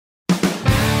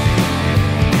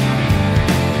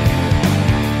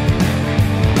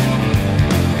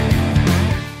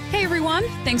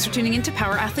Thanks for tuning into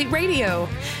Power Athlete Radio.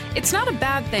 It's not a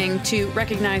bad thing to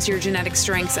recognize your genetic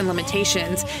strengths and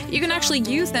limitations. You can actually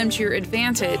use them to your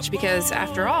advantage because,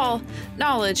 after all,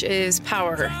 knowledge is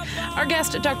power. Our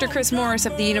guest, Dr. Chris Morris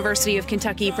of the University of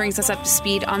Kentucky, brings us up to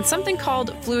speed on something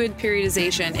called fluid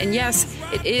periodization. And yes,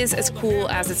 it is as cool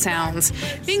as it sounds.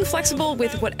 Being flexible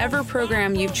with whatever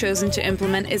program you've chosen to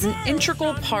implement is an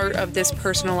integral part of this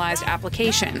personalized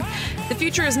application. The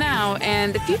future is now,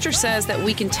 and the future says that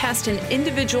we can test an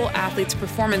individual athlete's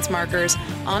performance markers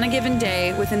on a given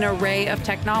day with an array of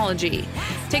technology.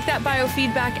 Take that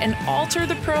biofeedback and alter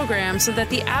the program so that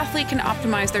the athlete can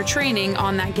optimize their training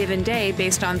on that given day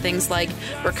based on things like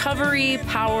recovery,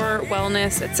 power,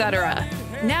 wellness, etc.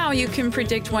 Now you can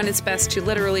predict when it's best to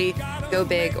literally go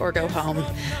big or go home.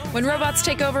 When robots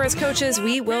take over as coaches,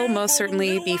 we will most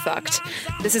certainly be fucked.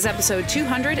 This is episode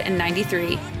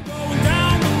 293.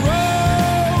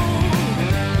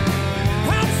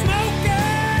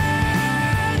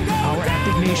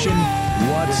 Nation,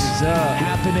 what's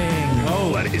happening? Oh,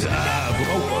 what is up?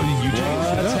 You changed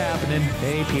it What's up. happening?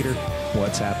 Hey, Peter,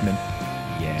 what's happening?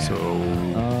 Yeah. So,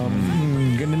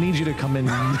 gonna need you to come in.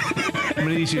 I'm going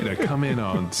to need you to come in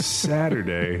on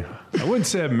Saturday. I wouldn't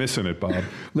say I'm missing it, Bob.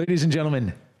 Ladies and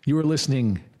gentlemen, you are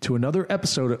listening to another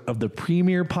episode of the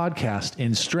premier podcast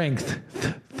in strength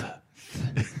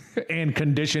and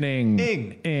conditioning.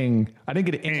 Ing. I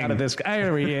didn't get an ing out of this.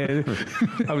 There he is.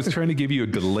 I was trying to give you a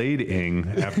delayed ing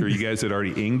after you guys had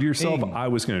already inged yourself. I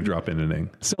was going to drop in an ing.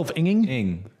 Self-inging?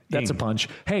 Ing. That's Ing. a punch.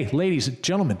 Hey, ladies and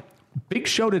gentlemen, big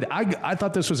show today. I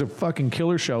thought this was a fucking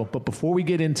killer show, but before we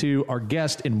get into our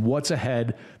guest and what's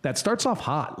ahead, that starts off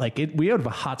hot. We have a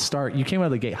hot start. You came out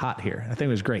of the gate hot here. I think it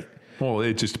was great. Well,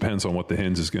 it just depends on what the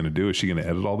Hens is going to do. Is she going to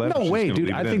edit all that? No way,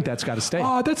 dude. I think that's got to stay.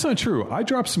 Oh, that's not true. I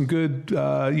dropped some good,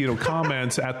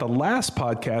 comments at the last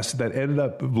podcast that ended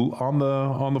up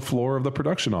on the floor of the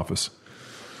production office.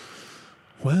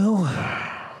 Well,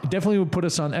 it definitely would put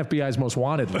us on FBI's most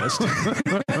wanted list.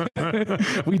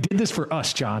 We did this for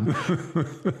us, John.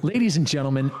 Ladies and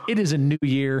gentlemen, it is a new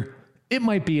year. It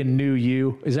might be a new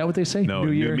you. Is that what they say? No,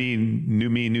 new year? new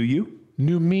me, new you?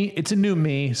 New me. It's a new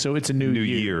me, so it's a new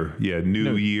year. Yeah,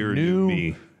 new year, new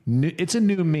me. It's a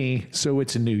new me, so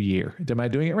it's a new year. Am I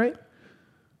doing it right?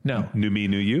 No. New me,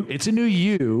 new you? It's a new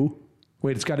you.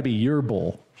 Wait, it's got to be your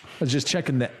bull. I was just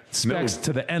checking the specs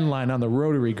to the end line on the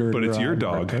rotary girder. But it's your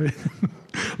dog.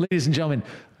 Ladies and gentlemen,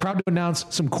 proud to announce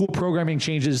some cool programming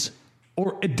changes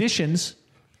or additions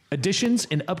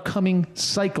in upcoming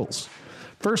cycles.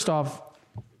 First off,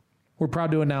 we're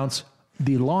proud to announce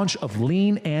the launch of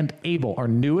Lean and Able, our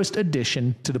newest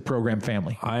addition to the program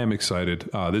family. I am excited.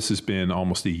 This has been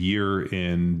almost a year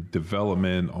in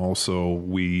development. Also,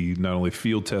 we not only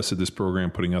field tested this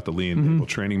program, putting out the Lean and Able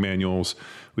training manuals.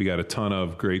 We got a ton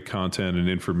of great content and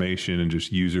information and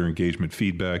just user engagement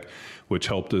feedback, which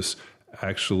helped us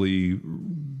actually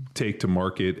take to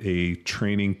market a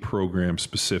training program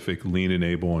specific Lean and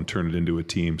Able and turn it into a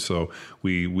team. So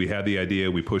we had the idea,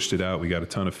 we pushed it out, we got a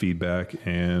ton of feedback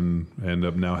and end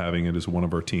up now having it as one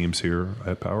of our teams here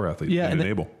at Power Athlete. Yeah, Lean and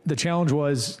Able. The challenge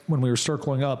was when we were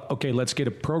circling up, okay, let's get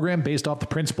a program based off the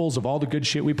principles of all the good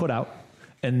shit we put out.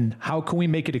 And how can we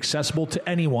make it accessible to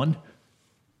anyone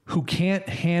who can't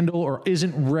handle or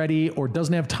isn't ready or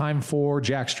doesn't have time for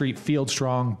Jack Street, Field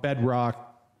Strong, Bedrock,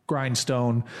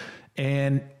 Grindstone.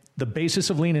 And the basis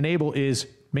of Lean and Able is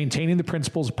maintaining the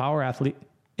principles of Power Athlete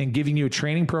and giving you a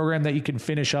training program that you can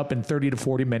finish up in 30 to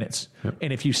 40 minutes. Yep.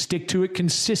 And if you stick to it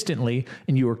consistently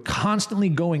and you are constantly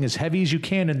going as heavy as you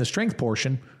can in the strength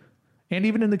portion and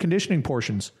even in the conditioning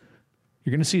portions,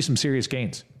 you're going to see some serious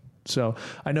gains. So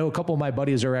I know a couple of my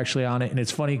buddies are actually on it, and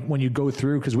it's funny when you go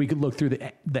through, because we could look through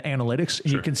the analytics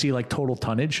and you can see like total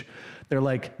tonnage. They're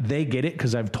like, they get it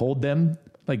because I've told them,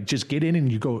 like, just get in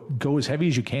and you go as heavy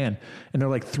as you can. And they're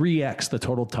like 3x the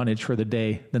total tonnage for the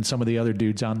day than some of the other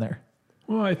dudes on there.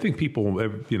 Well, I think people,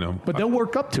 but they'll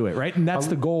work up to it, right? And that's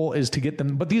the goal, is to get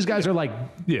them. But these guys are like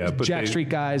Jack Street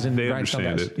guys and they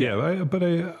understand guys. it. Yeah, but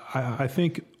I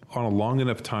think on a long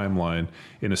enough timeline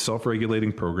in a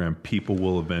self-regulating program, people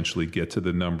will eventually get to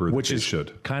the number that they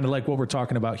should. Kind of like what we're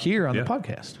talking about here on the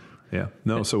podcast. Yeah.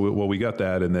 No. So we got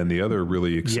that, and then the other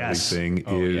really exciting thing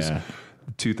is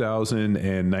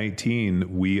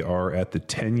 2019. We are at the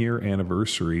 10-year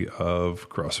anniversary of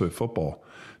CrossFit football.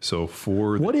 So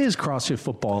what is CrossFit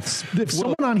football? If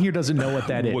someone on here doesn't know what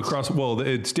that is.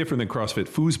 It's different than CrossFit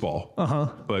foosball.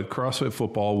 But CrossFit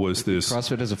football was this.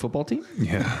 CrossFit as a football team?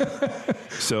 Yeah.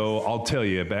 So I'll tell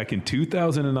you, back in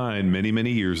 2009, many,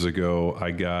 many years ago,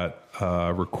 I got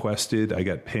requested, I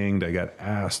got pinged, I got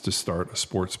asked to start a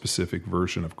sports specific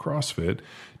version of CrossFit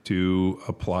to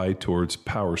apply towards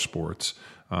power sports.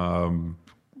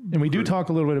 And we do talk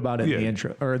a little bit about it in the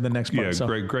intro or the next part. Yeah, so.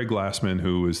 Greg Glassman,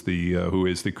 who is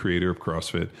the creator of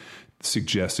CrossFit,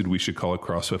 suggested we should call it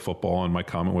CrossFit Football, and my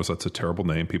comment was, that's a terrible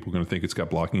name. People are going to think it's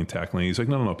got blocking and tackling. He's like,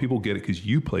 no, people get it because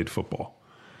you played football.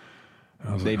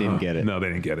 They didn't get it. No, they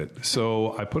didn't get it.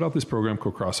 So I put out this program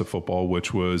called CrossFit Football,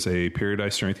 which was a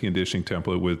periodized strength and conditioning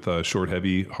template with short,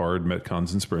 heavy, hard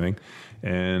metcons and sprinting.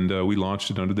 And we launched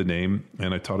it under the name,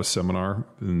 and I taught a seminar,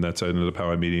 and that's ended up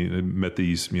how I met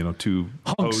these, two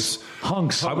hosts.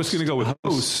 Hunks. I was going to go with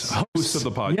hosts of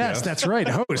the podcast. Yes, that's right.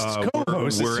 Hosts,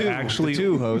 co-hosts. We're actually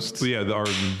two hosts. Yeah,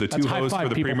 the two hosts for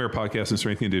the premier podcast in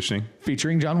strength and conditioning.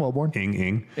 Featuring John Welborn.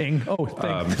 Ing. Oh,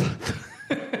 thanks.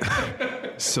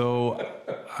 So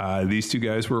these two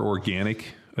guys were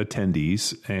organic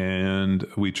attendees, and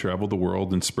we traveled the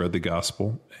world and spread the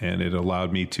gospel, and it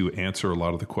allowed me to answer a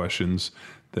lot of the questions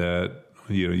that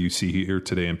you see here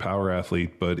today in Power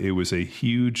Athlete. But it was a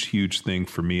huge thing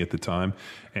for me at the time,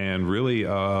 and really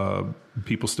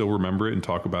people still remember it and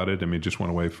talk about it. I mean, it just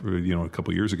went away for a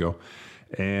couple years ago.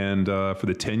 And for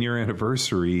the 10-year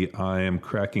anniversary, I am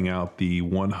cracking out the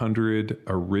 100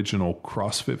 original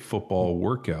CrossFit Football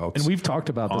workouts. And we've talked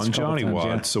about this on Johnny times, Watt.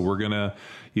 Yeah. So we're going to,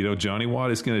 Johnny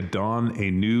Watt is going to don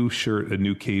a new shirt, a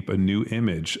new cape, a new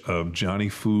image of Johnny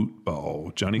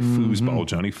Football. Johnny Foosball,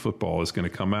 Johnny Football is going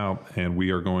to come out, and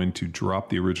we are going to drop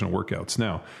the original workouts.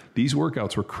 Now, these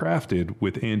workouts were crafted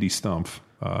with Andy Stumpf,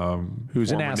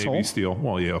 who's an asshole. Navy SEAL.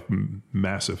 Well, yeah,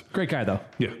 massive. Great guy, though.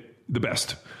 Yeah, the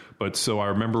best. But so I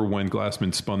remember when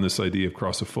Glassman spun this idea of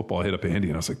CrossFit Football, I hit up Andy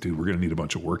and I was like, dude, we're going to need a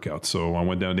bunch of workouts. So I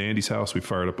went down to Andy's house. We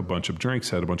fired up a bunch of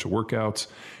drinks, had a bunch of workouts.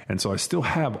 And so I still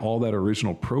have all that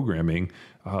original programming.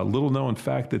 Little known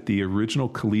fact that the original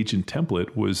collegiate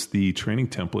template was the training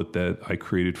template that I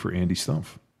created for Andy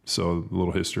Stumpf. So a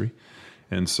little history.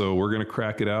 And so we're going to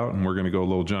crack it out, and we're going to go a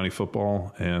little Johnny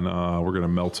Football, and we're going to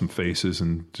melt some faces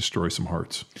and destroy some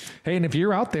hearts. Hey, and if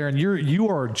you're out there and you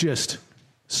are just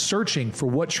searching for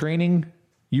what training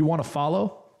you want to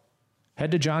follow,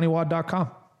 head to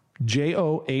johnnywod.com.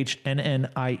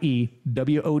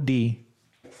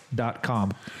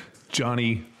 JOHNNIEWOD.com.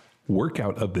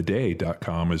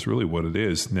 JohnnyWorkoutOfTheDay.com is really what it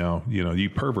is. Now, you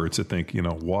perverts that think,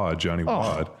 WOD, Johnny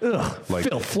Wad. Like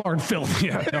filth, Lauren filth.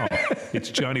 Yeah, no.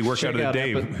 It's Johnny Workout of the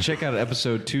Day. Check out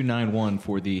episode 291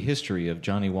 for the history of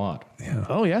Johnny Wad. Yeah.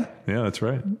 Oh, yeah. Yeah, that's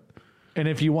right. And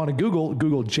if you want to Google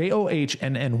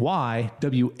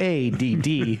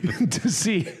JOHNNYWADD to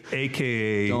see.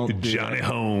 AKA Johnny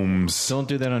Holmes. Don't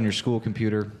do that on your school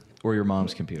computer or your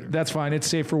mom's computer. That's fine. It's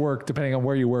safe for work, depending on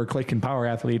where you work. Like in Power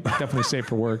Athlete, definitely safe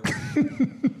for work.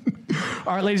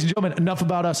 All right, ladies and gentlemen, enough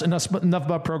about us, enough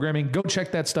about programming. Go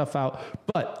check that stuff out.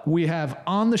 But we have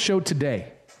on the show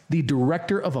today the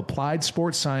Director of Applied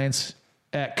Sports Science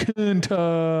at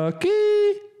Kentucky.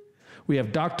 We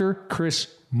have Dr.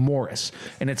 Chris Morris.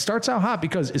 And it starts out hot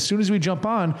because as soon as we jump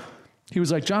on, he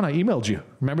was like, John, I emailed you.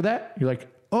 Remember that? You're like,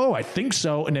 oh, I think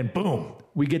so. And then boom,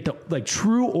 we get the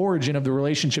true origin of the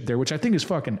relationship there, which I think is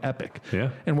fucking epic.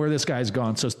 Yeah. And where this guy's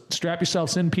gone. So strap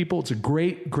yourselves in, people. It's a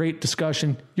great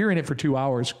discussion. You're in it for 2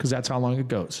 hours because that's how long it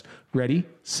goes. Ready,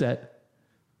 set,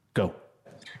 go.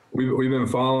 We've been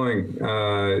following,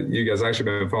 you guys actually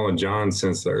been following John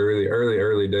since the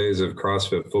early days of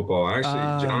CrossFit Football.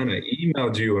 Actually, John, I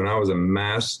emailed you when I was a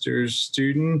master's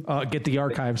student. Get the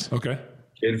archives. Okay.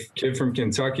 Kid from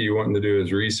Kentucky wanting to do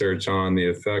his research on the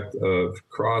effect of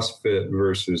CrossFit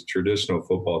versus traditional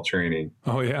football training.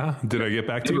 Oh, yeah? Did I get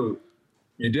back to you?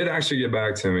 You did actually get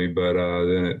back to me, but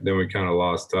then we kind of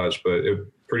lost touch. But it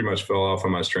pretty much fell off,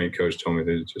 and my strength coach told me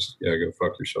to just go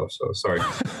fuck yourself. So sorry.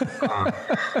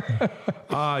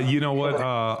 You know what?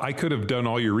 I could have done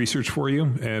all your research for you,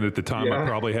 and at the time I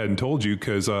probably hadn't told you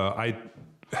because I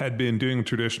had been doing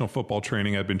traditional football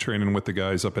training. I'd been training with the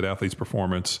guys up at Athletes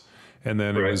Performance, and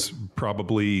then it was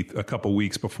probably a couple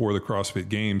weeks before the CrossFit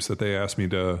Games that they asked me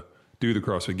to do the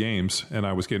CrossFit Games, and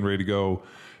I was getting ready to go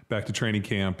back to training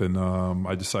camp, and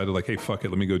I decided hey, fuck it,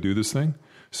 let me go do this thing.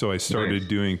 So I started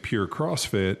doing pure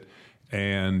CrossFit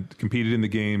and competed in the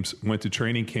games, went to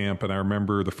training camp, and I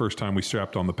remember the first time we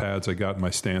strapped on the pads, I got in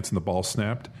my stance and the ball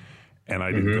snapped, and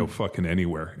I didn't go fucking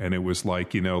anywhere. And it was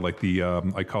like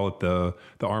the I call it the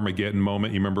Armageddon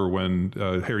moment. You remember when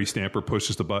Harry Stamper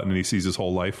pushes the button and he sees his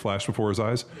whole life flash before his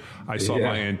eyes? I saw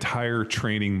my entire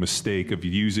training mistake of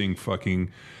using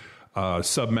fucking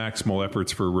submaximal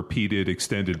efforts for repeated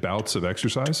extended bouts of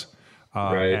exercise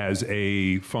as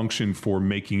a function for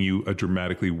making you a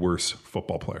dramatically worse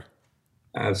football player.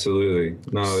 Absolutely.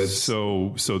 No, it's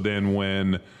so then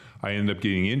when I ended up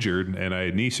getting injured and I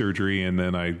had knee surgery. And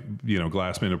then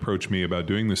Glassman approached me about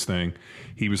doing this thing.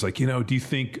 He was like, do you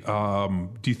think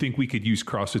we could use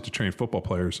CrossFit to train football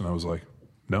players? And I was like,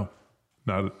 no,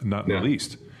 not in the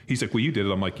least. He's like, well, you did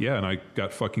it. I'm like, yeah. And I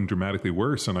got fucking dramatically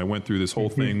worse. And I went through this whole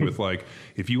thing with like,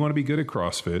 if you want to be good at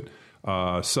CrossFit,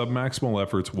 submaximal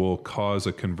efforts will cause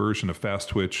a conversion of fast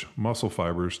twitch muscle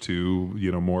fibers to,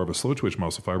 more of a slow twitch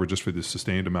muscle fiber just for the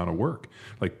sustained amount of work.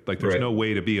 Like there's no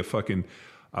way to be a fucking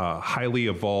highly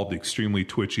evolved, extremely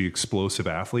twitchy, explosive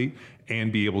athlete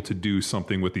and be able to do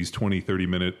something with these 20, 30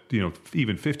 minute,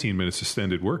 even 15 minutes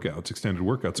extended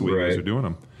workouts, the way you guys are doing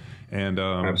them. And,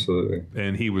 absolutely.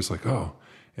 And he was like, oh.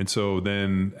 And so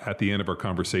then at the end of our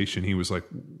conversation, he was like,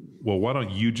 well, why don't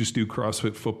you just do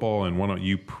CrossFit football and why don't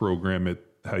you program it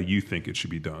how you think it should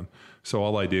be done? So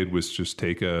all I did was just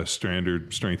take a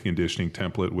standard strength conditioning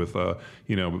template with,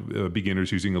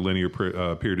 beginners using a linear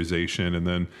periodization. And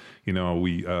then,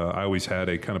 I always had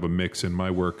a kind of a mix in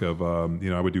my work of,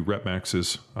 I would do rep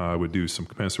maxes. I would do some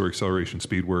compensatory acceleration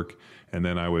speed work. And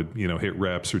then I would, hit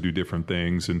reps or do different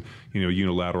things and,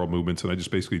 unilateral movements. And I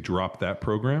just basically dropped that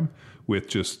program with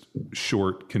just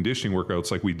short conditioning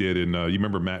workouts like we did in, you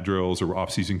remember mat drills or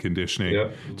off-season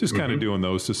conditioning, just kind of doing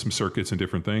those to some circuits and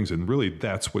different things. And really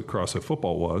that's what CrossFit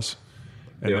football was.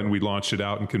 And then we launched it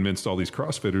out and convinced all these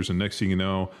CrossFitters. And next thing you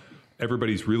know,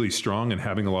 everybody's really strong and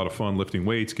having a lot of fun lifting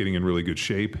weights, getting in really good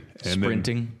shape. And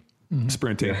sprinting.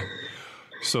 Sprinting. Yeah.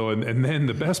 So, and then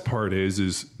the best part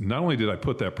is not only did I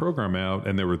put that program out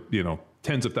and there were,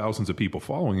 tens of thousands of people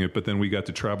following it, but then we got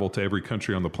to travel to every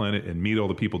country on the planet and meet all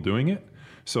the people doing it.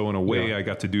 So in a way, I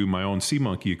got to do my own Sea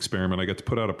Monkey experiment. I got to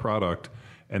put out a product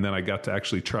and then I got to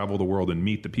actually travel the world and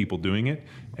meet the people doing it.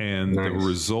 And the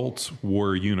results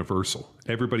were universal.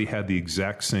 Everybody had the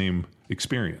exact same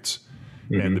experience.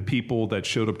 And the people that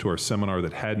showed up to our seminar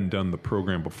that hadn't done the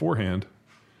program beforehand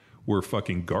were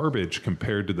fucking garbage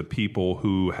compared to the people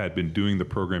who had been doing the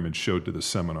program and showed to the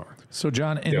seminar. So,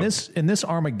 John, in this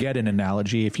Armageddon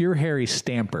analogy, if you're Harry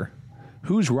Stamper,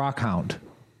 who's Rockhound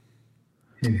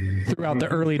throughout the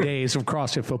early days of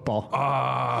CrossFit football?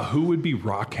 Who would be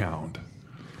Rockhound?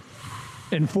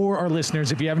 And for our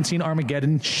listeners, if you haven't seen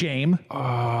Armageddon, shame.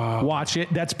 Watch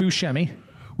it. That's Buscemi.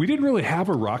 We didn't really have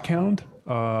a Rockhound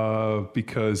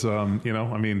because,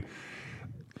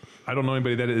 I don't know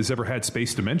anybody that has ever had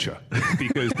space dementia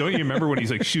because don't you remember when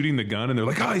he's like shooting the gun and they're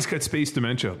like, oh, he's got space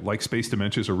dementia. Like space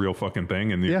dementia is a real fucking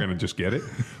thing and you're going to just get it.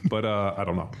 But I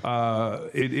don't know.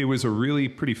 It was a really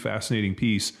pretty fascinating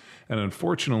piece. And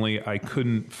unfortunately, I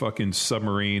couldn't fucking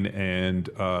submarine and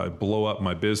blow up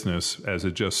my business as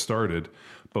it just started.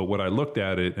 But what I looked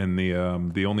at it and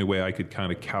the only way I could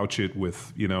kind of couch it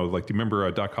with, do you remember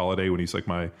Doc Holliday when he's like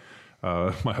my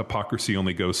hypocrisy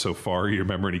only goes so far. You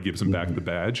remember, and he gives him back the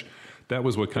badge. That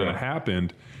was what kind of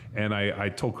happened. And I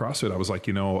told CrossFit, I was like,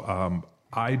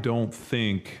 I don't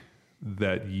think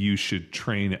that you should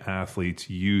train athletes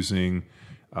using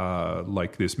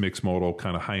like this mixed modal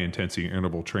kind of high intensity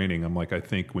interval training. I'm like, I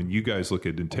think when you guys look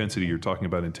at intensity, you're talking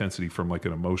about intensity from like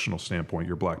an emotional standpoint,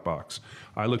 your black box.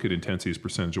 I look at intensity as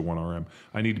percentage of 1RM.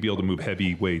 I need to be able to move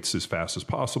heavy weights as fast as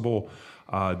possible.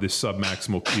 This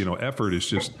submaximal, effort is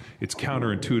just, it's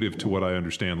counterintuitive to what I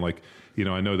understand. Like,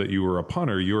 I know that you were a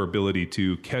punter, your ability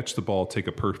to catch the ball, take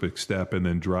a perfect step, and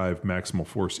then drive maximal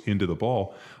force into the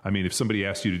ball. I mean, if somebody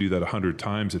asked you to do that 100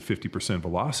 times at 50%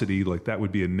 velocity, like that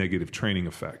would be a negative training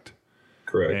effect.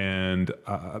 Correct. And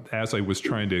as I was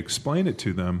trying to explain it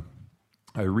to them,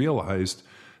 I realized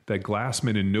that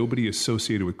Glassman and nobody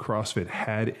associated with CrossFit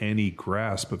had any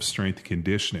grasp of strength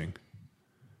conditioning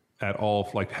at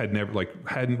all,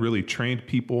 hadn't really trained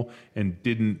people and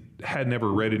had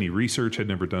never read any research, had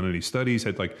never done any studies,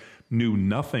 knew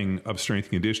nothing of strength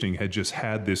conditioning, had just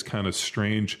had this kind of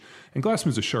strange, and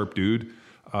Glassman's a sharp dude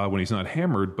when he's not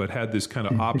hammered, but had this kind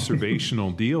of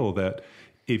observational deal that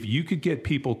if you could get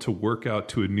people to work out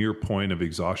to a near point of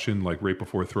exhaustion, like right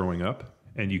before throwing up,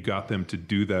 and you got them to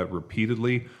do that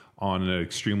repeatedly on an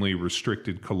extremely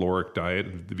restricted caloric diet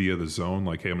via the zone,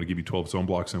 like, hey, I'm going to give you 12 zone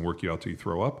blocks and work you out till you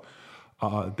throw up,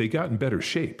 they got in better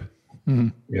shape. Mm-hmm.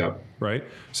 Yeah. Right?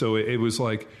 So it was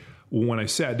like when I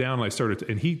sat down and I started,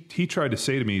 and he tried to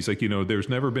say to me, he's like, there's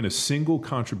never been a single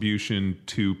contribution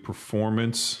to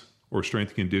performance or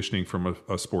strength conditioning from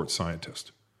a sports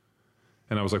scientist.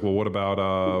 And I was like, well, what about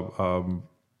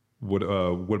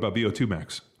VO2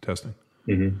 max testing?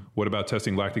 Mm-hmm. What about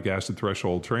testing lactic acid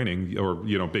threshold training, or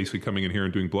basically coming in here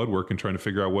and doing blood work and trying to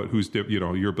figure out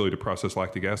your ability to process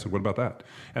lactic acid? What about that?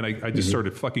 And I just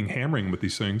started fucking hammering with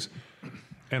these things,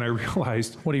 and I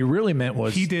realized what he really meant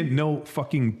was he didn't know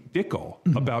fucking dick all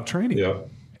about training. Yeah.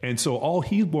 And so all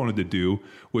he wanted to do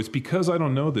was, because I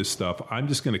don't know this stuff, I'm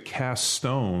just going to cast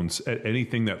stones at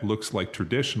anything that looks like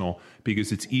traditional,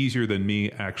 because it's easier than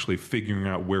me actually figuring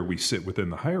out where we sit within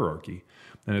the hierarchy.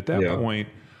 And at that point,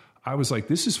 I was like,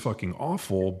 this is fucking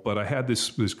awful. But I had this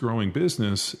growing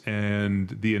business, and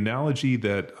the analogy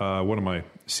that one of my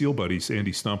SEAL buddies,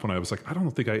 Andy Stump, and I was like,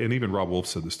 and even Rob Wolf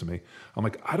said this to me. I'm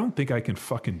like, I don't think I can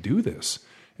fucking do this.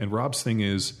 And Rob's thing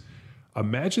is,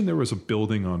 imagine there was a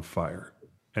building on fire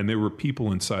and there were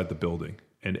people inside the building,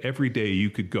 and every day you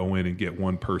could go in and get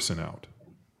one person out.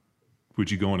 Would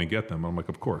you go in and get them? I'm like,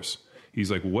 of course. He's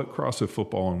like, what CrossFit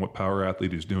football and what Power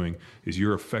Athlete is doing is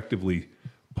you're effectively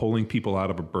pulling people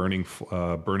out of a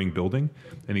burning building.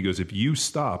 And he goes, if you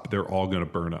stop, they're all going to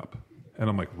burn up. And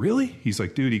I'm like, really? He's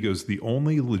like, dude, he goes, the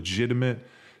only legitimate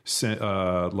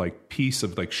piece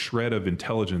of shred of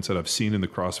intelligence that I've seen in the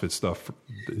CrossFit stuff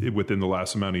within the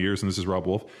last amount of years, and this is Rob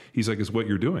Wolf, he's like, is what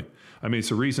you're doing. I mean, it's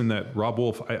the reason that Rob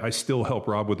Wolf, I still help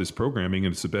Rob with his programming,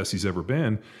 and it's the best he's ever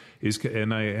been,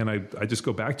 and I just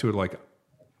go back to it, like,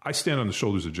 I stand on the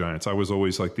shoulders of giants. I was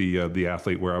always like the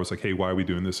athlete where I was like, hey, why are we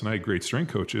doing this? And I had great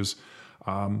strength coaches.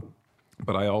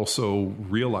 But I also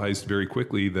realized very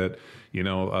quickly that,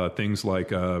 things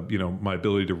like, my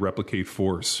ability to replicate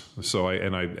force. So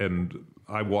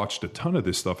I watched a ton of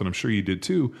this stuff, and I'm sure you did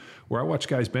too, where I watched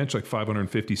guys bench like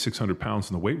 550, 600 pounds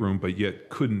in the weight room, but yet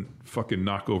couldn't fucking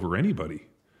knock over anybody.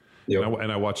 Yep.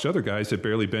 And I watched other guys that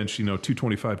barely bench,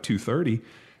 225, 230,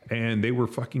 and they were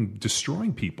fucking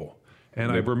destroying people. And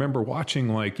I remember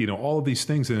watching all of these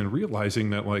things and then realizing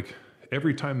that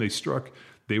every time they struck,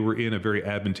 they were in a very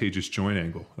advantageous joint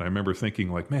angle. And I remember thinking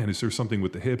man, is there something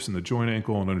with the hips and the joint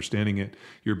ankle and understanding it,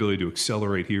 your ability to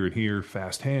accelerate here and here,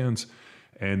 fast hands.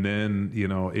 And then,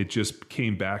 it just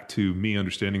came back to me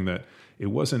understanding that it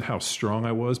wasn't how strong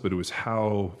I was, but it was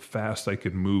how fast I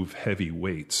could move heavy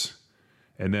weights.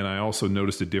 And then I also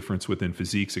noticed a difference within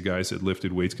physiques of guys that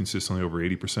lifted weights consistently over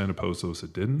 80% opposed to those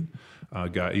that didn't.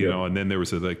 And then there was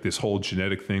this whole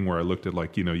genetic thing where I looked at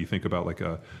you think about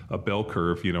a bell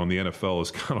curve, in the NFL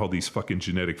has got all these fucking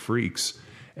genetic freaks.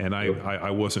 And I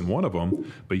wasn't one of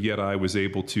them, but yet I was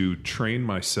able to train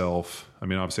myself. I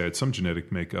mean, obviously I had some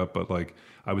genetic makeup, but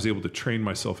I was able to train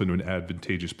myself into an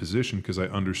advantageous position because I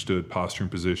understood posture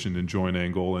and position and joint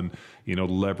angle and,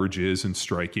 leverages and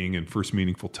striking and first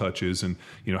meaningful touches and,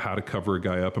 how to cover a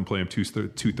guy up and play him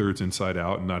two-thirds inside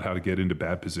out and not how to get into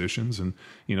bad positions and,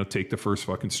 take the first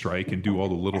fucking strike and do all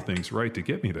the little things right to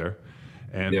get me there.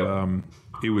 And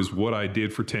it was what I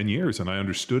did for 10 years, and I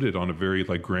understood it on a very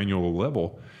granular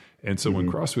level. And so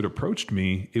when CrossFit approached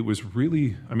me, it was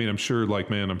really, I'm sure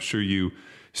I'm sure you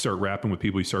start rapping with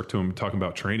people, you start talking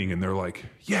about training, and they're like,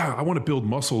 yeah, I want to build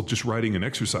muscle just riding an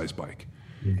exercise bike.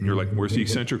 And you're like, where's the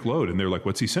eccentric load? And they're like,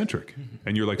 what's eccentric?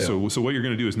 And you're like, so what you're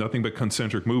going to do is nothing but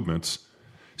concentric movements,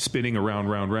 spinning around,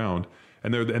 round.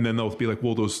 And then they'll be like,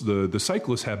 well, the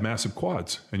cyclists have massive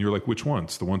quads. And you're like, which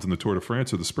ones? The ones in the Tour de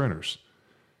France or the sprinters?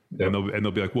 Yep. And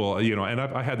they'll be like, well, and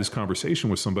I had this conversation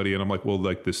with somebody, and I'm like, well,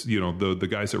 this, the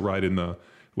guys that ride in the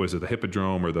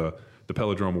hippodrome or the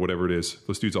pelodrome or whatever it is,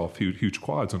 those dudes all have huge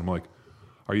quads. And I'm like,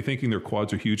 are you thinking their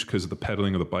quads are huge because of the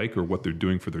pedaling of the bike or what they're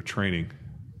doing for their training?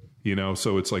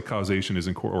 So it's like causation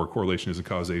isn't or correlation isn't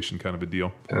causation kind of a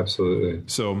deal. Absolutely.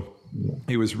 So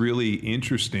it was really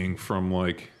interesting from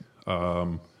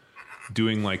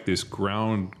doing this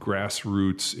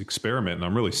grassroots experiment. And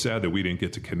I'm really sad that we didn't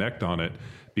get to connect on it,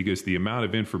 because the amount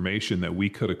of information that we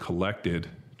could have collected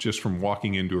just from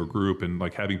walking into a group and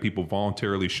having people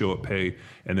voluntarily show up, pay,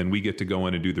 and then we get to go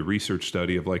in and do the research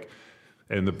study of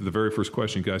and the very first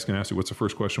question guys can ask you, what's the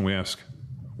first question we ask?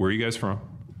 Where are you guys from?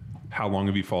 How long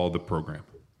have you followed the program?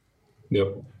 Yep.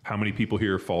 How many people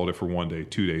here followed it for 1 day,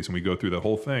 2 days? And we go through the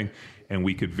whole thing, and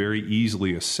we could very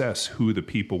easily assess who the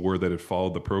people were that had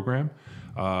followed the program.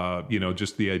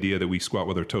 Just the idea that we squat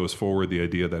with our toes forward, the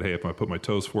idea that, hey, if I put my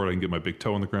toes forward, I can get my big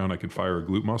toe on the ground, I can fire a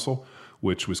glute muscle,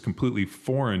 which was completely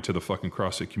foreign to the fucking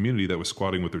CrossFit community that was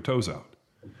squatting with their toes out.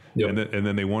 Yep. And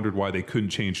then they wondered why they couldn't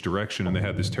change direction, and they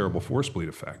had this terrible force bleed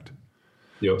effect.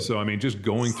 Yep. So, just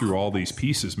going through all these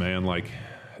pieces, man,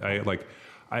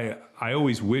 I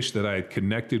always wish that I had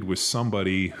connected with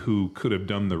somebody who could have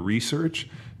done the research,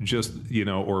 just,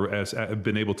 or as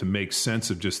been able to make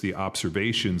sense of just the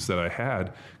observations that I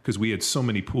had, because we had so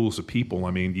many pools of people.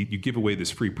 You give away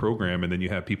this free program, and then you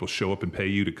have people show up and pay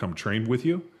you to come train with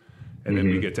you, and then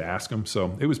we get to ask them.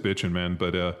 So it was bitching, man,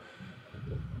 but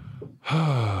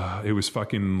it was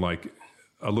fucking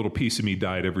a little piece of me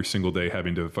died every single day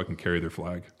having to fucking carry their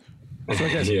flag. So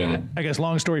I guess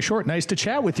long story short, nice to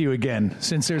chat with you again,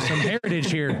 since there's some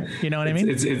heritage here. You know what I mean?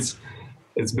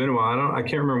 It's been a while. I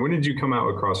can't remember. When did you come out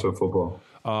with CrossFit football?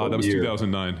 That was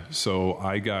 2009. So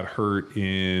I got hurt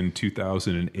in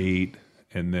 2008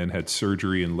 and then had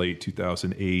surgery in late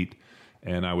 2008.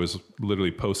 And I was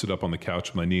literally posted up on the couch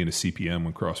with my knee in a CPM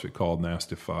when CrossFit called and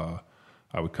asked if I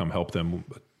would come help them.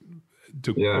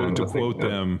 To quote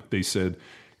them, they said,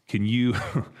 can you,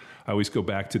 I always go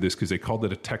back to this because they called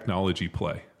it a technology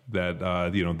play. That,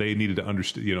 they needed to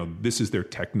understand, this is their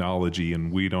technology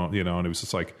and we don't, and it was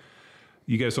just like,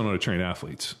 you guys don't know how to train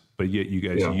athletes, but yet you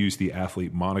guys use the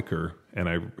athlete moniker. And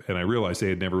I realized they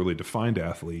had never really defined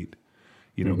athlete.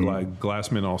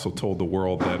 Glassman also told the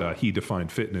world that he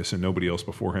defined fitness and nobody else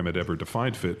before him had ever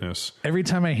defined fitness. Every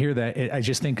time I hear that, I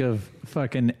just think of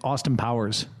fucking Austin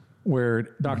Powers, where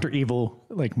Dr. Evil,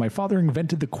 like, my father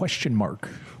invented the question mark.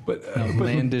 But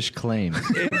outlandish claim.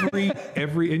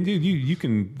 Every and you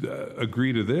can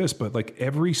agree to this, but like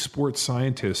every sports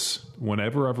scientist,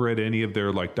 whenever I've read any of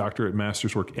their like doctorate,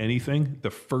 master's work, anything,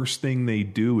 the first thing they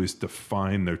do is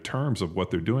define their terms of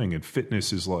what they're doing, and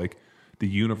fitness is like the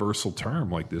universal term.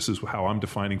 Like, this is how I'm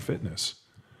defining fitness.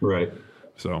 Right.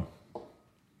 So,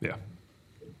 yeah.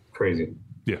 Crazy.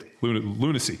 Yeah.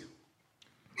 Lunacy.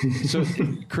 So,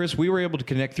 Chris, we were able to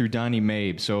connect through Donnie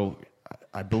Mabe. So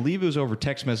I believe it was over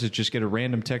text message, just get a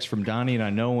random text from Donnie. And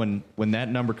I know when that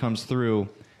number comes through,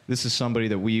 this is somebody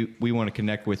that we want to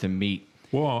connect with and meet.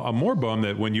 Well, I'm more bummed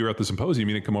that when you were at the symposium,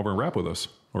 you didn't come over and rap with us,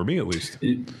 or me at least.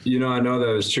 I know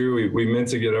that was true. We meant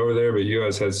to get over there, but you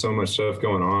guys had so much stuff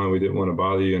going on. We didn't want to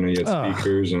bother you. I know you had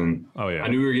speakers, and I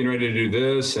knew we were getting ready to do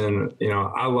this. And,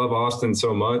 I love Austin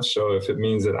so much. So if it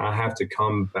means that I have to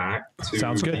come back to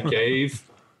the cave,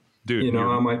 dude,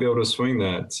 I might be able to swing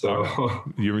that. So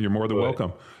you're more than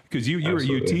welcome. Because you were at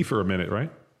UT for a minute,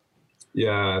 right?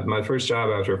 Yeah, my first job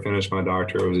after I finished my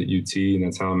doctorate was at UT, and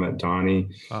that's how I met Donnie.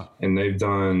 And they've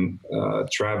done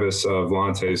Travis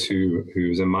Vlantes,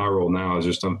 who's in my role now, has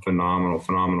just done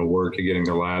phenomenal work at getting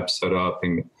their lab set up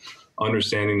and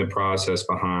understanding the process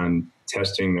behind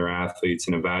testing their athletes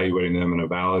and evaluating them in a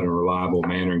valid and reliable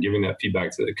manner and giving that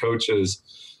feedback to the coaches.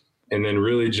 And then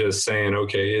really just saying,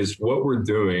 okay, is what we're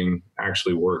doing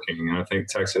actually working? And I think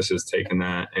Texas has taken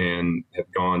that and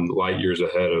have gone light years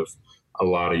ahead of a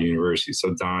lot of universities.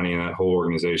 So Donnie and that whole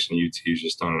organization, UT, has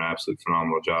just done an absolutely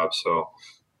phenomenal job. So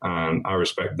I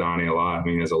respect Donnie a lot. I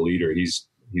mean, as a leader, he's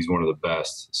one of the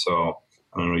best. So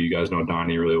I don't know, you guys know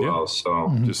Donnie really well.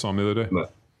 So just saw him the other day.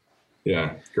 But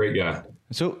yeah, great guy.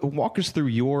 So walk us through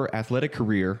your athletic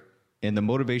career and the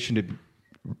motivation to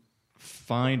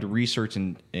find, research,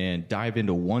 and dive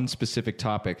into one specific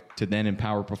topic to then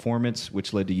empower performance,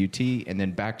 which led to UT, and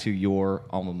then back to your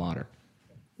alma mater.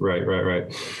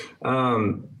 Right.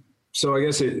 So I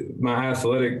guess my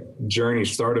athletic journey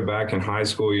started back in high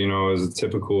school,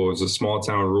 as a small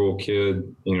town rural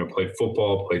kid, played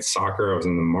football, played soccer. I was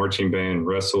in the marching band,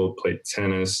 wrestled, played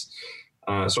tennis.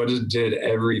 So I just did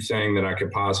everything that I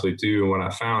could possibly do. And when I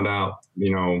found out,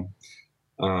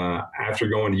 after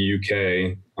going to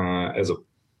UK as a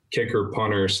kicker,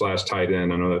 punter / tight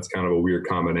end, I know that's kind of a weird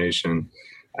combination.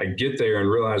 I get there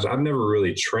and realize I've never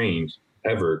really trained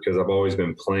ever because I've always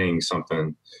been playing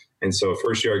something. And so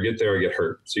first year I get there, I get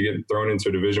hurt. So you get thrown into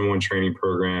a Division I training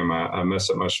program. I mess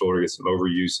up my shoulder, get some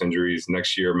overuse injuries.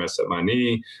 Next year, mess up my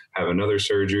knee, have another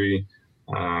surgery,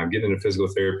 get into physical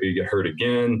therapy, get hurt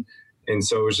again. And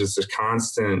so it was just this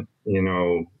constant,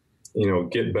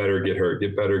 get better, get hurt,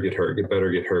 get better, get hurt, get better,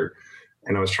 get hurt.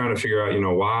 And I was trying to figure out,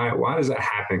 why does that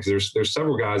happen? Because there's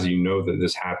several guys that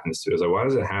this happens to. I was like, why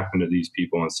does it happen to these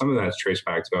people? And some of that's traced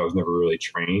back to I was never really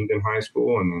trained in high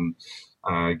school, and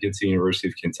then get to the University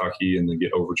of Kentucky and then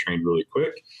get overtrained really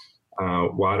quick.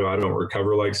 Why do I don't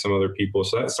recover like some other people?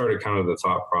 So that started kind of the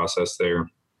thought process there.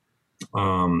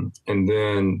 And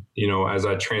then, as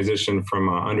I transitioned from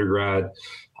my undergrad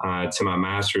to my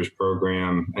master's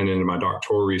program and into my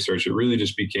doctoral research, it really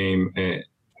just became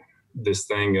this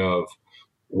thing of,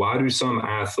 why do some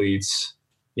athletes,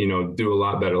 do a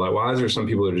lot better? Like, why is there some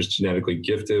people that are just genetically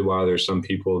gifted? Why are there some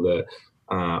people that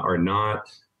are not?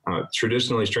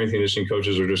 Traditionally, strength and conditioning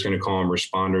coaches are just going to call them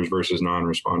responders versus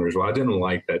non-responders. Well, I didn't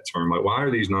like that term. Like, why are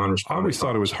these non-responders? I always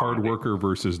thought it was hard worker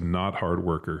versus not hard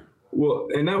worker. Well,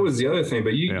 and that was the other thing.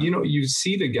 But you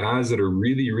see the guys that are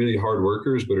really, really hard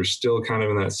workers, but are still kind of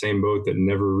in that same boat that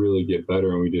never really get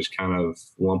better, and we just kind of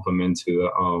lump them into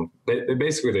the.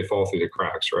 They fall through the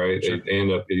cracks, right? Sure. They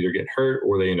end up either getting hurt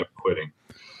or they end up quitting.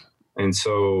 And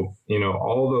so,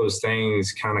 all those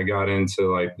things kind of got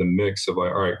into like the mix of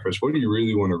like, all right, Chris, what do you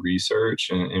really want to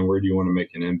research, and where do you want to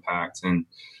make an impact? And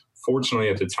fortunately,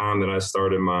 at the time that I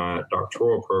started my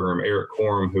doctoral program, Eric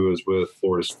Corum, who was with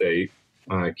Florida State,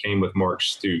 came with Mark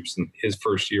Stoops, and his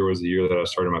first year was the year that I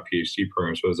started my PhD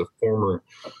program. So as a former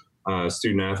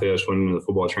student athlete, I just went into the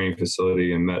football training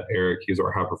facility and met Eric. He was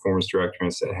our high performance director,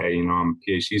 and said, "Hey, I'm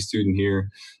a PhD student here,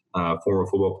 former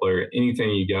football player. Anything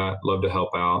you got, love to help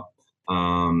out."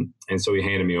 And so he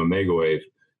handed me Omega Wave.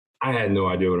 I had no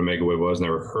idea what Omega Wave was,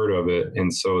 never heard of it.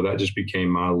 And so that just became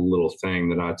my little thing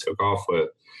that I took off with.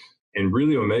 And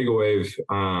really Omega Wave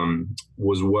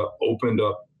was what opened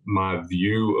up my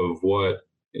view of what,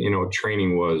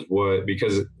 training was.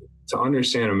 Because to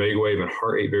understand Omega Wave and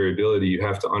heart rate variability, you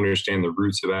have to understand the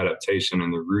roots of adaptation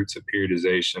and the roots of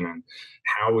periodization and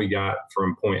how we got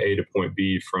from point A to point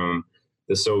B from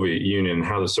the Soviet Union,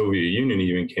 how the Soviet Union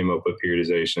even came up with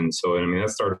periodization. So, that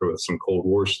started with some Cold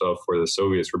War stuff where the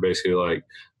Soviets were basically like,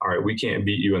 all right, we can't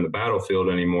beat you in the battlefield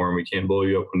anymore, and we can't blow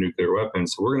you up with nuclear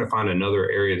weapons. So we're going to find another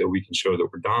area that we can show that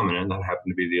we're dominant. And that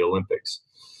happened to be the Olympics.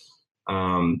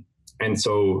 And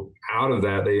so out of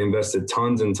that, they invested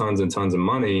tons and tons and tons of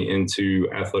money into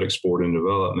athletic sport and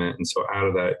development. And so out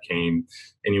of that came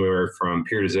anywhere from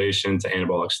periodization to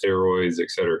anabolic steroids,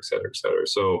 et cetera, et cetera, et cetera.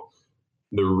 So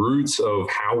the roots of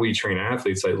how we train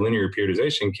athletes, like linear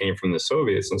periodization, came from the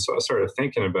Soviets. And so I started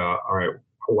thinking about, all right,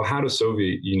 well, how do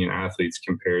Soviet Union athletes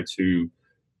compare to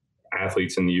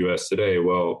athletes in the U.S. today?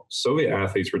 Well, Soviet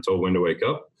athletes were told when to wake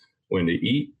up, when to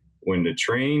eat, when to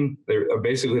train. They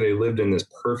lived in this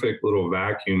perfect little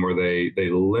vacuum where they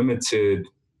limited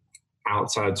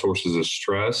outside sources of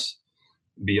stress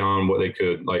beyond what they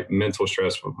could, like mental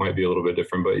stress might be a little bit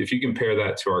different. But if you compare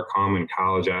that to our common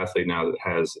college athlete now that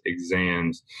has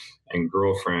exams and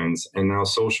girlfriends and now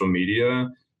social media,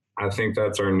 I think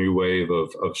that's our new wave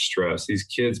of stress. These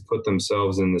kids put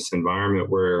themselves in this environment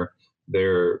where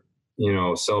their,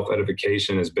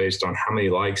 self-edification is based on how many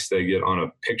likes they get on a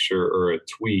picture or a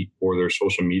tweet or their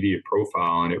social media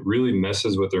profile. And it really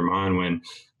messes with their mind when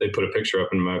they put a picture up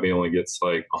and maybe only gets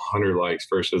like 100 likes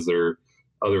versus their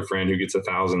other friend who gets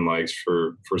 1,000 likes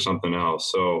for something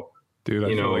else. So, dude, I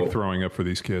feel like throwing up for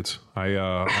these kids.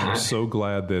 I'm so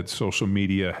glad that social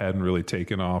media hadn't really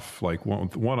taken off. Like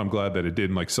one, I'm glad that it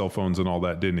didn't, like cell phones and all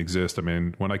that didn't exist. I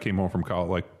mean, when I came home from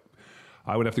college, like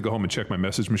I would have to go home and check my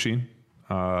message machine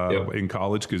in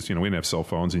college because, we didn't have cell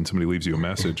phones and somebody leaves you a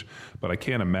message. But I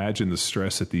can't imagine the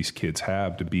stress that these kids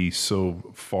have to be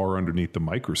so far underneath the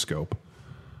microscope.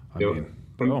 I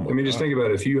mean, just think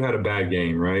about it. If you had a bad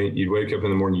game, right? You'd wake up in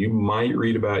the morning, you might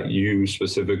read about you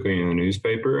specifically in the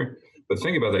newspaper, but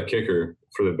think about that kicker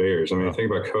for the Bears. I mean, think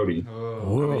about Cody.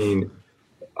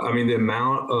 I mean, the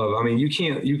amount of, you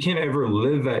can't ever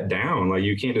live that down. Like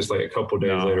you can't just like a couple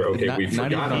days later, we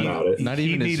forgot about it. Not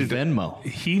even his Venmo.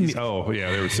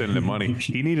 They were sending him money.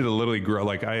 He needed to literally grow.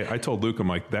 Like I told Luke, I'm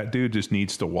like, that dude just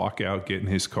needs to walk out, get in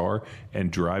his car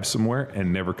and drive somewhere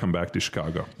and never come back to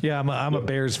Chicago. Yeah. I'm a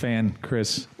Bears fan,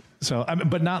 Chris. So,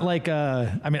 but not like,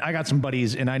 I got some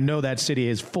buddies and I know that city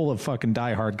is full of fucking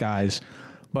diehard guys,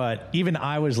 but even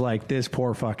I was like, this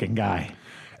poor fucking guy.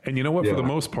 And you know what? Yeah. For the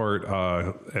most part,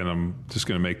 and I'm just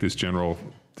going to make this general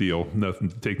deal.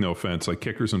 Take no offense. Like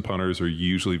kickers and punters are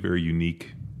usually very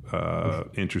unique,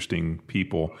 interesting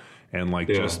people, and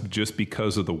just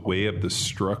because of the way of the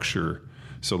structure.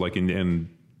 So like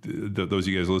those of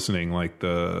you guys listening,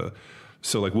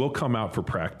 we'll come out for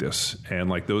practice, and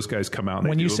like those guys come out. And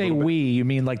when you say you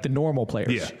mean like the normal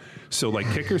players? Yeah. So like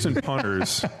kickers and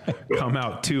punters come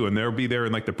out too, and they'll be there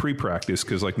in like the pre-practice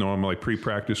because like normal like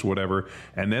pre-practice whatever,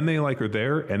 and then they like are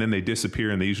there, and then they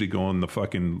disappear, and they usually go in the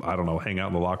fucking hang out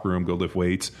in the locker room, go lift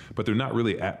weights, but they're not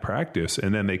really at practice,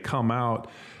 and then they come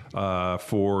out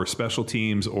for special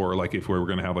teams or like if we're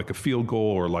going to have like a field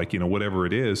goal or like whatever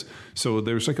it is. So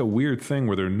there's like a weird thing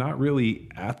where they're not really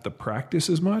at the practice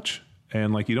as much.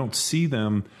 And like you don't see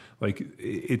them, like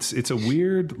it's a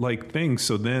weird like thing.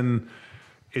 So then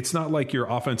it's not like your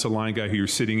offensive line guy who you're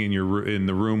sitting in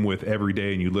the room with every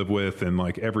day and you live with and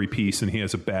like every piece, and he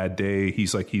has a bad day.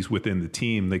 He's within the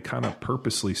team. They kind of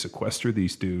purposely sequester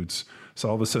these dudes. So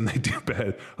all of a sudden they do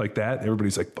bad like that.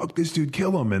 Everybody's like, fuck this dude,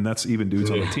 kill him. And that's even dudes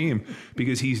on the team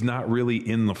because he's not really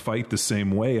in the fight the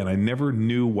same way. And I never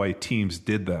knew why teams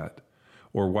did that.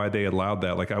 Or why they allowed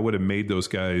that. Like I would have made those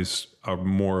guys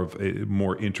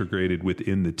more integrated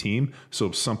within the team. So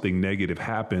if something negative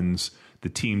happens, the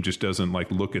team just doesn't like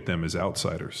look at them as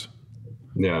outsiders.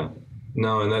 Yeah,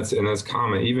 no, and that's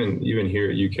common. Even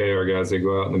here at UK, our guys, they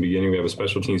go out in the beginning. We have a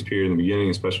special teams period in the beginning,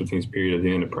 a special teams period at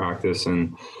the end of practice,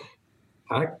 and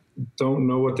I don't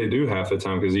know what they do half the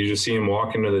time because you just see them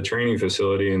walk into the training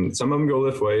facility, and some of them go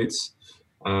lift weights.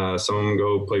 Some of them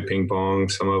go play ping pong.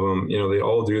 Some of them, they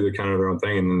all do the kind of their own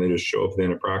thing, and then they just show up at the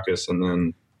end of practice, and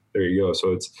then there you go.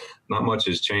 So it's not much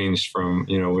has changed from,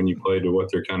 when you played to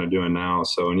what they're kind of doing now.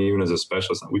 So, and even as a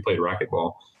specialist, we played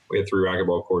racquetball. We had 3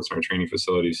 racquetball courts in our training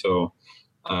facility. So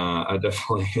I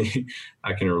definitely,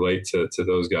 I can relate to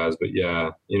those guys. But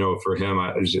yeah, for him,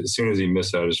 as soon as he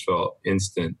missed that, I just felt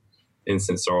instant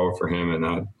sorrow for him. And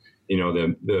that,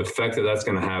 the effect that's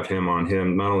going to have on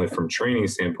him, not only from training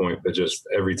standpoint, but just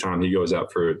every time he goes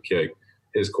out for a kick,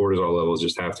 his cortisol levels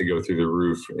just have to go through the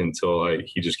roof until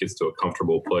he just gets to a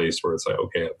comfortable place where it's like,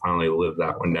 okay, I finally lived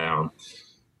that one down.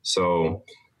 So,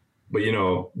 but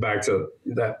back to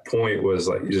that point was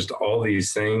like just all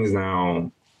these things now,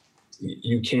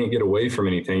 you can't get away from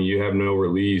anything. You have no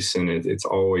release, and it's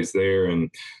always there.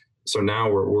 And so now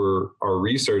our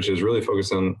research is really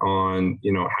focusing on,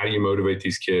 how do you motivate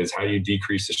these kids? How do you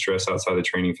decrease the stress outside the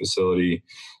training facility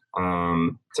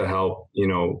to help,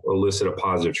 elicit a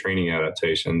positive training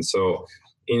adaptation? So,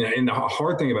 and the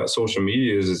hard thing about social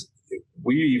media is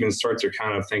we even start to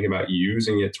kind of think about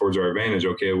using it towards our advantage.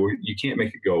 Okay, you can't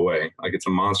make it go away. Like it's a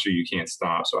monster you can't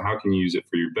stop. So how can you use it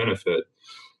for your benefit?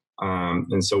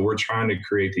 And so we're trying to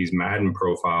create these Madden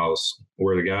profiles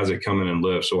where the guys that come in and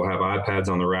lift, so we'll have iPads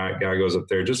on the rack, guy goes up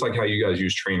there, just like how you guys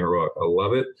use TrainerRook. I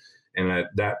love it. And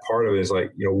that part of it is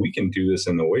like, we can do this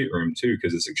in the weight room too,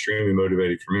 because it's extremely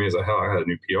motivating for me. It's like, hell, I had a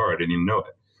new PR. I didn't even know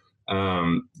it.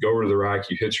 Go over to the rack,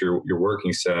 you hit your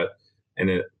working set, and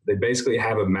they basically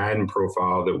have a Madden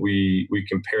profile that we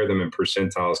compare them in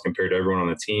percentiles compared to everyone on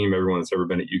the team, everyone that's ever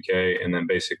been at UK, and then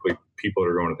basically people that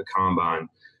are going to the combine.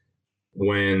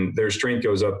 When their strength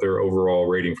goes up, their overall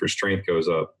rating for strength goes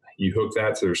up. You hook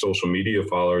that to their social media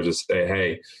followers and say,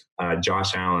 hey,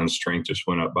 Josh Allen's strength just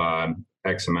went up by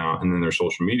X amount. And then their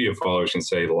social media followers can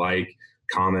say,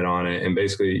 comment on it. And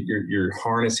basically you're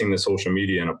harnessing the social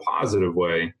media in a positive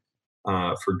way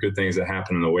for good things that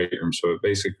happen in the weight room. So it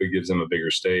basically gives them a bigger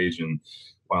stage. And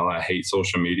while I hate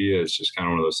social media, it's just kind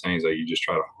of one of those things that you just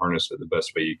try to harness it the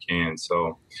best way you can.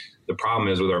 So the problem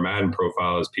is with our Madden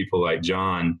profile is people like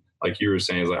John, like you were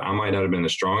saying, is like, I might not have been the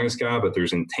strongest guy, but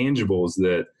there's intangibles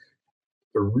that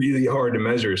are really hard to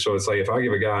measure. So it's like, if I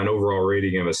give a guy an overall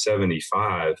rating of a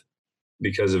 75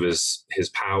 because of his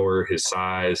power, his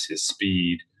size, his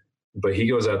speed, but he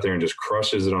goes out there and just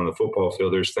crushes it on the football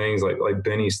field. There's things like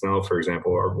Benny Snell, for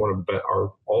example,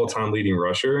 our all-time leading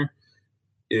rusher.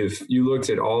 If you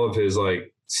looked at all of his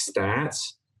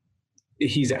stats,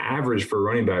 he's average for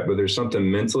running back, but there's something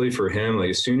mentally for him.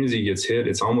 Like as soon as he gets hit,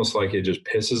 it's almost like it just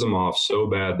pisses him off so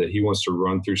bad that he wants to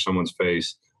run through someone's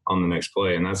face on the next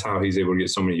play. And that's how he's able to get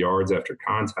so many yards after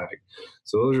contact.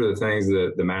 So those are the things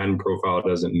that the Madden profile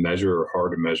doesn't measure or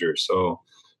hard to measure. So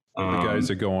the guys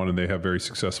that go on and they have very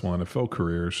successful NFL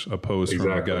careers opposed from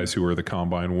the guys who are the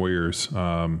combine warriors.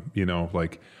 I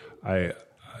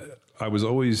was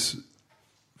always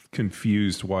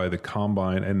confused why the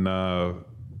combine, and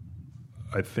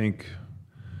I think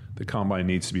the combine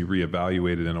needs to be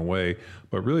reevaluated in a way,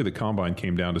 but really the combine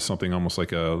came down to something almost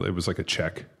like it was like a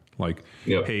check. Like,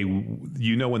 yep. Hey,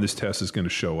 when this test is going to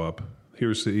show up,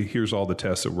 here's all the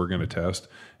tests that we're going to test.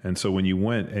 And so when you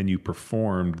went and you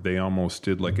performed, they almost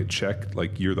did like a check,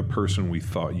 like you're the person we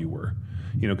thought you were,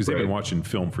 because they've been watching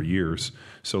film for years.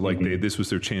 So this was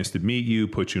their chance to meet you,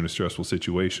 put you in a stressful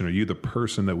situation. Are you the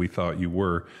person that we thought you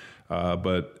were?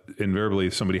 But invariably,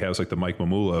 if somebody has the Mike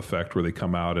Mamula effect where they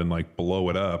come out and blow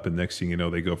it up, and next thing you know,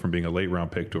 they go from being a late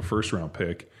round pick to a first round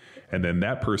pick. And then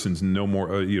that person's no more,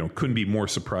 couldn't be more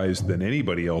surprised than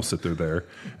anybody else that they're there.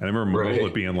 And I remember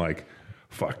Mamula being like,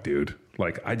 fuck, dude.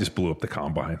 I just blew up the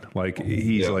combine.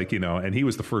 He's and he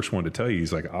was the first one to tell you,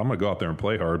 he's like, I'm going to go out there and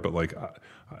play hard, but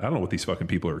I don't know what these fucking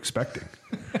people are expecting.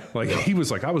 He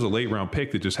was like, I was a late round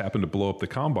pick that just happened to blow up the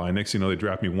combine. Next thing you know, they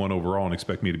draft me 1 overall and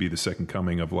expect me to be the second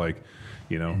coming of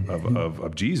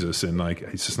of Jesus. And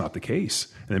it's just not the case.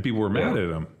 And then people were mad at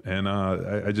him. And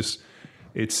I just,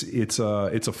 it's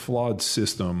a flawed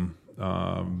system.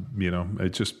 It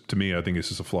just, to me, I think it's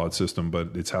just a flawed system, but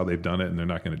it's how they've done it and they're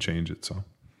not going to change it. So.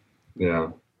 Yeah,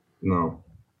 no.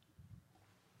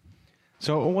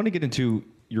 So I want to get into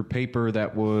your paper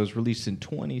that was released in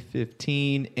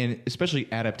 2015 and especially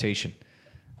adaptation.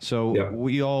 So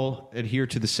we all adhere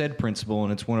to the SAID principle,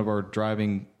 and it's one of our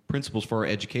driving principles for our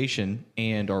education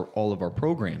and all of our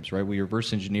programs, right? We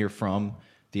reverse engineer from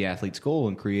the athlete's goal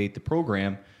and create the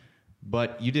program,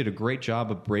 but you did a great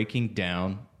job of breaking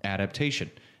down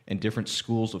adaptation and different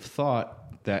schools of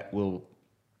thought that will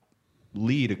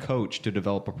lead a coach to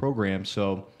develop a program.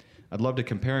 So I'd love to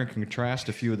compare and contrast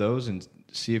a few of those and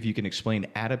see if you can explain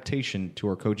adaptation to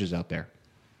our coaches out there.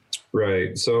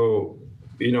 Right. So,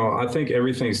 I think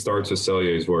everything starts with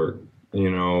Selye's work.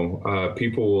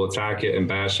 People will attack it and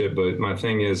bash it. But my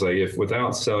thing is, like, if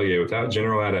without celiac, without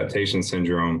general adaptation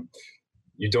syndrome,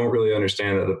 you don't really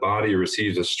understand that the body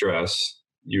receives a stress.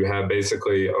 You have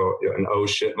basically an oh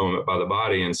shit moment by the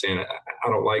body and saying, I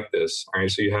don't like this. All right.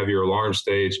 So you have your alarm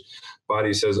stage.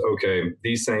 Body says, okay,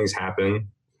 these things happen.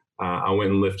 I went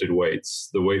and lifted weights.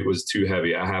 The weight was too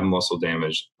heavy. I have muscle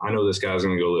damage. I know this guy's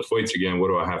going to go lift weights again. What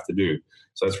do I have to do?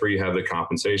 So that's where you have the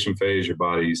compensation phase. Your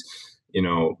body's,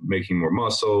 making more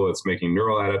muscle. It's making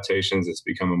neural adaptations. It's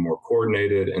becoming more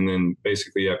coordinated. And then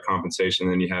basically you have compensation.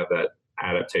 Then you have that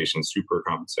adaptation, super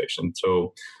compensation.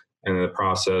 So, and the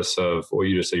process of,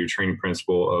 you just say your training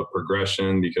principle of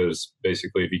progression, because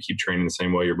basically if you keep training the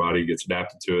same way, your body gets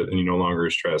adapted to it and you no longer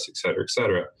stress, et cetera, et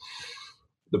cetera.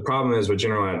 The problem is with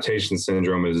general adaptation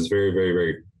syndrome is it's very, very,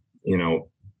 very,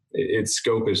 its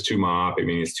scope is too myopic. I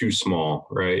mean, it's too small,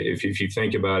 right? If you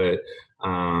think about it,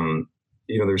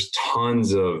 there's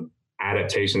tons of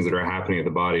adaptations that are happening at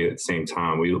the body at the same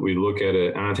time. We look at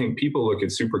it, and I think people look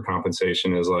at super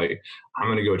compensation as like, I'm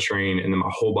going to go train and then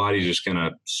my whole body's just going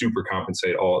to super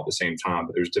compensate all at the same time.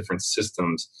 But there's different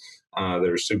systems that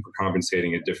are super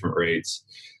compensating at different rates.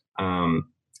 And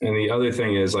the other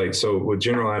thing is, like, so with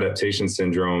general adaptation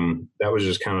syndrome, that was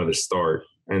just kind of the start.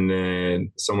 And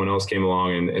then someone else came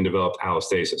along and developed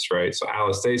allostasis, right? So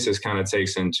allostasis kind of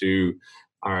takes into,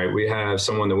 all right, we have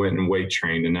someone that went and weight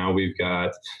trained, and now we've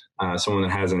got someone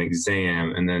that has an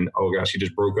exam, and then, oh gosh, he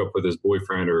just broke up with his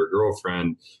boyfriend or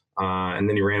girlfriend, and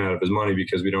then he ran out of his money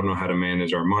because we don't know how to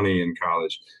manage our money in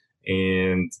college.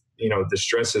 And, the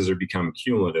stresses are become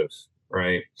cumulative,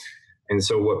 right? And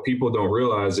so what people don't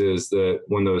realize is that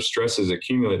when those stresses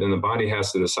accumulate, then the body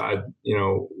has to decide,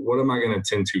 what am I going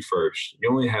to tend to first? You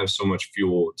only have so much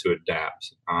fuel to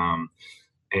adapt.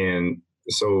 And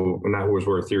that was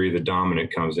where theory of the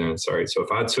dominant comes in. Sorry. So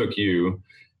if I took you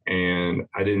and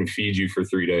I didn't feed you for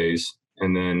 3 days,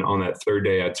 and then on that third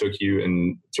day, I took you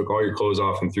and took all your clothes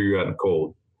off and threw you out in the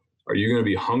cold, are you going to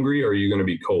be hungry or are you going to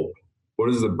be cold? What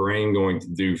is the brain going to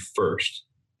do first?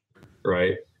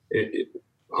 Right?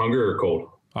 Hunger or cold?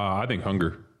 I think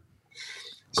hunger.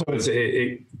 So it's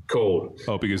cold.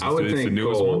 Oh, because I would think the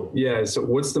newest cold. One? Yeah. So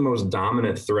what's the most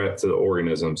dominant threat to the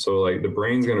organism? So like the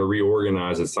brain's going to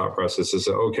reorganize its thought process to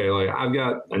say, okay, like I've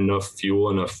got enough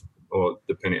fuel,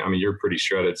 you're pretty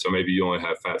shredded. So maybe you only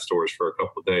have fat stores for a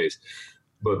couple of days,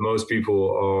 but most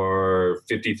people are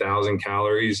 50,000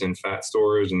 calories in fat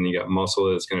stores, and you got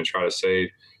muscle that's going to try to save.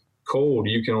 Cold,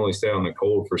 you can only stay on the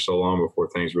cold for so long before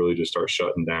things really just start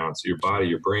shutting down. So your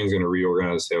brain's going to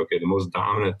reorganize and say, okay, the most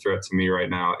dominant threat to me right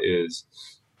now is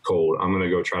cold. I'm going to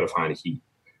go try to find heat.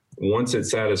 Once it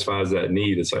satisfies that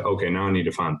need, it's like, okay, now I need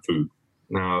to find food.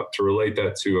 Now, to relate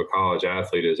that to a college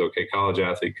athlete is, okay, college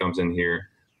athlete comes in here,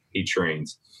 he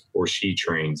trains or she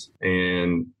trains.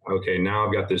 And okay, now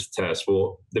I've got this test.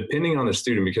 Well, depending on the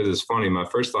student, because it's funny, my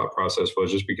first thought process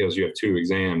was just because you have 2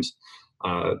 exams,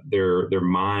 their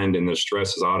mind and their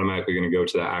stress is automatically going to go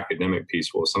to the academic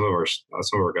piece. Well, some of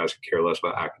our guys could care less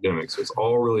about academics. So it's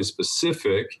all really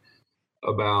specific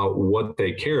about what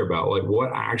they care about, like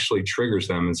what actually triggers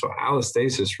them. And so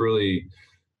allostasis really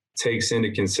takes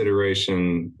into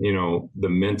consideration, the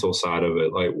mental side of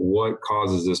it, like what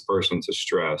causes this person to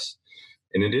stress.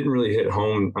 And it didn't really hit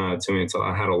home to me until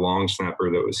I had a long snapper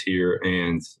that was here.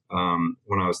 And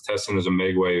when I was testing as a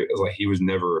Megway, it was like he was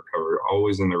never recovered,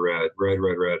 always in the red.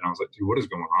 And I was like, dude, what is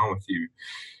going on with you?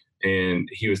 And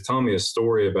he was telling me a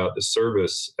story about the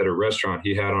service at a restaurant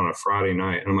he had on a Friday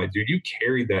night. And I'm like, dude, you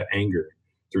carried that anger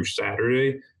through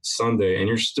Saturday, Sunday, and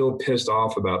you're still pissed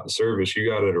off about the service you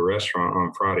got at a restaurant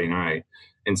on Friday night.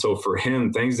 And so for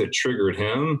him, things that triggered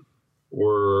him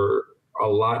were a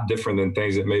lot different than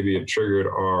things that maybe have triggered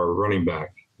our running back.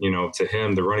 To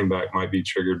him, the running back might be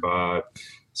triggered by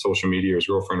social media or his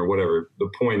girlfriend or whatever. The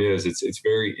point is, it's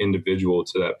very individual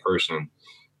to that person.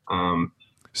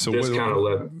 So this kind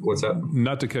of what's that?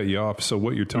 Not to cut you off. So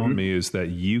what you're telling me is that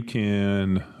you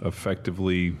can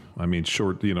effectively,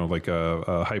 short, like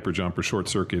a hyper jump or short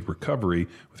circuit recovery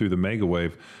through the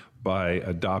Megawave by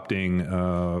adopting,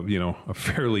 a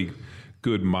fairly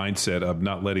good mindset of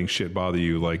not letting shit bother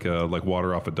you like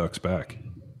water off a duck's back.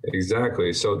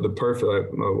 Exactly. So I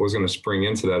was going to spring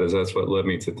into that is that's what led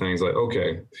me to things like,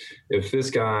 okay, if this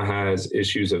guy has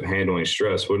issues of handling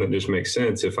stress, wouldn't it just make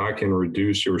sense if I can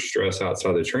reduce your stress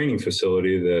outside the training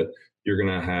facility that you're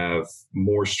going to have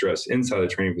more stress inside the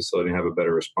training facility and have a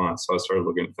better response? So I started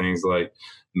looking at things like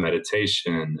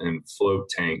meditation and float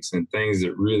tanks and things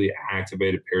that really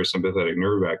activated parasympathetic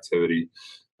nerve activity.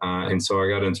 And so I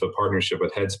got into a partnership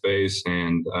with Headspace,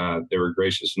 and they were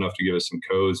gracious enough to give us some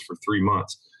codes for 3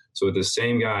 months. So with the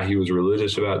same guy, he was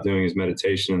religious about doing his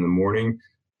meditation in the morning,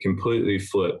 completely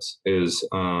flipped his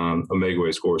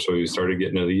Omega-Wave score. So he started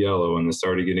getting into the yellow and then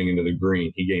started getting into the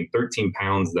green. He gained 13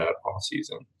 pounds that off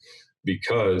season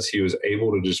because he was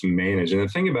able to just manage. And the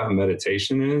thing about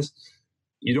meditation is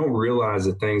you don't realize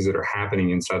the things that are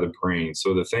happening inside the brain.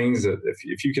 So the things that,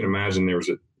 if you can imagine,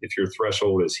 if your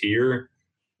threshold is here,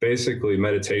 basically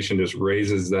meditation just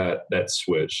raises that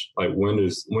switch. Like when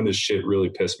does shit really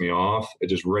piss me off? It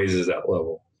just raises that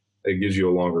level. It gives you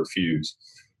a longer fuse.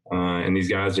 And these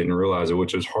guys didn't realize it,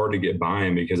 which was hard to get by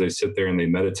them because they sit there and they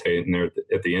meditate, and they're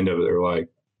at the end of it, they're like,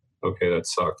 okay, that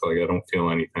sucked. Like, I don't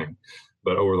feel anything.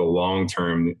 But over the long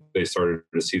term, they started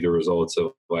to see the results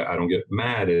of, like, I don't get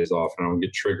mad as often, I don't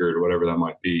get triggered, whatever that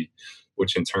might be,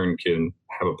 which in turn can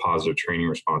have a positive training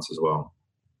response as well.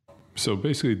 So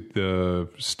basically, the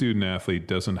student athlete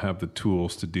doesn't have the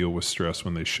tools to deal with stress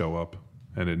when they show up,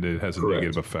 and it has a Correct.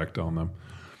 negative effect on them.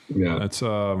 Yeah,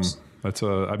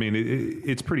 I mean,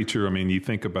 it's pretty true. I mean, you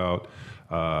think about,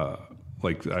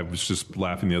 like, I was just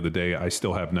laughing the other day. I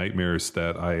still have nightmares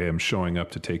that I am showing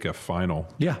up to take a final.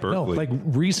 Yeah, at Berkeley. no, like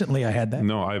recently I had that.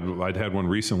 No, I'd had one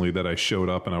recently that I showed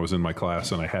up and I was in my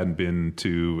class and I hadn't been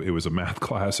to, it was a math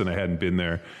class and I hadn't been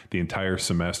there the entire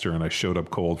semester, and I showed up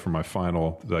cold for my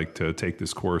final, like, to take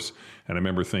this course. And I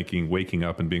remember waking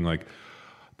up and being like,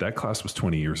 that class was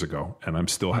 20 years ago and I'm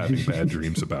still having bad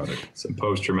dreams about it. Some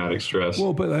post-traumatic stress.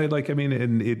 Well, but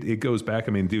and it goes back.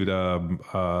 I mean, dude,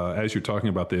 as you're talking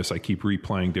about this, I keep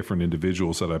replaying different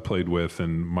individuals that I played with,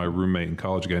 and my roommate in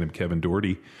college, a guy named Kevin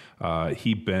Doherty,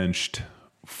 he benched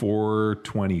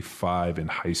 425 in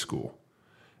high school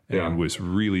and was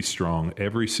really strong.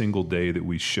 Every single day that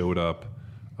we showed up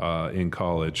in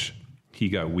college, he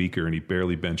got weaker, and he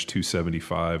barely benched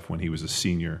 275 when he was a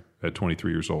senior at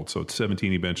 23 years old. So at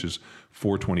 17, he benches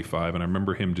 425. And I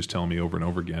remember him just telling me over and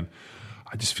over again,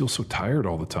 I just feel so tired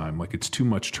all the time. Like, it's too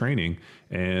much training.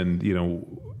 And, you know,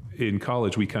 in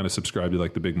college, we kind of subscribed to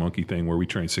like the big monkey thing where we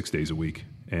trained 6 days a week.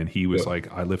 And he was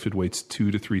like, I lifted weights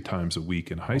 2 to 3 times a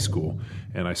week in high school,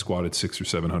 and I squatted 600 or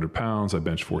 700 pounds. I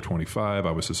benched 425.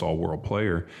 I was this all world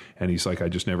player. And he's like, I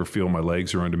just never feel my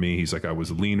legs are under me. He's like, I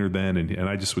was leaner then. And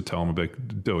I just would tell him,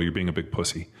 like, Doe, you're being a big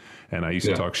pussy. And I used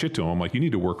to talk shit to him. I'm like, you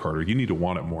need to work harder. You need to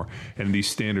want it more. And these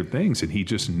standard things. And he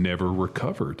just never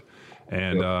recovered.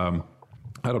 And,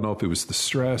 I don't know if it was the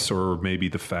stress or maybe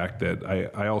the fact that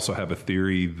I also have a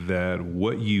theory that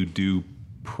what you do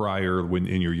prior when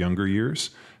in your younger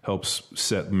years helps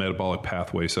set metabolic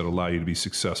pathways that allow you to be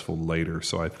successful later.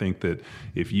 So I think that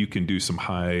if you can do some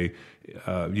high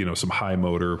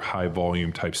motor, high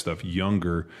volume type stuff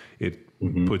younger, it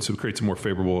creates a more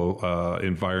favorable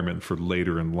environment for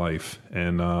later in life.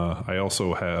 And I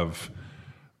also have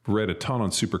read a ton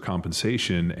on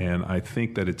supercompensation, and I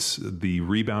think that the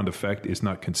rebound effect is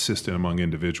not consistent among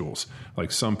individuals.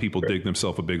 Like, some people dig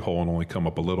themselves a big hole and only come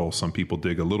up a little. Some people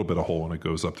dig a little bit of hole and it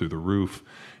goes up through the roof.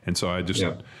 And so I just,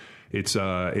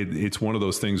 it's one of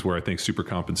those things where I think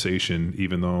supercompensation,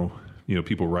 even though, you know,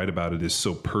 people write about it, is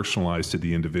so personalized to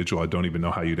the individual. I don't even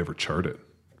know how you'd ever chart it.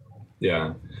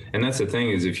 Yeah. And that's the thing,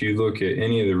 is if you look at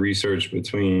any of the research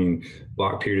between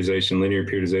block periodization, linear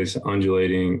periodization,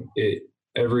 undulating,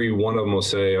 every one of them will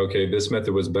say, okay, this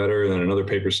method was better. And then another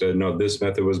paper said, no, this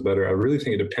method was better. I really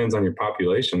think it depends on your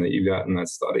population that you got in that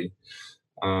study.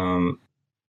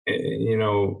 You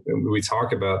know, we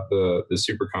talk about the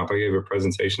super comp. I gave a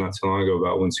presentation not too long ago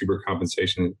about when super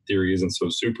compensation theory isn't so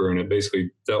super. And it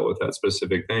basically dealt with that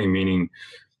specific thing, meaning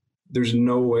there's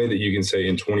no way that you can say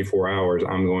in 24 hours,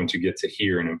 I'm going to get to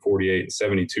here. And in 48 and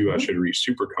 72, I should reach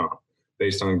super comp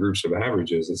based on groups of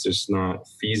averages. It's just not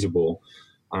feasible.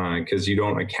 Because you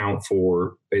don't account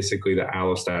for basically the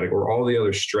allostatic or all the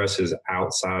other stresses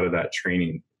outside of that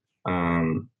training.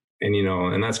 And, you know,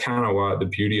 and that's kind of what the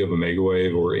beauty of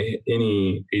Omega-Wave or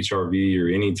any HRV or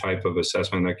any type of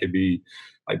assessment that could be,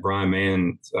 like Brian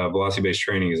Mann, velocity-based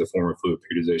training is a form of fluid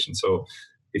periodization. So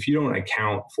if you don't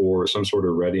account for some sort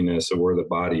of readiness of where the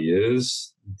body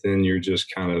is, then you're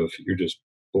just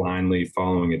blindly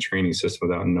following a training system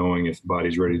without knowing if the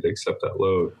body's ready to accept that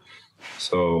load.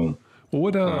 So, well,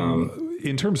 what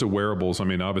in terms of wearables? I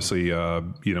mean, obviously,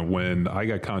 you know, when I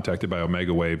got contacted by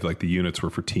Omega-Wave, like, the units were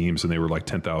for teams, and they were like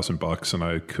 $10,000, and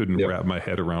I couldn't wrap my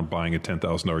head around buying a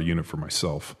 $10,000 unit for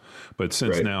myself. But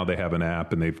since now they have an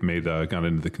app and they've made gone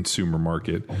into the consumer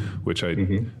market, which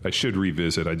I should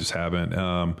revisit. I just haven't.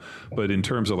 But in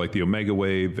terms of like the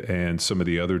Omega-Wave and some of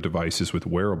the other devices with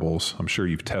wearables, I'm sure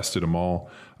you've tested them all.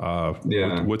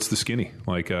 What's the skinny?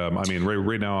 Like, I mean,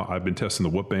 right now I've been testing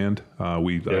the Whoop Band.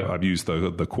 I've used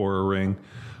the Quora Ring.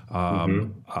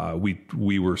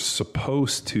 We were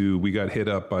supposed to, we got hit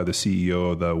up by the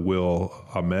CEO of the Will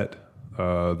Ahmet,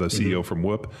 the CEO from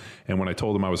Whoop. And when I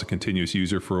told him I was a continuous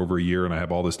user for over a year and I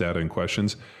have all this data and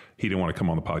questions, he didn't want to come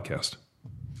on the podcast.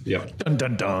 Yeah. Dun,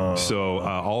 dun, dun. So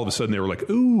all of a sudden they were like,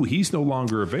 ooh, he's no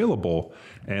longer available.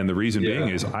 And the reason being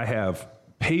is I have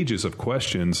pages of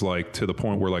questions, like to the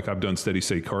point where like I've done steady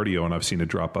state cardio and I've seen it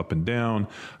drop up and down.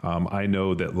 I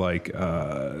know that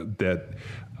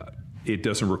it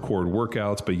doesn't record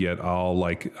workouts, but yet I'll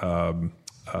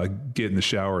get in the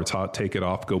shower, it's hot, take it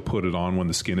off, go put it on when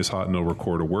the skin is hot, and it'll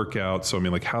record a workout. So I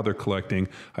mean, like how they're collecting.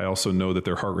 I also know that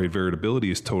their heart rate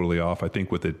variability is totally off. I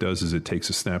think what it does is it takes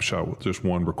a snapshot with just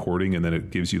one recording and then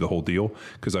it gives you the whole deal.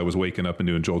 Because I was waking up and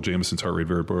doing Joel Jamieson's heart rate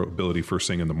variability first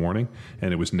thing in the morning,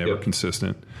 and it was never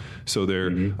consistent. So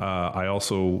there, I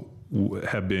also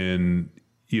have been,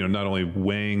 not only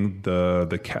weighing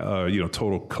the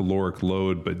total caloric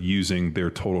load, but using their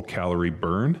total calorie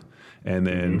burn. And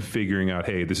then figuring out,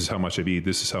 hey, this is how much I've eaten,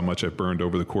 this is how much I've burned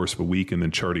over the course of a week, and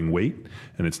then charting weight,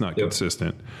 and it's not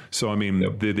consistent. So I mean,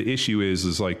 the issue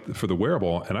is like for the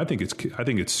wearable, and I think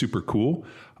it's super cool.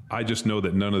 I just know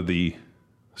that none of the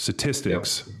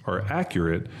statistics are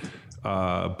accurate,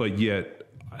 but yet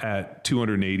at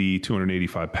 280,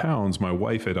 285 pounds, my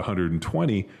wife at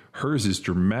 120, hers is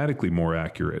dramatically more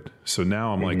accurate. So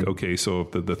now I'm like, okay, so if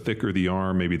the thicker the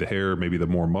arm, maybe the hair, maybe the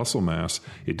more muscle mass,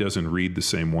 it doesn't read the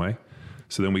same way.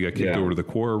 So then we got kicked over to the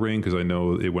Quora Ring, because I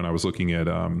know when I was looking at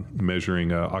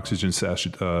measuring oxygen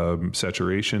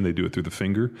saturation, they do it through the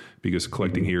finger because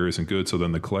collecting here isn't good. So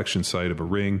then the collection site of a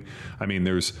ring, I mean,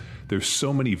 there's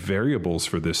so many variables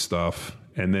for this stuff.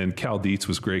 And then Cal Dietz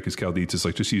was great because Cal Dietz is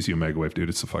like, just use the Omega Wave, dude.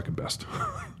 It's the fucking best.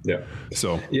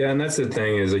 And that's the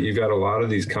thing is that you've got a lot of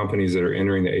these companies that are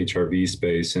entering the HRV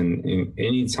space. And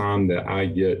any time that I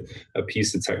get a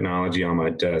piece of technology on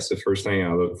my desk, the first thing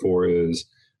I look for is,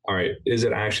 all right, is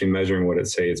it actually measuring what it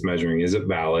say it's measuring? Is it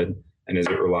valid? And is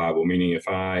it reliable? Meaning if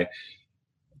I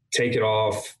take it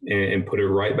off and put it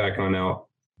right back on now,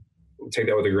 take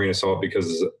that with a grain of salt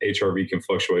because HRV can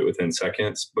fluctuate within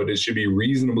seconds, but it should be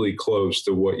reasonably close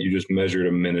to what you just measured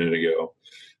a minute ago.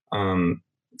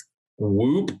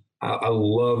 Whoop, I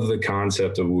love the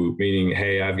concept of Whoop, meaning,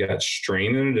 hey, I've got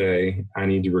strain in a day. I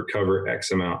need to recover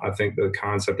X amount. I think the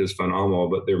concept is phenomenal,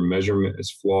 but their measurement is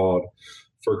flawed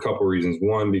for a couple of reasons.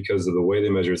 One, because of the way they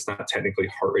measure, it's not technically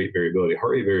heart rate variability.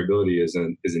 Heart rate variability is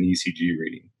an ECG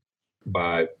reading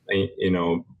by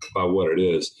what it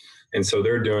is. And so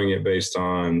they're doing it based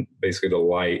on basically the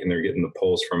light, and they're getting the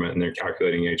pulse from it, and they're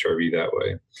calculating HRV that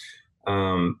way.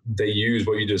 They use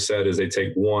what you just said is they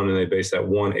take one and they base that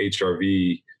one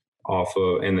HRV off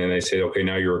of, and then they say, okay,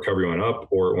 now your recovery went up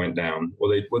or it went down.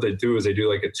 Well, what they do is they do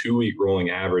like a 2-week rolling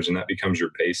average, and that becomes your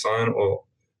baseline. Well,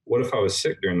 what if I was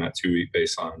sick during that 2-week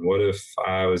baseline? What if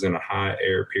I was in a high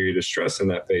air period of stress in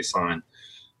that baseline?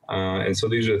 And so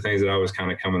these are the things that I was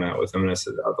kind of coming at with them. And I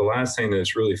said, the last thing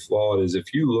that's really flawed is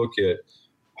if you look at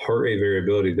heart rate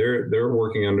variability, they're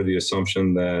working under the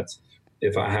assumption that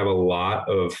if I have a lot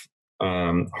of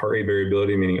heart rate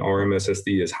variability, meaning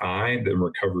RMSSD is high, then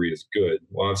recovery is good.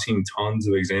 Well, I've seen tons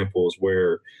of examples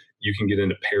where you can get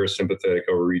into parasympathetic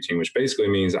overreaching, which basically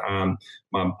means I'm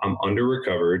under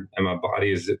recovered and my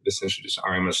body is essentially just, all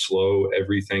right, I'm going to slow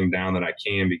everything down that I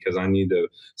can because I need to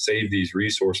save these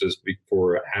resources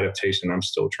for adaptation I'm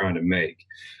still trying to make.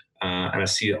 And I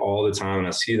see it all the time, and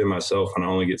I see it in myself. And I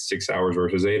only get 6 hours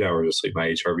versus 8 hours of sleep. My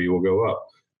HRV will go up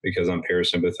because I'm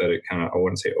parasympathetic, kind of, I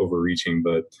wouldn't say overreaching,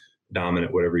 but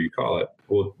dominant, whatever you call it.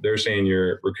 Well, they're saying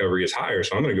your recovery is higher.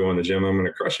 So I'm going to go in the gym. I'm going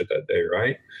to crush it that day.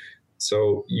 Right.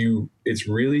 So it's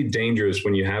really dangerous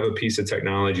when you have a piece of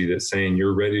technology that's saying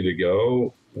you're ready to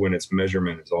go when its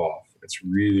measurement is off. It's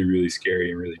really, really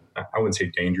scary and really, I wouldn't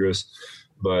say dangerous,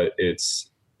 but it's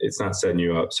not setting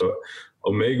you up. So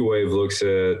Omega Wave looks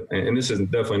at, and this is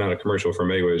definitely not a commercial for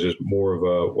Omega Wave, it's just more of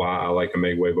a why I like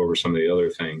Omega Wave over some of the other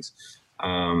things.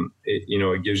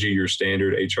 It gives you your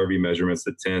standard HRV measurements,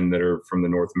 the 10 that are from the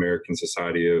North American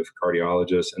Society of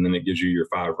Cardiologists, and then it gives you your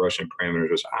 5 Russian parameters,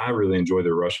 which I really enjoy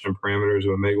the Russian parameters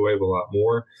of Omega Wave a lot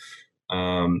more.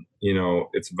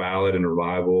 It's valid and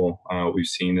reliable. We've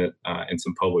seen it in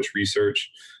some published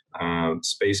research,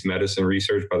 space medicine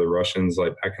research by the Russians,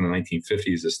 like back in the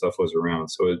 1950s, this stuff was around.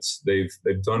 So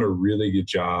they've done a really good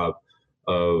job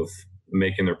of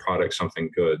making their product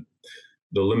something good.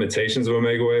 The limitations of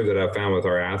Omega Wave that I found with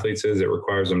our athletes is it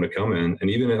requires them to come in, and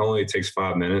even if it only takes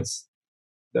 5 minutes,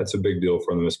 that's a big deal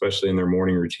for them, especially in their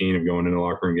morning routine of going in the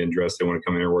locker room, getting dressed. They want to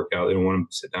come in and work out. They don't want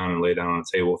to sit down and lay down on a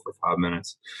table for 5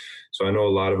 minutes. So I know a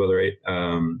lot of other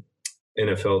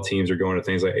NFL teams are going to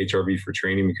things like HRV for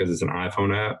training because it's an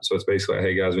iPhone app. So it's basically like,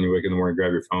 hey guys, when you wake up in the morning,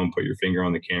 grab your phone, put your finger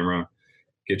on the camera,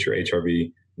 get your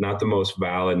HRV. Not the most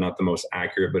valid, not the most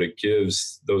accurate, but it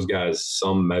gives those guys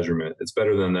some measurement. It's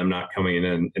better than them not coming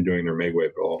in and doing their MegWave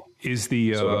at all. Is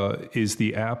the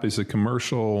app, is the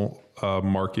commercial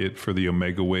market for the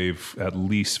OmegaWave at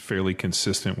least fairly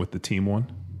consistent with the team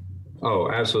one? Oh,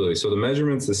 absolutely. So the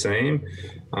measurement's the same.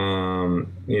 The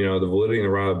validity and the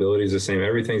reliability is the same.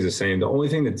 Everything's the same. The only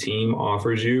thing the team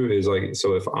offers you is like,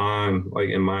 so if I'm like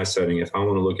in my setting, if I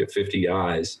want to look at 50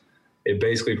 guys, it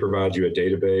basically provides you a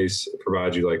database, it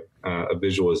provides you like a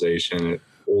visualization. It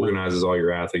organizes all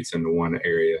your athletes into one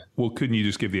area. Well, couldn't you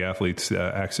just give the athletes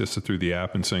access through the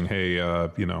app and saying, hey,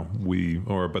 but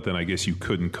then I guess you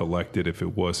couldn't collect it if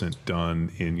it wasn't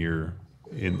done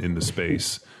in the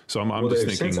space. So I'm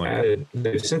just thinking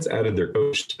they've since added their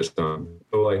coach system.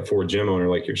 So like for a gym owner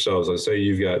like yourselves, let's say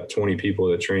you've got 20 people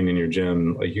that train in your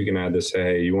gym, like you can add this, say,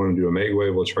 hey, you want to do a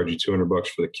MegWave, we'll charge you $200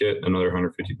 for the kit, another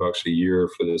 $150 a year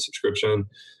for the subscription.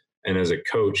 And as a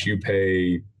coach, you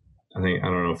pay, $1,500,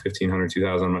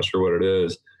 $2,000, I'm not sure what it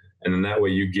is. And then that way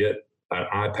you get an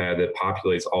iPad that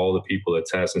populates all the people that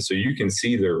test. And so you can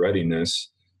see their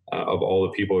readiness of all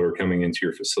the people that are coming into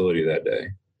your facility that day.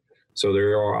 So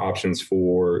there are options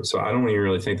so I don't even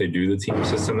really think they do the team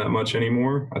system that much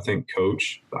anymore. I think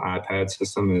coach, the iPad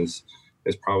system is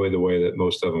probably the way that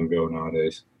most of them go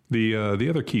nowadays. The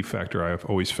other key factor I've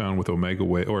always found with Omega,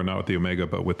 or not with the Omega,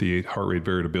 but with the heart rate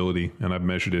variability, and I've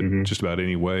measured it just about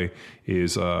any way,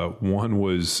 is one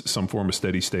was some form of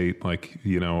steady state, like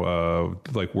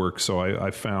work. So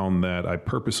I found that I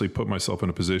purposely put myself in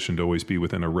a position to always be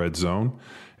within a red zone.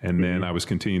 And then I was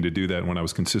continuing to do that when I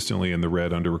was consistently in the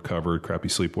red, under recovered, crappy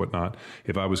sleep, whatnot.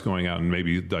 If I was going out and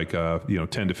maybe like 10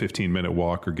 to 15 minute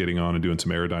walk or getting on and doing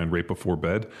some Aerodyne right before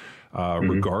bed,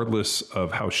 regardless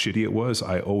of how shitty it was,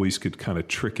 I always could kind of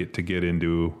trick it to get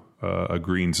into a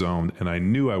green zone. And I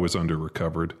knew I was under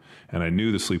recovered and I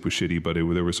knew the sleep was shitty, but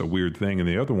there was a weird thing. And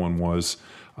the other one was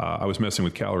I was messing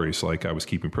with calories. Like I was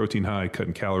keeping protein high,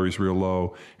 cutting calories real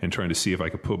low, and trying to see if I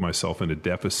could put myself in a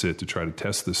deficit to try to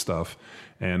test this stuff.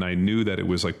 And I knew that it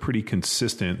was like pretty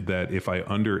consistent that if I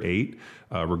underate,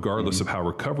 regardless of how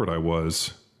recovered I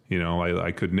was,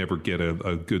 I could never get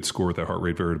a good score with that heart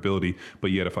rate variability.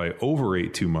 But yet if I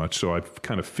overate too much, so I've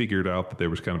kind of figured out that there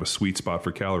was kind of a sweet spot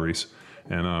for calories.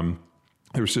 And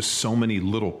there was just so many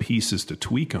little pieces to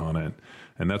tweak on it.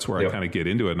 And that's where I kind of get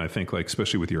into it. And I think, like,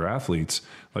 especially with your athletes,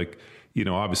 like,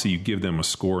 obviously you give them a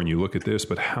score and you look at this,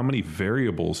 but how many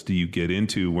variables do you get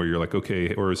into where you're like,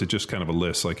 okay, or is it just kind of a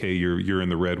list? Like, hey, you're in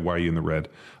the red. Why are you in the red?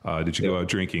 Did you go out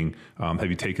drinking? Have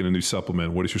you taken a new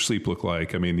supplement? What does your sleep look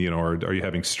like? I mean, are you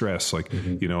having stress? Like,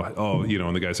 and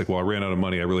the guy's like, well, I ran out of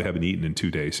money. I really haven't eaten in 2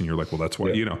 days. And you're like, well, that's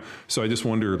why, So I just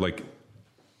wonder, like,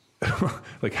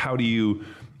 like, how do you,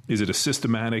 is it a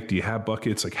systematic? Do you have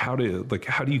buckets? Like, how do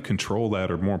you control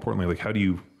that? Or more importantly, like, how do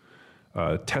you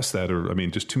test that? Or, I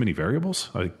mean, just too many variables?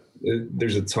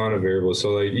 There's a ton of variables.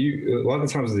 So like a lot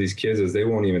of times with these kids is they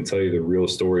won't even tell you the real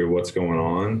story of what's going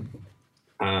on.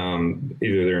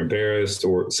 Either they're embarrassed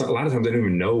or a lot of times they don't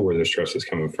even know where their stress is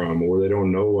coming from, or they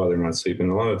don't know why they're not sleeping.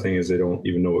 A lot of the thing is they don't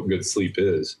even know what good sleep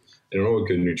is. They don't know what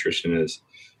good nutrition is.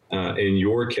 In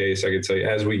your case, I could tell you,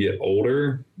 as we get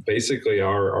older, basically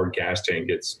our gas tank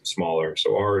gets smaller.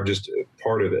 So our just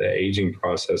part of the aging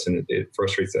process, and it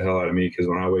frustrates the hell out of me because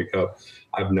when I wake up,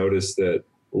 I've noticed that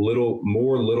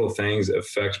little things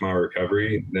affect my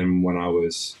recovery than when I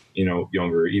was,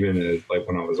 younger. Even like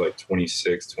when I was like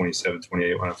 26, 27,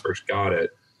 28, when I first got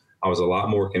it, I was a lot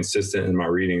more consistent in my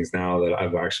readings now that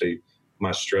I've actually,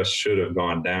 my stress should have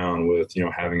gone down with,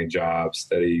 having a job,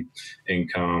 steady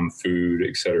income, food,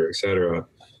 et cetera, et cetera.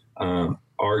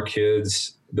 Our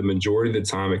kids, the majority of the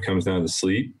time it comes down to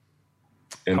sleep.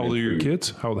 And how old are your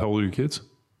kids? How old are your kids?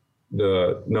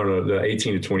 The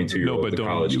 18 to 22 year old, the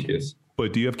college kids.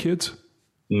 But do you have kids?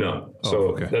 No.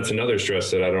 So that's another stress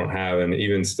that I don't have. And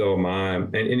even still and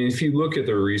if you look at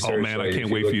the research. Oh man, like, I can't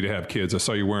wait for you to have kids. I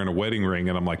saw you wearing a wedding ring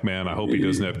and I'm like, man, I hope he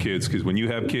doesn't have kids. Cause when you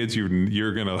have kids, you're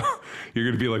going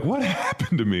to be like, what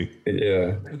happened to me?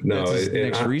 Yeah. No. That's his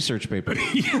next research paper.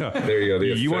 Yeah. There you go.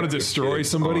 You want to destroy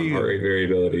somebody? Heart rate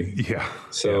variability. Yeah.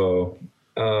 So,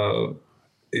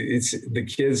 it's the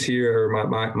kids here,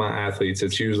 my athletes.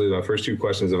 It's usually my first two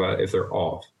questions about if they're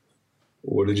off.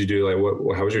 What did you do? Like,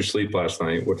 how was your sleep last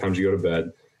night? What time did you go to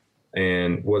bed?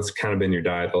 And what's kind of been your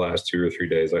diet the last 2 or 3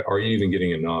 days? Like, are you even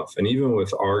getting enough? And even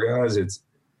with our guys,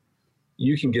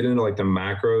 you can get into like the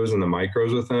macros and the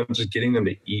micros with them. Just getting them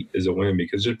to eat is a win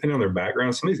because depending on their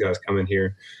background, some of these guys come in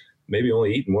here maybe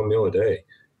only eating one meal a day.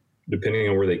 depending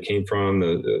on where they came from,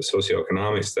 the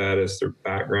socioeconomic status, their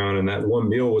background, and that one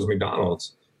meal was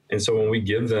McDonald's. And so when we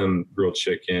give them grilled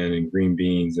chicken and green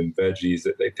beans and veggies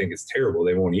that they think it's terrible,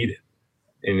 they won't eat it.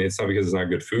 And it's not because it's not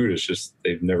good food. It's just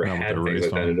they've never had things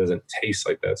like that. It doesn't taste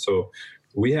like that. So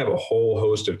we have a whole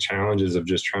host of challenges of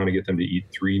just trying to get them to eat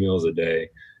 3 meals a day.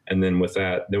 And then with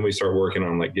that, then we start working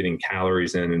on like getting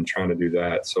calories in and trying to do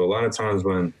that. So a lot of times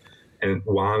and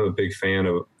why I'm a big fan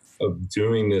of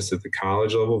doing this at the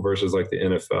college level versus like the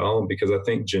NFL, because I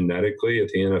think genetically at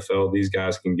the NFL, these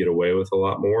guys can get away with a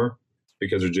lot more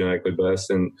because they're genetically best.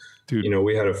 And, Dude,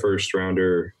 we had a first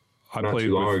rounder not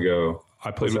too long ago. I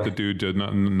played with the dude,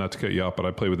 not to cut you off, but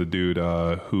I played with a dude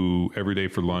who every day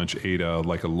for lunch ate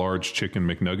like a large chicken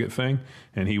McNugget thing,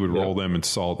 and he would roll them in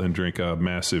salt and drink a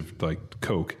massive like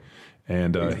Coke.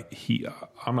 And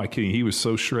I'm not kidding, he was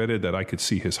so shredded that I could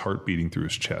see his heart beating through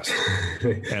his chest.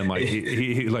 And like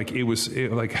he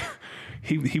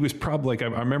was probably like,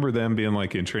 I remember them being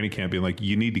like in training camp being like,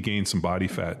 you need to gain some body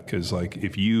fat because like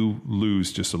if you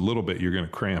lose just a little bit, you're going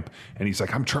to cramp. And he's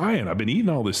like, I'm trying. I've been eating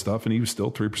all this stuff, and he was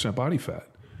still 3% body fat.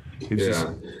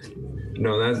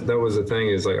 No, that was the thing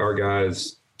is like our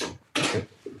guys,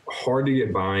 hard to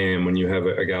get buy-in when you have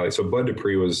a guy like, so Bud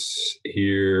Dupree was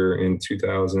here in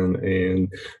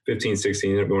 2015, 16,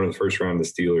 ended up going to the first round of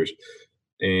the Steelers.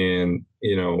 And,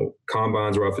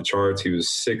 combines were off the charts. He was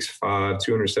 6'5",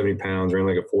 270 pounds, ran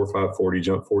like a 4.5 40,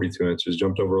 jumped 42 inches,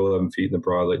 jumped over 11 feet in the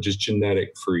broad, like just genetic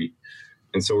freak.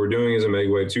 And so we're doing his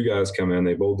Omega Wave. 2 guys come in.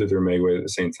 They both did their Omega Wave at the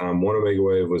same time. One Omega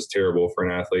Wave was terrible for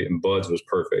an athlete, and Bud's was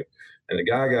perfect. And the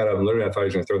guy got up and literally I thought he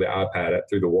was going to throw the iPad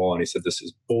through the wall. And he said, this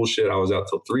is bullshit. I was out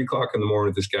till 3 o'clock in the morning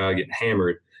with this guy getting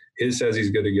hammered. His says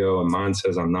he's good to go, and mine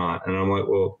says I'm not. And I'm like,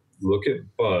 well, look at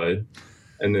Bud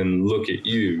and then look at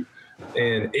you.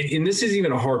 And this is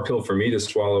even a hard pill for me to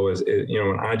swallow as,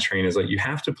 when I train is like, you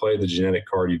have to play the genetic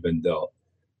card you've been dealt.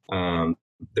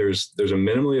 There's a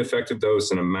minimally effective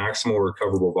dose and a maximal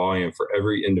recoverable volume for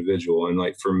every individual. And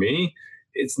like, for me,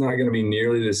 it's not going to be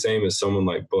nearly the same as someone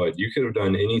like Bud. You could have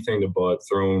done anything to Bud,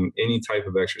 thrown any type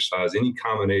of exercise, any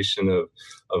combination of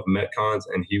Metcons,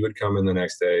 and he would come in the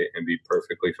next day and be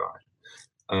perfectly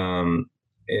fine.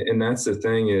 And that's the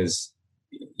thing is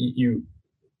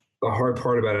the hard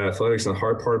part about athletics and the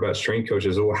hard part about strength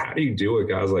coaches, well, how do you deal with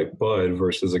guys like Bud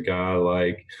versus a guy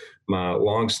like my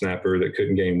long snapper that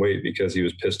couldn't gain weight because he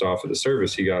was pissed off at the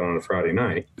service he got on a Friday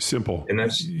night? Simple. And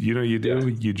that's, you do,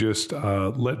 you just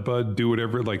let Bud do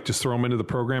whatever, like just throw him into the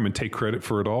program and take credit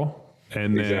for it all.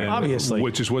 And then, obviously,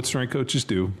 which is what strength coaches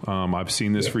do. I've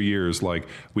seen this for years. Like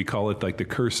we call it like the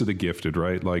curse of the gifted,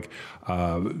 right? Like,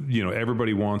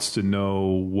 everybody wants to know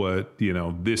what,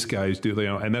 this guy's doing,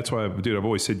 and that's why I've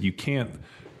always said you can't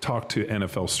talk to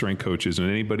NFL strength coaches and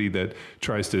anybody that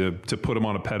tries to put them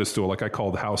on a pedestal. Like I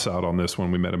called House out on this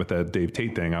when we met him at that Dave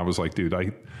Tate thing. I was like, dude,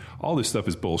 all this stuff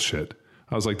is bullshit.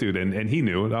 I was like, dude, and he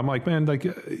knew it. I'm like, man, like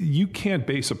you can't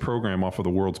base a program off of the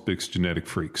world's biggest genetic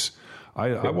freaks.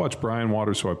 I watched Brian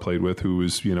Waters, who I played with, who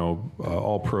was,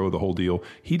 all pro, the whole deal.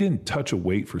 He didn't touch a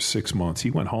weight for 6 months. He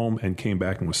went home and came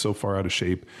back and was so far out of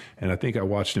shape. And I think I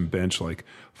watched him bench like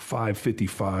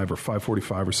 555 or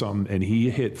 545 or something. And he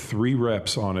hit 3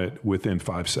 reps on it within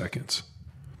 5 seconds.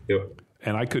 Yep.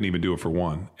 And I couldn't even do it for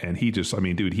 1. And he just,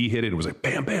 dude, he hit it and was like,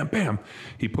 bam, bam, bam.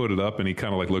 He put it up and he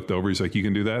kind of like looked over. He's like, you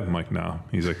can do that? I'm like, no.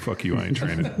 He's like, fuck you, I ain't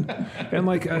training. And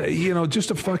like, just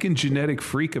a fucking genetic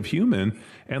freak of human.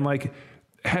 And like,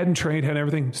 hadn't trained, had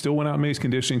everything, still went out and made his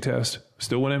conditioning test,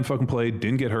 still went in and fucking played,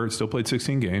 didn't get hurt, still played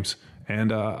 16 games.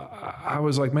 And I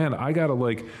was like, man, I got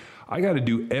to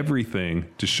do everything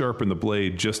to sharpen the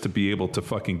blade just to be able to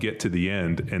fucking get to the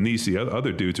end. And the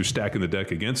other dudes are stacking the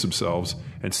deck against themselves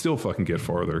and still fucking get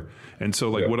farther. And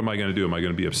so like, what am I going to do? Am I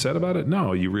going to be upset about it?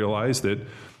 No, you realize that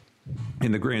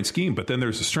in the grand scheme, but then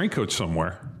there's a strength coach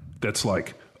somewhere that's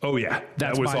like, oh yeah,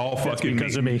 that was all fucking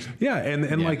because of me. Yeah,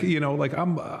 and like like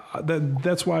I'm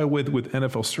that's why with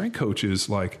NFL strength coaches,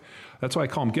 like that's why I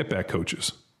call them get back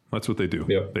coaches. That's what they do.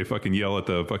 Yep. They fucking yell at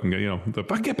the fucking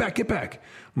get back.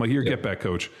 I'm like, you're a get back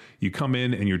coach. You come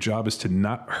in and your job is to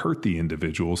not hurt the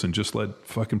individuals and just let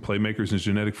fucking playmakers and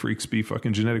genetic freaks be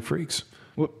fucking genetic freaks.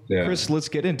 Well, Chris, let's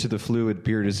get into the fluid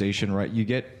periodization, right? You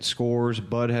get scores.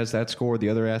 Bud has that score. The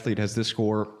other athlete has this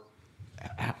score.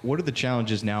 What are the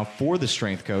challenges now for the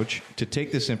strength coach to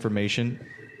take this information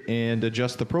and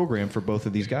adjust the program for both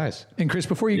of these guys? And Chris,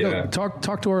 before you go,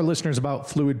 talk to our listeners about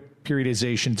fluid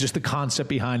periodization, just the concept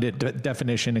behind it,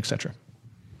 definition, etc.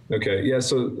 Okay. Yeah.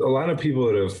 So a lot of people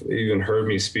that have even heard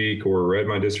me speak or read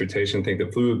my dissertation think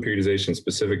that fluid periodization is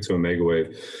specific to Omega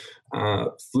Wave.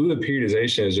 Fluid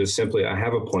periodization is just simply, I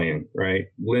have a plan, right?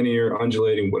 Linear,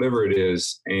 undulating, whatever it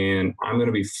is. And I'm going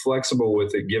to be flexible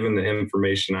with it, given the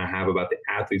information I have about the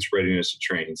athlete's readiness to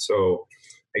train. So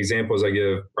examples I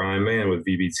give Brian Mann with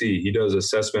VBT, he does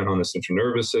assessment on the central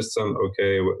nervous system.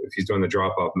 Okay, if he's doing the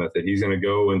drop-off method, he's going to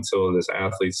go until this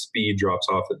athlete's speed drops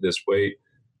off at this weight.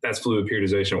 That's fluid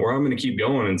periodization. Or I'm going to keep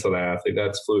going until that athlete.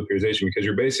 That's fluid periodization, because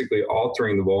you're basically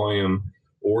altering the volume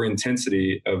or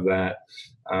intensity of that,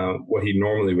 what he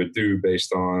normally would do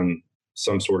based on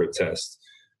some sort of test.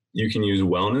 You can use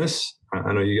wellness.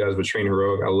 I know you guys would train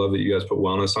heroic. I love that you guys put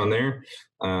wellness on there.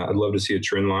 I'd love to see a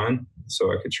trend line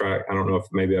so I could try. I don't know if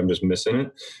maybe I'm just missing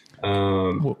it.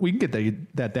 Well, we can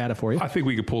get that data for you. I think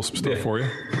we could pull some stuff for you.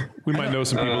 We might know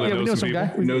some people that know some people.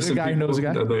 Guy. We know some guy who knows a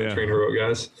guy. Train heroic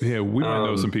guys. Yeah, we might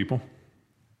know some people.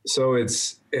 So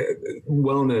it's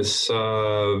wellness,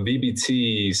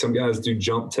 VBT. Some guys do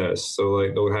jump tests. So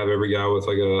like they'll have every guy with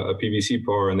like a PVC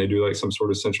bar, and they do like some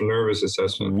sort of central nervous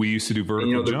assessment. We used to do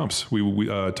vertical jumps. We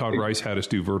Todd Rice had us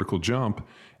do vertical jump,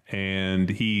 and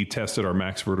he tested our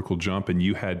max vertical jump, and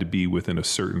you had to be within a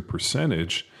certain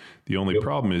percentage. The only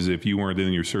problem is if you weren't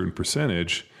in your certain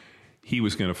percentage, he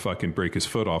was going to fucking break his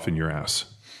foot off in your ass.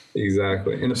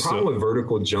 Exactly. And the problem with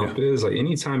vertical jump is like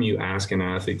anytime you ask an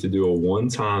athlete to do a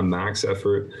one-time max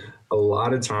effort, a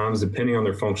lot of times, depending on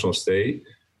their functional state,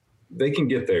 they can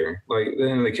get there. Like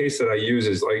in the case that I use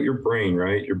is like your brain,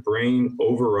 right? Your brain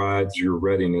overrides your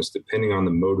readiness depending on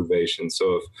the motivation.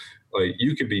 So if like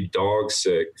you could be dog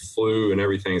sick, flu and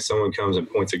everything, someone comes and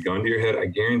points a gun to your head, I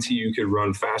guarantee you could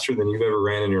run faster than you've ever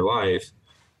ran in your life,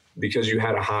 because you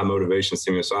had a high motivation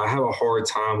stimulus. So I have a hard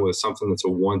time with something that's a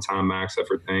one-time max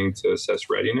effort thing to assess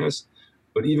readiness.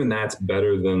 But even that's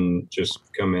better than just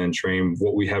come in, train.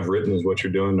 What we have written is what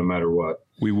you're doing no matter what.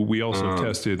 We also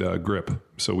tested grip.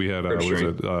 So we had, was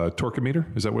it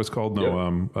torqueometer? Is that what it's called?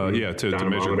 No, yep. To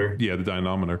measure. Yeah, the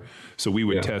dynamometer. So we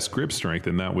would test grip strength,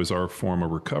 and that was our form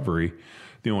of recovery.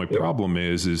 The only problem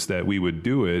is that we would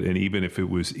do it, and even if it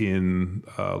was in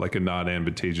like a not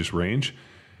advantageous range,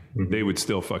 they would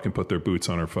still fucking put their boots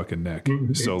on our fucking neck.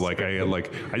 So like I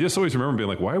just always remember being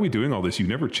like, why are we doing all this? You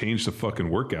never changed the fucking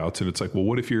workouts. And it's like, well,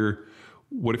 what if you're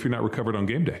not recovered on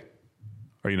game day?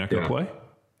 Are you not going to play?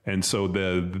 And so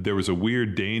there was a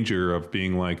weird danger of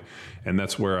being like, and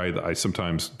that's where I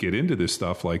sometimes get into this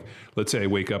stuff. Like, let's say I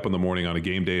wake up in the morning on a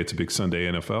game day, it's a big Sunday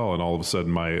NFL, and all of a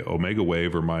sudden my omega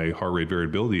wave or my heart rate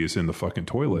variability is in the fucking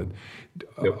toilet.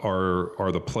 Yep.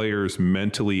 Are the players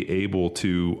mentally able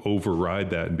to override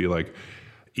that and be like,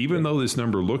 even though this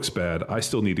number looks bad, I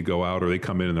still need to go out? Or they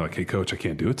come in and they're like, hey coach, I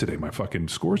can't do it today. My fucking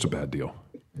score's a bad deal.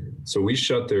 So we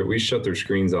shut their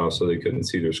screens off so they couldn't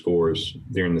see their scores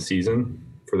during the season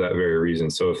for that very reason.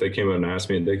 So if they came up and asked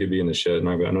me, they could be in the shed and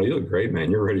I go, no, you look great, man.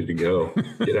 You're ready to go.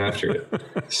 Get after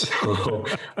it. So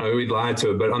we'd lie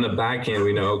to it. But on the back end,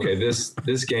 we know, okay,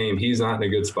 this game, he's not in a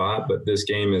good spot, but this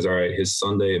game is all right. His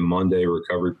Sunday and Monday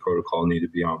recovery protocol need to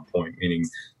be on point, meaning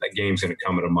that game's going to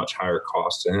come at a much higher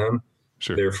cost to him.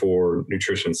 Sure. Therefore,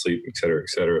 nutrition, sleep, et cetera, et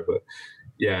cetera. But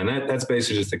yeah, and that's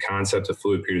basically just the concept of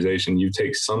fluid periodization. You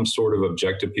take some sort of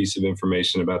objective piece of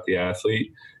information about the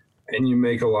athlete and you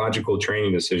make a logical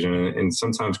training decision. And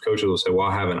sometimes coaches will say, well,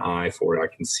 I have an eye for it.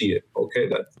 I can see it. Okay,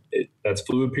 that's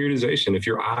fluid periodization. If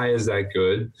your eye is that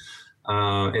good,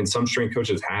 and some strength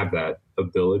coaches have that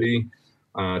ability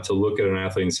to look at an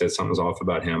athlete and say something's off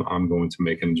about him, I'm going to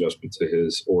make an adjustment to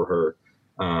his or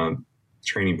her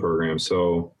training program.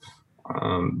 So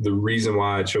the reason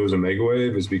why I chose Omega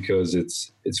Wave is because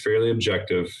it's fairly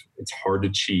objective. It's hard to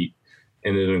cheat.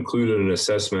 And it included an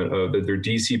assessment of that their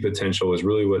DC potential is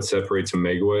really what separates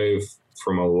Omega Wave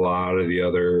from a lot of the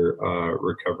other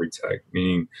recovery tech,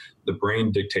 meaning the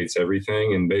brain dictates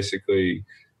everything. And basically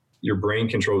your brain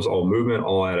controls all movement,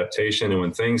 all adaptation. And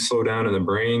when things slow down in the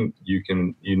brain, you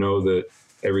know that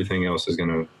everything else is going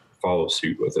to follow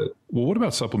suit with it. Well, what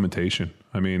about supplementation?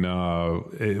 I mean,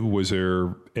 was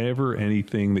there ever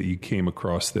anything that you came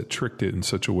across that tricked it in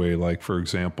such a way? Like, for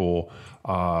example,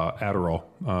 Adderall,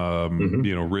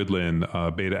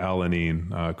 Ritalin,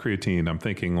 beta-alanine, creatine. I'm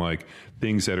thinking like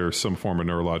things that are some form of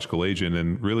neurological agent.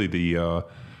 And really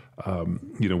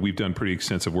we've done pretty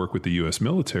extensive work with the U.S.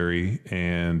 military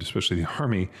and especially the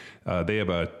Army. They have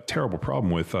a terrible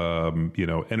problem with,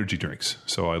 energy drinks.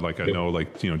 So I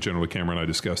know General Cameron and I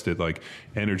discussed it, like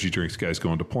energy drinks, guys go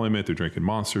on deployment, they're drinking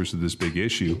Monsters, this big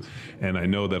issue. And I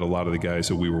know that a lot of the guys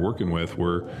that we were working with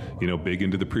were, big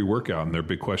into the pre-workout. And their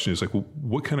big question is like, well,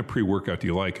 what kind of pre-workout do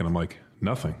you like? And I'm like,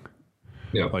 nothing.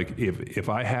 Yeah. Like if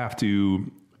I have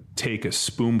to take a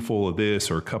spoonful of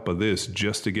this or a cup of this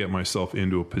just to get myself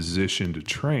into a position to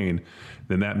train,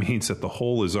 then that means that the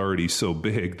hole is already so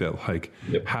big that like,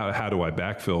 how do I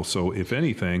backfill? So if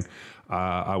anything,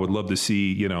 I would love to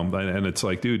see, you know, and it's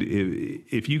like, dude,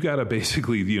 if you got to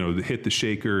basically, you know, hit the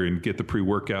shaker and get the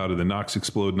pre-workout of the Knox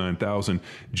Explode 9000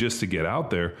 just to get out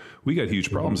there, we got huge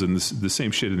problems. And the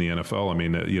same shit in the NFL. I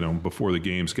mean, you know, before the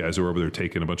games, guys were over there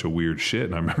taking a bunch of weird shit.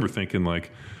 And I remember thinking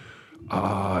like,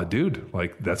 dude,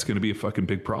 like that's going to be a fucking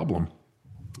big problem.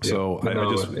 So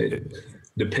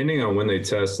depending on when they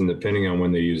test and depending on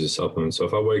when they use a supplement. So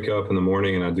if I wake up in the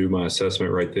morning and I do my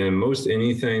assessment right then, most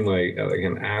anything like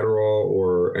an Adderall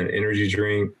or an energy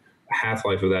drink,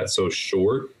 half-life of that's so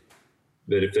short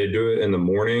that if they do it in the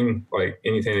morning, like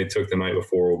anything they took the night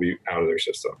before will be out of their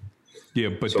system. Yeah,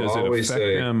 but so does it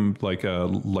affect them like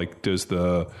does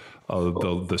the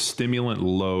stimulant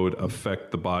load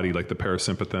affect the body, like the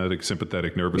parasympathetic,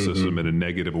 sympathetic nervous system in a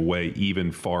negative way,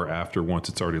 even far after once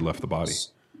it's already left the body?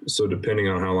 So depending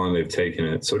on how long they've taken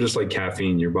it. So just like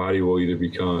caffeine, your body will either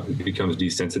becomes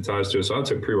desensitized to it. So I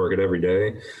took pre-workout every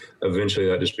day. Eventually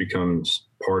that just becomes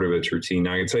part of its routine.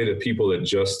 Now I can tell you that people that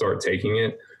just start taking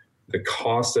it, the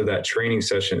cost of that training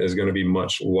session is going to be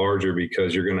much larger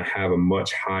because you're going to have a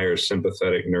much higher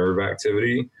sympathetic nerve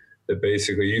activity. That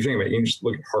basically, you think about, you can just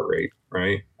look at heart rate,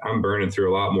 right? I'm burning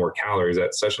through a lot more calories.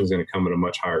 That session is going to come at a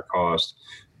much higher cost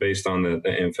based on the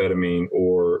amphetamine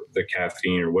or the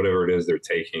caffeine or whatever it is they're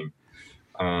taking.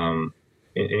 And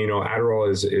you know, Adderall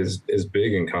is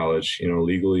big in college, you know,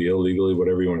 legally, illegally,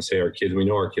 whatever you want to say. We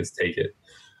know our kids take it.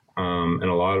 And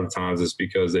a lot of times it's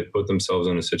because they put themselves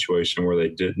in a situation where they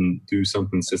didn't do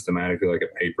something systematically like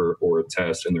a paper or a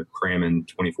test and they're cramming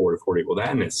 24 to 40. Well,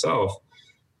 that in itself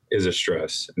is a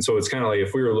stress. And so it's kind of like,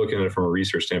 if we were looking at it from a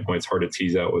research standpoint, it's hard to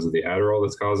tease out, was it the Adderall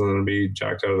that's causing them to be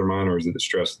jacked out of their mind, or is it the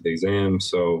stress of the exam?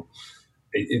 So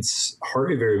it's heart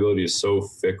rate variability is so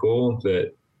fickle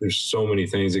that there's so many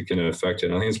things that can affect it.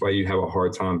 And I think it's why you have a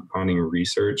hard time finding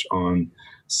research on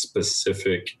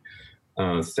specific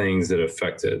things that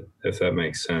affect it, if that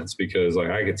makes sense. Because like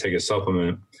I could take a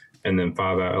supplement and then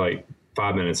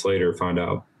 5 minutes later find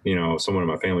out, you know, someone in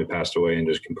my family passed away and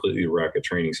just completely wreck a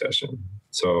training session.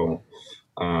 So,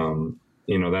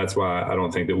 you know, that's why I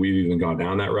don't think that we've even gone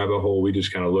down that rabbit hole. We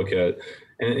just kind of look at,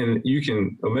 and you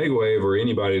can, Omega Wave or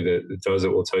anybody that does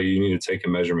it will tell you need to take a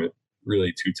measurement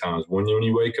really 2 times. When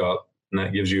you wake up, and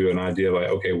that gives you an idea of like,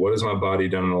 okay, what has my body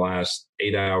done in the last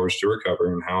 8 hours to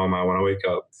recover, and how am I when I wake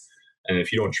up? And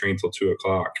if you don't train till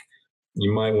 2:00,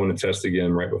 you might want to test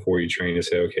again right before you train to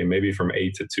say, okay, maybe from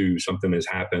 8 to 2, something has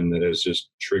happened that has just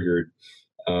triggered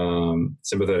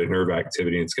sympathetic nerve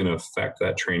activity. And it's going to affect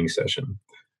that training session.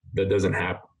 That doesn't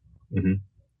happen. Mm-hmm.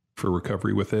 For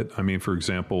recovery with it? I mean, for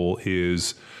example,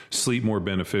 is sleep more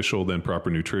beneficial than proper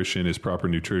nutrition? Is proper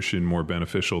nutrition more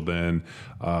beneficial than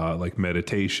like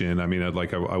meditation? I mean,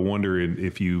 I wonder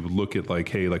if you look at like,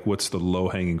 hey, like what's the low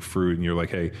hanging fruit? And you're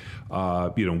like, hey,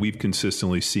 you know, we've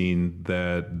consistently seen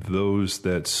that those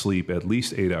that sleep at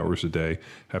least 8 hours a day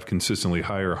have consistently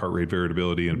higher heart rate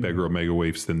variability and bigger omega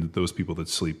waves than those people that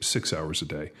sleep 6 hours a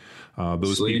day.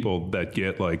 Those people that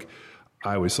get like,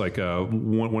 I was like,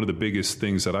 one of the biggest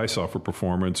things that I saw for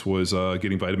performance was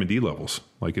getting vitamin D levels.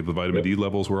 Like if the vitamin D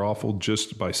levels were awful,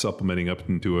 just by supplementing up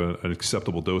into an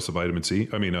acceptable dose of vitamin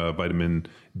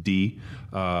D,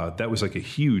 that was like a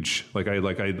huge,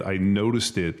 I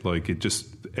noticed it, like it just,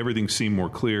 everything seemed more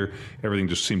clear. Everything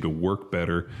just seemed to work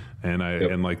better. And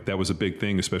and like, that was a big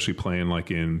thing, especially playing like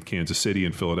in Kansas City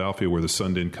and Philadelphia, where the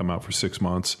sun didn't come out for 6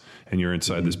 months and you're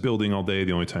inside this building all day.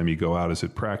 The only time you go out is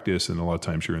at practice. And a lot of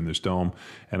times you're in this dome.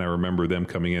 And I remember them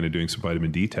coming in and doing some vitamin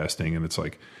D testing, and it's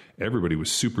like, everybody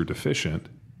was super deficient.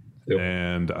 Yep.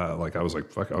 And like, I was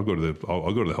like, fuck, I'll go to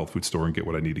the health food store and get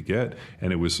what I need to get.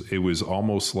 And it was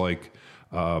almost like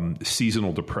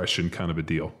seasonal depression kind of a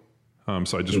deal.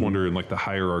 So I just wonder, in like the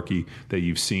hierarchy that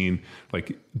you've seen,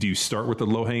 like, do you start with the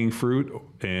low hanging fruit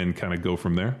and kind of go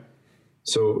from there?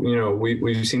 So, you know,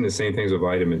 we've seen the same things with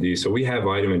vitamin D. So we have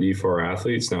vitamin D for our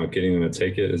athletes. Now getting them to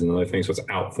take it is another thing. So it's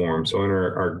out for them. So in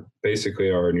our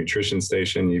basically our nutrition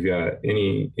station, you've got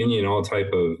any and all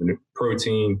type of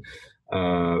protein,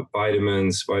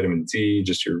 vitamins, vitamin D,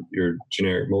 just your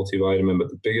generic multivitamin. But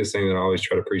the biggest thing that I always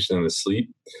try to preach to them is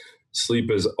sleep.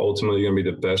 Sleep is ultimately going to be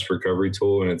the best recovery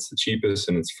tool, and it's the cheapest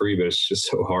and it's free, but it's just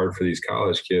so hard for these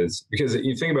college kids, because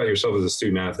you think about yourself as a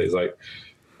student athlete, like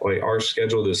our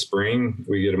schedule this spring,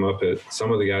 we get them up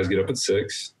some of the guys get up at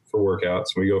 6 for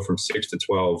workouts. We go from 6 to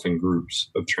 12 in groups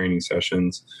of training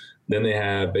sessions. Then they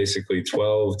have basically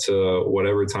 12 to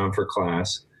whatever time for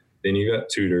class. Then you got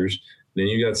tutors, then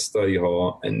you got study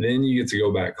hall, and then you get to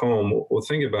go back home. Well,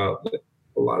 think about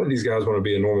a lot of these guys want to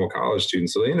be a normal college student.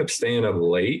 So they end up staying up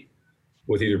late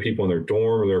with either people in their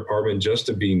dorm or their apartment just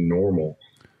to be normal.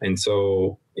 And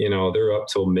so, they're up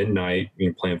till midnight,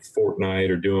 playing Fortnite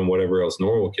or doing whatever else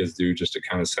normal kids do just to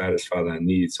kind of satisfy that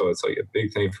need. So it's like a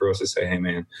big thing for us to say, hey,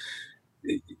 man,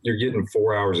 you're getting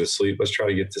 4 hours of sleep. Let's try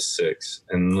to get to 6,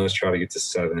 and let's try to get to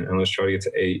 7, and let's try to get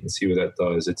to 8 and see what that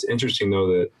does. It's interesting, though,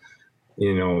 that,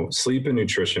 sleep and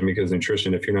nutrition, because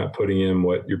nutrition, if you're not putting in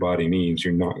what your body needs,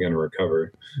 you're not going to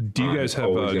recover. Do you guys have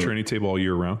a training table all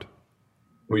year round?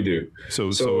 We do. So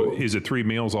is it 3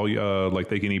 meals all like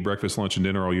they can eat breakfast, lunch, and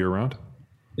dinner all year round?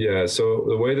 Yeah. So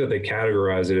the way that they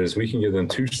categorize it is we can give them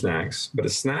 2 snacks, but a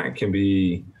snack can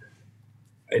be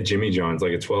a Jimmy John's,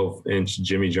 like a 12-inch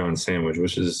Jimmy John's sandwich,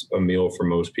 which is a meal for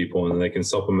most people. And they can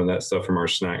supplement that stuff from our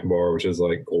snack bar, which is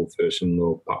like goldfish and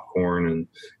little popcorn and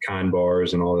kind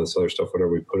bars and all this other stuff,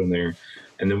 whatever we put in there.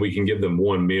 And then we can give them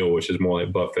 1 meal, which is more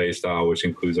like buffet style, which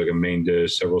includes like a main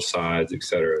dish, several sides,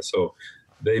 etc. So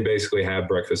they basically have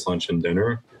breakfast, lunch, and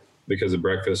dinner, because at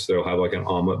breakfast they'll have like an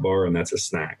omelet bar, and that's a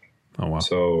snack. Oh, wow.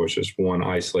 So it's just one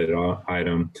isolated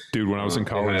item. Dude, when I was in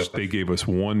college, they gave us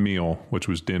 1 meal, which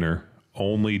was dinner,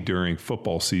 only during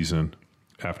football season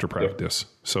after practice.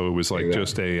 Yep. So it was like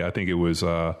just I think it was,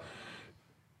 what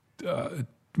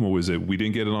was it? We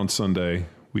didn't get it on Sunday.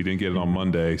 We didn't get it on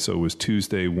Monday. So it was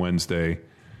Tuesday, Wednesday.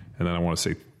 And then I want to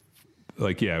say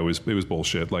it was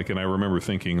bullshit. Like, and I remember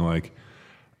thinking like,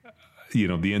 the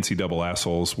NCAA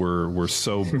assholes were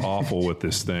so awful with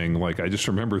this thing. Like, I just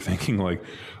remember thinking like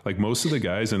most of the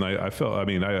guys, and I felt,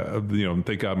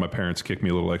 thank God my parents kicked me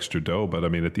a little extra dough. But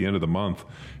at the end of the month,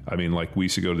 like we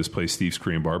used to go to this place, Steve's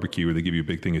Korean Barbecue, where they give you a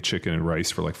big thing of chicken and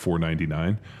rice for like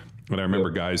 $4.99. And I remember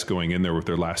guys going in there with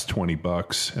their last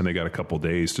 $20, and they got a couple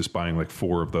days just buying like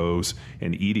 4 of those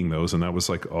and eating those. And that was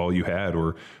like all you had.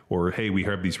 Or, hey, we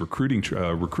have these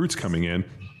recruits coming in,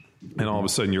 and all of a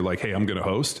sudden you're like, hey, I'm going to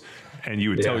host. And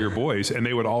you would tell your boys, and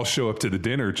they would all show up to the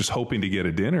dinner just hoping to get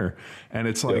a dinner. And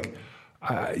it's like,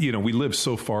 we live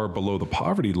so far below the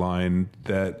poverty line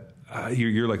that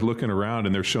you're like looking around,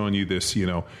 and they're showing you this,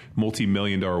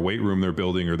 multi-million-dollar weight room they're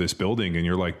building, or this building. And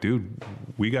you're like, dude,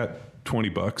 we got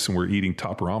 $20 and we're eating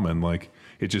top ramen. Like,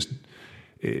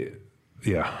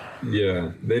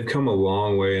 yeah. They've come a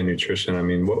long way in nutrition.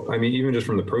 Even just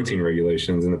from the protein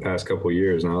regulations in the past couple of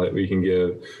years, now that we can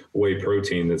give whey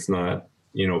protein that's not,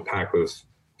 packed with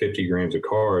 50 grams of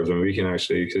carbs. We can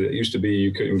actually, because it used to be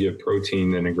you couldn't give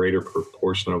protein in a greater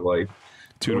proportion of like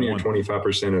 20 or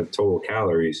 25% of total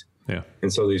calories. Yeah.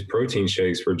 And so these protein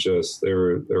shakes were just,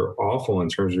 they're awful in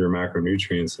terms of your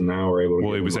macronutrients. And now we're able to.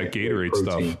 Well, it was that Gatorade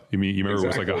stuff. You remember it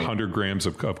was like 100 grams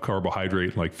of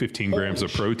carbohydrate, like 15 grams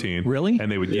of protein. Really? And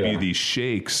they would give you these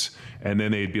shakes, and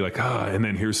then they'd be like, and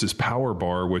then here's this power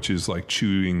bar, which is like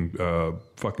chewing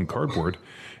fucking cardboard.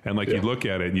 And like you look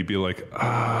at it and you'd be like,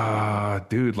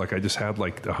 dude, like I just had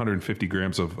like 150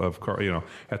 grams of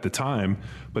at the time.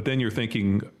 But then you're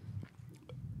thinking,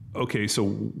 okay, so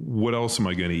what else am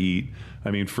I going to eat?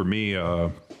 For me,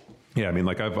 I've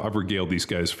regaled these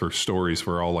guys for stories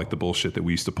for all like the bullshit that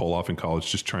we used to pull off in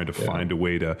college, just trying to find a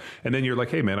way to, and then you're like,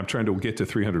 hey man, I'm trying to get to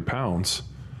 300 pounds.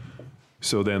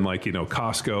 So then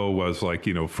Costco was like,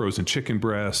 frozen chicken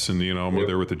breasts, and, I'm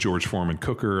there with the George Foreman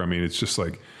cooker. It's just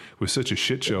like, it was such a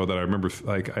shit show that I remember,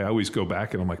 like, I always go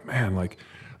back and I'm like, man, like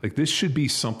this should be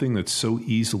something that's so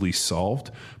easily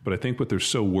solved. But I think what they're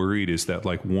so worried is that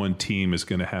like one team is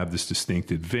going to have this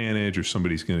distinct advantage, or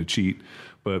somebody's going to cheat.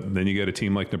 But then you got a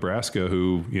team like Nebraska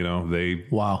who, they,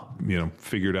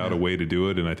 figured out a way to do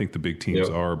it. And I think the big teams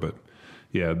are, but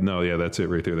that's it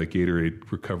right there. That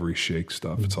Gatorade recovery shake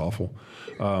stuff. It's awful.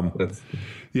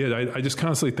 I just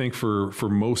constantly think for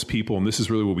most people, and this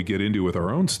is really what we get into with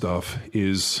our own stuff,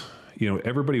 is,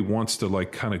 everybody wants to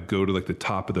like kind of go to like the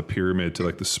top of the pyramid, to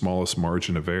like the smallest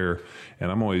margin of error.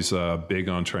 And I'm always big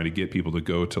on trying to get people to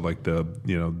go to like the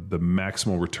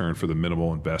maximal return for the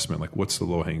minimal investment. Like, what's the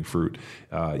low hanging fruit?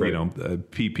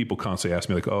 People constantly ask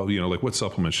me like, like what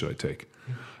supplements should I take?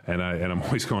 And I'm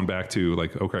always going back to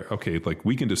like, okay, like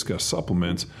we can discuss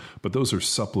supplements, but those are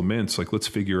supplements. Like, let's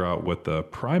figure out what the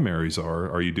primaries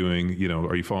are. Are you doing,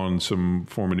 are you following some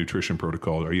form of nutrition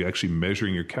protocol? Are you actually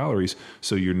measuring your calories?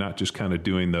 So you're not just kind of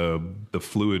doing the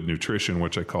fluid nutrition,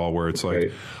 which I call, where it's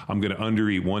like, I'm going to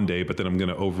undereat one day, but then I'm going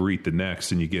to overeat the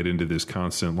next. And you get into this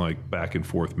constant like back and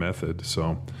forth method.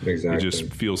 So it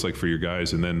just feels like for your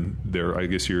guys. And then I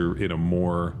guess you're in a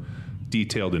more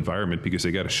detailed environment because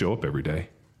they got to show up every day.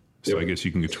 So I guess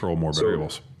you can control more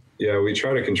variables. Yeah, we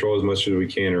try to control as much as we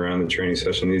can around the training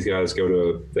session. These guys go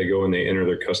and they enter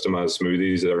their customized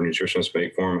smoothies that our nutritionists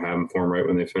make for them, have them for them right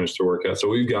when they finish their workout. So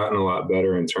we've gotten a lot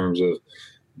better in terms of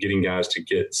getting guys to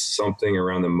get something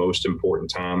around the most important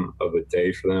time of the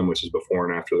day for them, which is before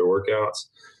and after their workouts.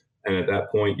 And at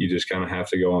that point, you just kind of have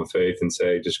to go on faith and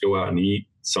say, just go out and eat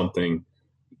something,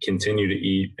 continue to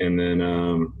eat, and then,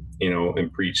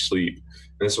 and preach sleep.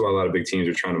 And this is why a lot of big teams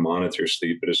are trying to monitor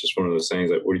sleep, but it's just one of those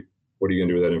things like, what are you going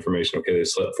to do with that information? Okay, they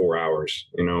slept 4 hours.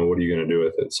 What are you going to do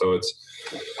with it? So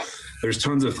there's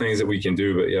tons of things that we can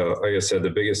do. But yeah, like I said,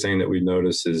 the biggest thing that we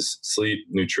notice is sleep,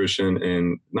 nutrition,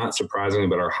 and not surprisingly,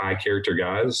 but our high character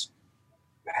guys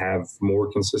have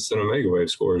more consistent omega wave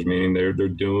scores, meaning they're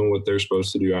doing what they're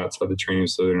supposed to do outside the training,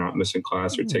 so they're not missing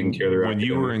class or taking care of their academics.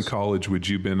 You were in college, would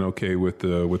you been okay with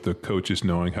the coaches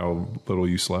knowing how little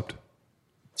you slept?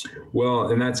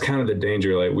 Well, and that's kind of the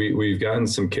danger. Like we've gotten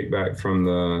some kickback from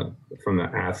the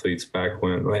athletes back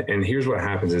when, and here's what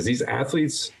happens is these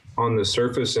athletes on the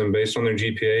surface and based on their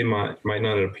GPA might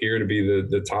not appear to be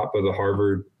the top of the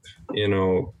Harvard,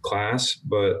 class,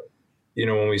 but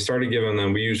when we started giving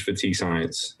them, we used fatigue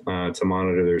science to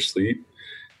monitor their sleep.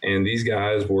 And these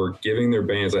guys were giving their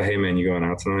bands like, hey, man, you going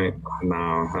out tonight?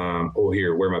 No.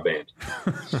 Here, wear my band.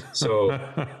 So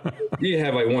you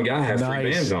have like one guy have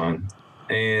three bands on.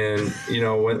 And,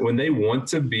 when they want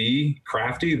to be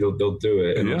crafty, they'll do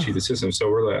it and they'll cheat the system. So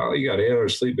we're like, oh, you got 8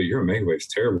 hours of sleep, but your omega wave's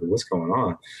terrible. What's going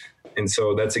on? And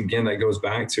so that goes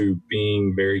back to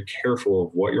being very careful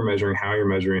of what you're measuring, how you're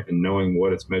measuring, and knowing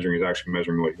what it's measuring is actually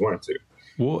measuring what you want it to.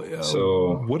 Well,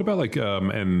 so what about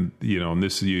and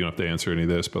this, you don't have to answer any of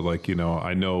this, but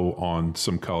I know on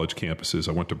some college campuses,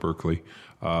 I went to Berkeley,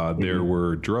 there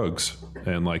were drugs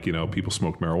and people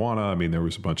smoked marijuana. I mean, there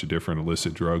was a bunch of different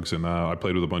illicit drugs, and I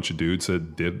played with a bunch of dudes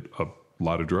that did a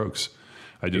lot of drugs.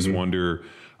 I just wonder,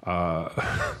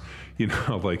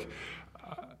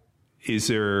 is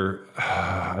there,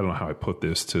 I don't know how I put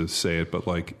this to say it, but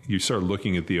you start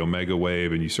looking at the omega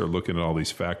wave and you start looking at all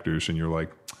these factors and you're like,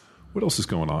 what else is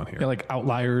going on here? Yeah, like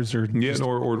outliers or just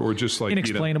or just like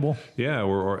inexplainable.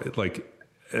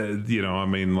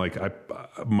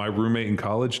 My roommate in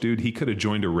college, dude, he could have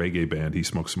joined a reggae band. He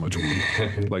smoked so much weed.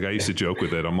 I used to joke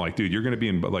with it. I'm like, dude, you're going to be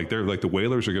in, they're the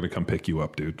Whalers are going to come pick you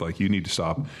up, dude. You need to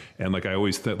stop. And I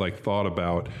always thought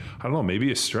about, I don't know, maybe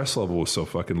his stress level was so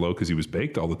fucking low because he was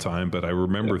baked all the time. But I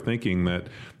remember thinking that,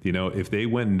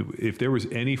 if there was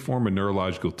any form of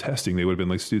neurological testing, they would have been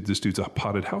like, dude, this dude's a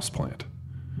potted houseplant.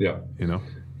 Yeah.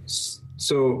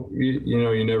 So,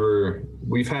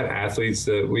 we've had athletes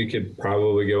that we could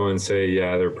probably go and say,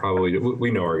 yeah, we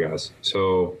know our guys.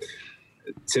 So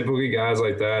typically guys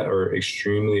like that are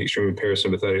extremely, extremely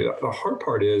parasympathetic. The hard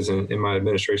part is, and my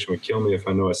administration would kill me if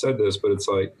I know I said this, but it's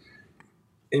look at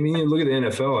the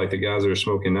NFL, the guys that are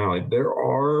smoking now, there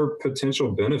are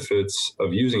potential benefits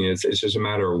of using it. It's just a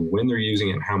matter of when they're using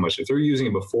it and how much. If they're using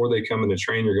it before they come into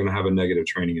train, you're going to have a negative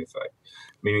training effect.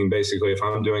 Meaning basically if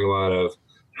I'm doing a lot of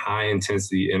high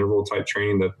intensity interval type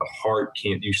training that the heart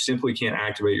you simply can't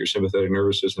activate your sympathetic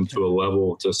nervous system to a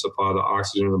level to supply the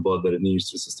oxygen in the blood that it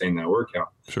needs to sustain that workout.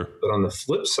 Sure. But on the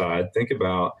flip side, think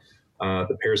about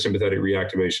the parasympathetic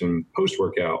reactivation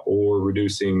post-workout or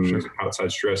reducing outside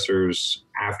stressors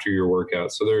after your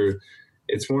workout. So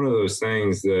it's one of those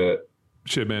things that,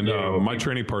 shit, man. My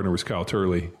training partner was Kyle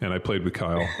Turley, and I played with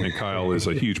Kyle. And Kyle is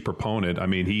a huge proponent. I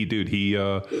mean,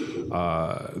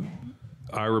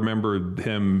 I remember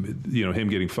him, him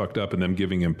getting fucked up and them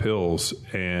giving him pills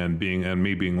and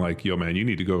me being like, yo, man, you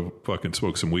need to go fucking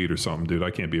smoke some weed or something, dude.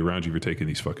 I can't be around you if you're taking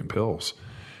these fucking pills.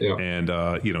 Yeah. And,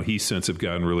 he's since have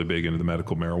gotten really big into the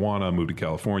medical marijuana, moved to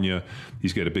California.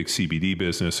 He's got a big CBD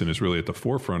business and is really at the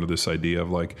forefront of this idea of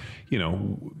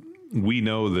we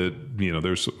know that,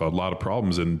 there's a lot of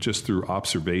problems, and just through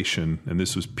observation, and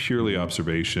this was purely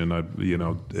observation,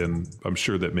 and I'm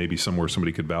sure that maybe somewhere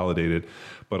somebody could validate it,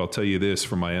 but I'll tell you this,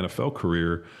 from my NFL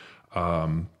career,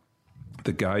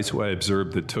 the guys who I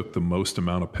observed that took the most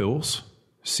amount of pills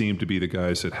seemed to be the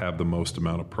guys that have the most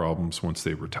amount of problems once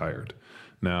they retired.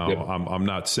 Now, yep. I'm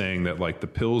not saying that the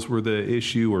pills were the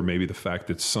issue, or maybe the fact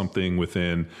that something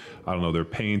within, I don't know, their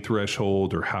pain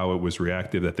threshold or how it was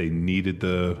reactive, that they needed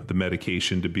the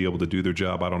medication to be able to do their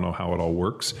job. I don't know how it all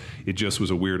works. It just was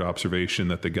a weird observation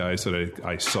that the guys that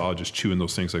I saw just chewing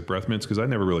those things like breath mints, because I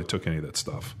never really took any of that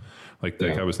stuff.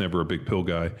 I was never a big pill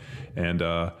guy. And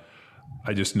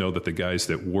I just know that the guys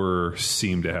that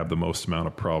seemed to have the most amount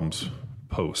of problems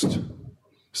post.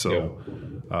 So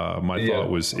my thought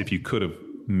was, if you could have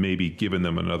maybe given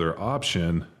them another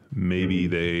option, maybe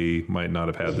they might not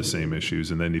have had the same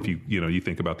issues. And then if you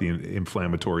think about the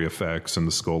inflammatory effects and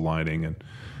the skull lining, and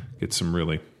get some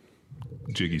really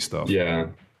jiggy stuff. Yeah.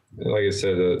 Like I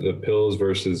said, the pills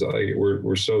versus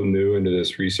we're so new into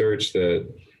this research that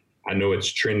I know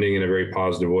it's trending in a very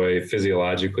positive way.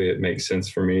 Physiologically, it makes sense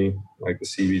for me, like the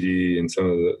CBD and some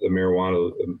of the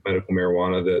marijuana, the medical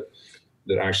marijuana that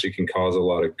actually can cause a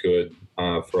lot of good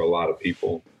for a lot of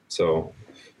people. So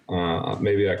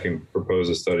maybe I can propose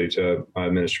a study to my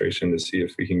administration to see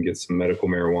if we can get some medical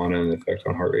marijuana and effect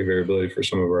on heart rate variability for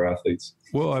some of our athletes.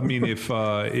 Well, I mean, if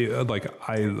I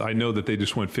know that they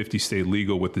just went 50 state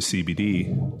legal with the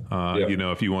CBD. Yep. You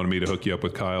know, if you wanted me to hook you up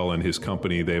with Kyle and his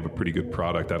company, they have a pretty good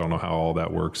product. I don't know how all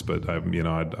that works, but I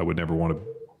would never want to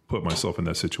put myself in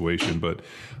that situation. But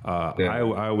I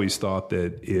always thought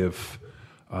that if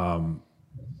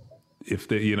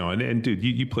they, you know, and dude,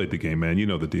 you played the game, man, you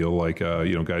know the deal. Like,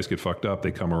 you know, guys get fucked up,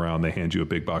 they come around, they hand you a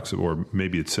big box of, or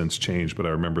maybe it's since changed, but I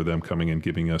remember them coming and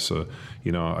giving us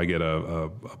I get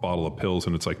a bottle of pills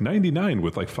and it's like 99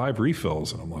 with like 5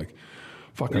 refills. And I'm like,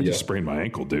 fuck, I just sprained my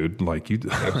ankle, dude. Like you,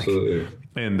 absolutely.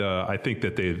 And I think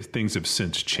that things have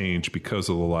since changed because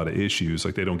of a lot of issues.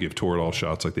 Like they don't give Toradol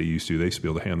shots like they used to. They used to be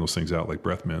able to hand those things out like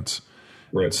breath mints.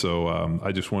 Right. And so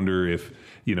I just wonder if,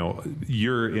 you know,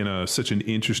 you're in such an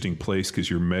interesting place because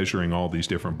you're measuring all these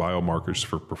different biomarkers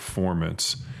for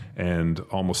performance, and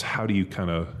almost how do you kind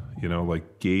of, you know,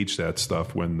 like gauge that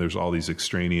stuff when there's all these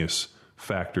extraneous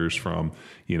factors from,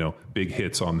 you know, big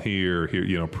hits on here,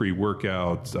 you know,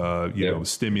 pre-workout, you know,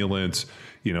 stimulants,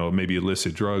 you know, maybe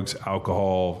illicit drugs,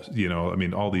 alcohol, you know, I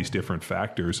mean, all these different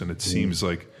factors. And it seems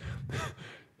like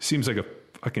a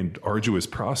fucking arduous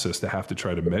process to have to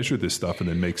try to measure this stuff and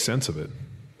then make sense of it.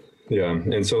 Yeah.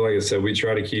 And so, like I said, we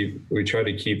try to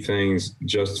keep things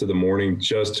just to the morning,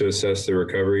 just to assess the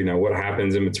recovery. Now, what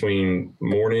happens in between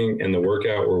morning and the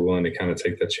workout, we're willing to kind of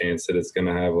take the chance that it's going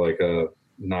to have like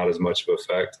not as much of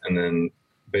effect, and then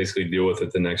basically deal with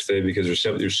it the next day, because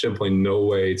there's simply no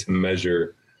way to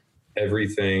measure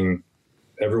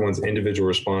everyone's individual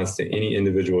response to any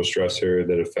individual stressor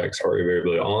that affects heart rate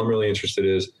variability. All I'm really interested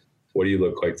in is, what do you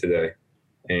look like today?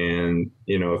 And,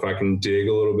 you know, if I can dig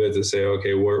a little bit to say,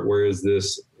 okay, where is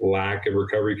this lack of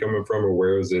recovery coming from, or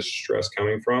where is this stress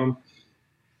coming from?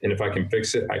 And if I can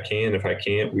fix it, I can. If I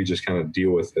can't, we just kind of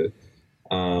deal with it.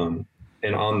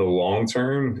 And on the long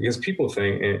term, because people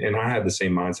think, and I had the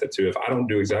same mindset too, if I don't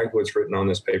do exactly what's written on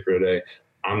this paper today,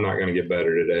 I'm not going to get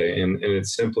better today. And it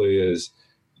simply is,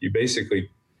 you basically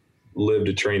live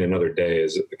to train another day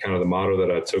is kind of the motto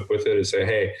that I took with it, is say,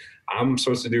 hey, I'm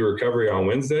supposed to do recovery on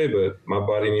Wednesday, but my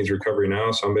body needs recovery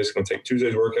now. So I'm basically going to take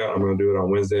Tuesday's workout. I'm going to do it on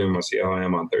Wednesday. and I'm going to see how I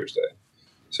am on Thursday.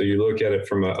 So you look at it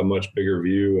from a much bigger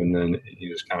view, and then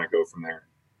you just kind of go from there.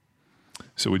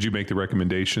 So would you make the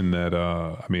recommendation that,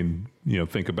 I mean, you know,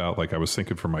 think about, like I was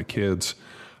thinking for my kids,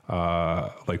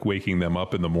 like waking them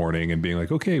up in the morning and being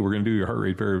like, okay, we're going to do your heart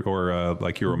rate or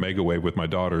like your Omega Wave with my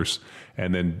daughters.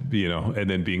 And then, you know, and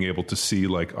then being able to see,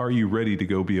 like, are you ready to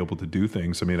go be able to do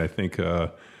things? I mean, I think,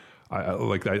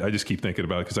 I just keep thinking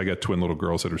about it because I got twin little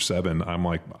girls that are 7. I'm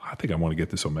like, I think I want to get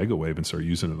this Omega Wave and start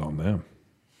using it on them.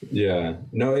 Yeah,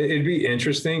 no, it'd be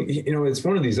interesting. You know, it's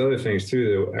one of these other things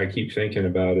too that I keep thinking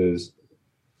about is,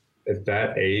 at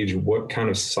that age, what kind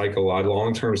of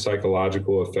long-term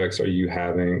psychological effects are you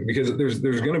having? Because there's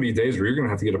going to be days where you're going to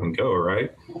have to get up and go,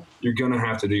 right? You're going to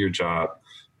have to do your job.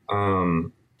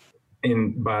 And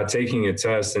by taking a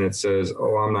test and it says,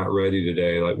 oh, I'm not ready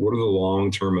today, like, what are the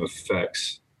long-term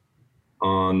effects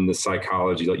on the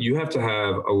psychology? Like, you have to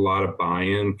have a lot of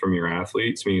buy-in from your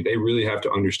athletes. I mean, they really have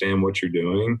to understand what you're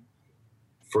doing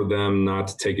for them not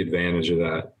to take advantage of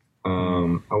that.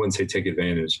 I wouldn't say take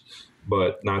advantage,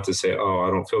 but not to say, oh, I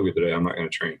don't feel good today, I'm not going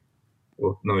to train.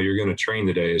 Well, no, you're going to train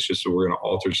today. It's just that we're going to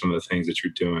alter some of the things that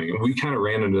you're doing. And we kind of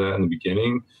ran into that in the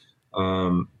beginning.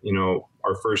 You know,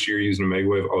 our first year using Omega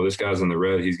Wave, oh, this guy's in the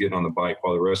red, he's getting on the bike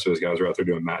while the rest of his guys are out there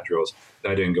doing mat drills.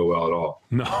 That didn't go well at all.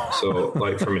 No. So,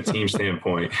 like, from a team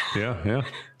standpoint. Yeah.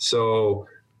 So,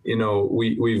 you know,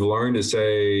 we've learned to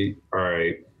say, all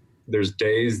right, there's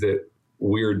days that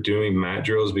we're doing mat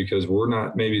drills because we're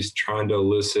not maybe trying to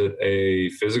elicit a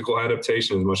physical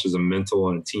adaptation as much as a mental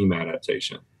and a team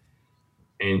adaptation.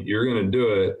 And you're going to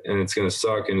do it, and it's going to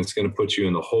suck, and it's going to put you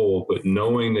in the hole. But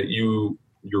knowing that you're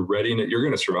ready, and you're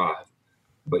going to survive,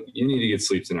 but you need to get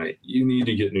sleep tonight. You need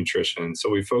to get nutrition. So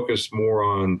we focus more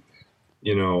on,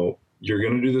 you know, you're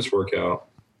going to do this workout,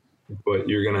 but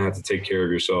you're going to have to take care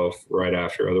of yourself right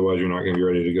after. Otherwise, you're not going to be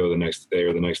ready to go the next day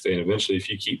or the next day. And eventually, if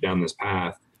you keep down this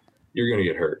path, you're going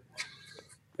to get hurt.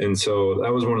 And so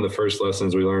that was one of the first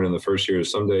lessons we learned in the first year.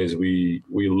 Some days we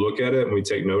look at it and we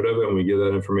take note of it and we give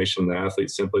that information to the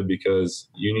athletes simply because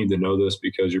you need to know this,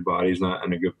 because your body's not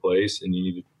in a good place and you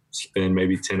need to spend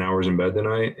maybe 10 hours in bed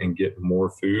tonight and get more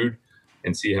food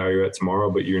and see how you're at tomorrow.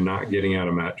 But you're not getting out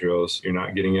of mat drills. You're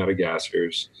not getting out of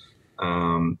gassers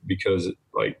because,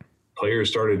 like, players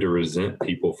started to resent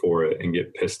people for it and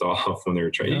get pissed off when they were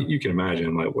training. You can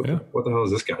imagine, like, what the hell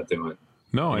is this guy doing?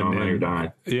 No, you're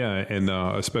dying. Yeah, and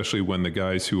especially when the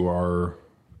guys who are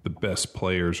the best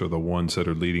players are the ones that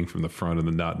are leading from the front and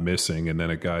the not missing, and then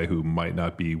a guy who might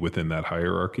not be within that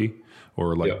hierarchy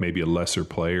or like maybe a lesser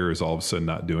player is all of a sudden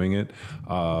not doing it.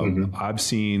 I've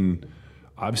seen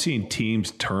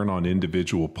teams turn on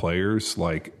individual players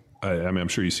like. I mean, I'm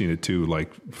sure you've seen it too,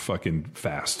 like fucking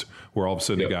fast, where all of a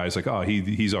sudden the guy's like, oh,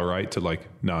 he's all right, to like,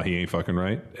 no, he ain't fucking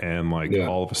right. And like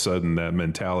all of a sudden that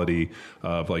mentality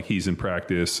of like, he's in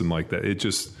practice and like that, it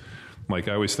just, like,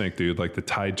 I always think, dude, like the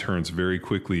tide turns very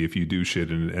quickly if you do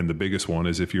shit. And the biggest one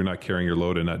is if you're not carrying your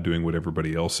load and not doing what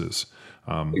everybody else is.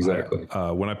 Exactly.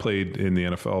 When I played in the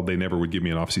NFL, they never would give me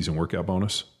an off-season workout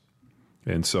bonus.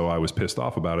 And so I was pissed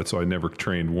off about it. So I never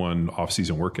trained one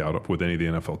off-season workout with any of the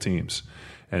NFL teams.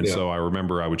 And so I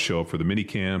remember I would show up for the mini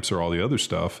camps or all the other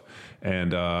stuff.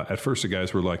 And at first the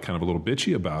guys were like kind of a little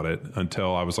bitchy about it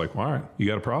until I was like, all right, you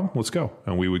got a problem? Let's go.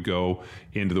 And we would go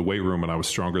into the weight room and I was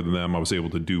stronger than them. I was able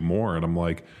to do more. And I'm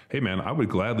like, hey man, I would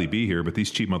gladly be here, but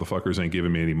these cheap motherfuckers ain't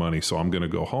giving me any money. So I'm going to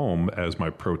go home as my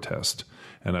protest.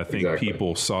 And I think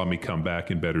people saw me come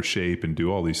back in better shape and do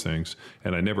all these things.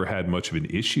 And I never had much of an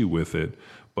issue with it.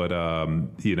 But,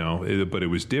 but it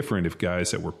was different if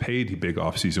guys that were paid big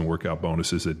off-season workout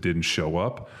bonuses that didn't show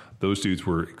up, those dudes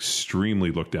were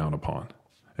extremely looked down upon.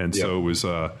 And so it was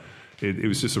it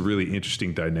was just a really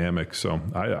interesting dynamic. So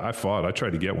I fought. I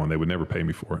tried to get one. They would never pay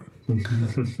me for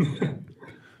it.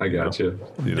 I got you.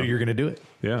 You're going to do it.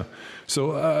 Yeah.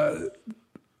 So,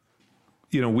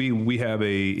 we have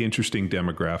a interesting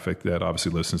demographic that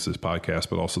obviously listens to this podcast,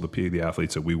 but also the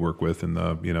athletes that we work with and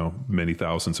the, many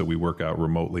thousands that we work out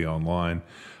remotely online.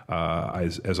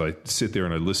 As I sit there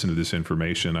and I listen to this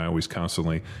information, I always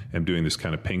constantly am doing this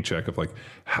kind of ping check of like,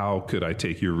 how could I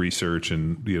take your research?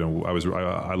 And,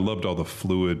 I loved all the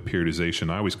fluid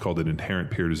periodization. I always called it inherent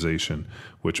periodization,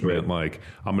 which meant like,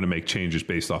 I'm going to make changes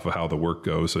based off of how the work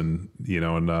goes. And,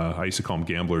 I used to call them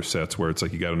gambler sets, where it's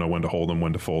like, you got to know when to hold them,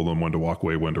 when to fold them, when to walk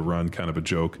away, when to run, kind of a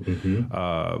joke.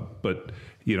 But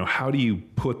how do you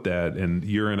put that? And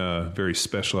you're in a very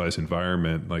specialized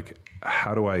environment. Like,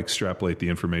 how do I extrapolate the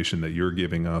information that you're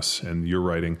giving us and you're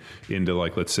writing into,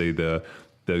 like, let's say the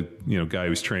guy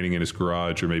who's training in his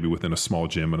garage or maybe within a small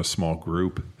gym in a small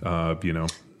group,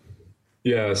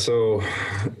 Yeah. So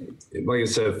like I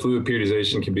said, fluid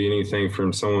periodization can be anything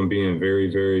from someone being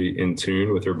very, very in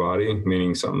tune with their body,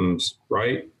 meaning something's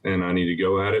right and I need to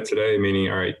go at it today, meaning,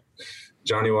 all right,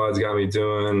 Johnny Wad's got me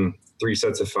doing 3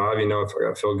 sets of 5. If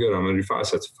I feel good, I'm going to do 5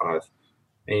 sets of 5.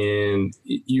 And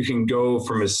you can go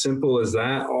from as simple as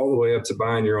that all the way up to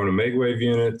buying your own Omega Wave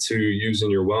unit, to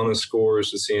using your wellness scores,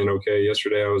 to seeing, okay,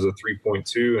 yesterday I was a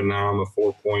 3.2 and now I'm a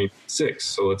 4.6.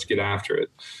 So let's get after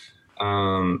it.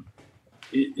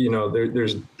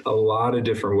 There's a lot of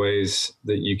different ways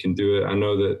that you can do it. I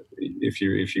know that if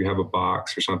you have a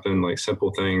box or something, like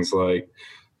simple things like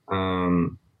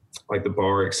the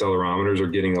bar accelerometers are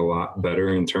getting a lot better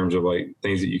in terms of like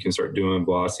things that you can start doing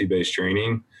velocity-based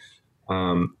training.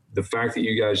 The fact that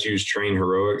you guys use Train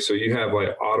Heroic, so you have like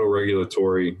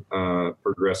auto-regulatory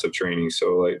progressive training.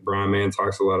 So like Brian Mann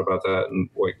talks a lot about that and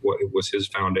like what was his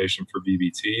foundation for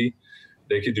VBT.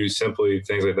 They could do simply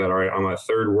things like that. All right, on my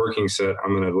 3rd working set,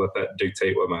 I'm going to let that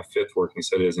dictate what my 5th working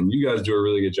set is. And you guys do a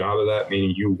really good job of that,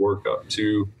 meaning you work up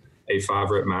to a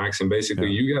 5-rep max. And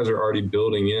basically you guys are already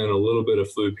building in a little bit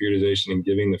of fluid periodization and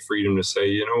giving the freedom to say,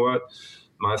 you know what,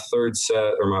 my 3rd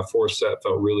set or my 4th set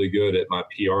felt really good at my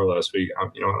PR last week.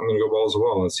 I'm going to go balls to the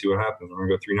wall and see what happens. I'm going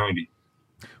to go 390.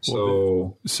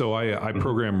 So I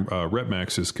program rep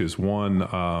maxes because one,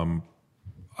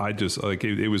 I just like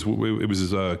it was kind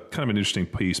of an interesting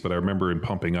piece, but I remember in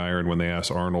Pumping Iron when they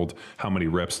asked Arnold how many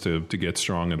reps to get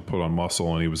strong and to put on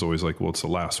muscle, and he was always like, well, it's the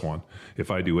last one.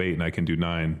 If I do 8 and I can do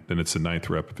 9, then it's the 9th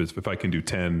rep. If I can do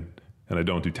 10 and I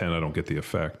don't do 10, I don't get the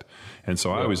effect. And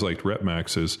so I always liked rep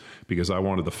maxes because I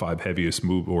wanted the 5 heaviest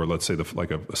move, or let's say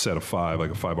a set of 5,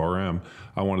 like a 5 RM.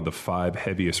 I wanted the 5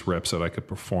 heaviest reps that I could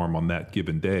perform on that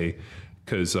given day.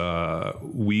 Because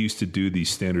we used to do these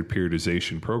standard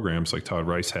periodization programs like Todd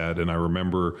Rice had. And I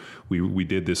remember we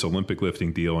did this Olympic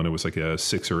lifting deal, and it was like a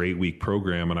 6 or 8 week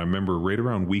program. And I remember right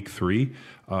around week 3,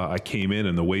 I came in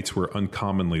and the weights were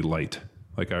uncommonly light.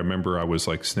 Like I remember I was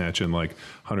like snatching like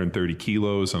 130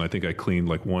 kilos and I think I cleaned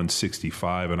like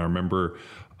 165. And I remember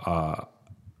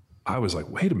I was like,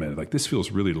 wait a minute, like this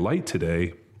feels really light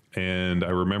today. And I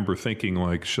remember thinking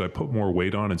like, should I put more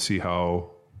weight on and see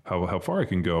how far I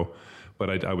can go?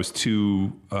 But I was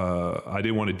too, I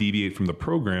didn't want to deviate from the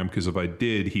program because if I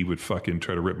did, he would fucking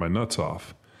try to rip my nuts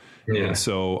off. Yeah. And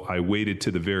so I waited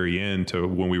to the very end to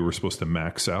when we were supposed to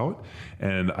max out,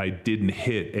 and I didn't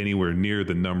hit anywhere near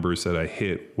the numbers that I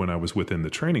hit when I was within the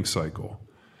training cycle.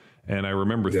 And I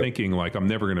remember thinking, like, I'm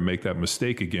never going to make that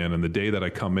mistake again. And the day that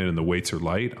I come in and the weights are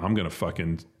light, I'm going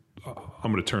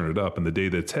to turn it up. And the day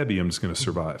that's heavy, I'm just going to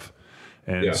survive.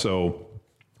 And so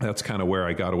that's kind of where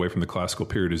I got away from the classical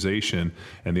periodization.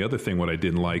 And the other thing, what I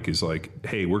didn't like is like,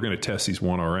 hey, we're going to test these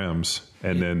 1RMs.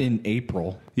 And then in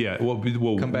April. Yeah.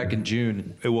 Well, come back in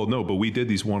June. Well, no, but we did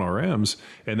these 1RMs.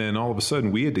 And then all of a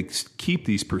sudden we had to keep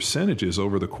these percentages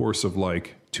over the course of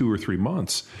like 2 or 3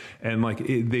 months. And like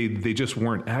they just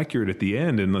weren't accurate at the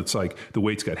end. And it's like the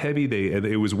weights got heavy.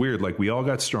 It was weird. Like we all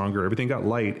got stronger. Everything got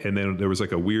light. And then there was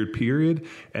like a weird period.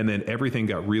 And then everything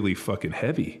got really fucking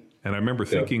heavy. And I remember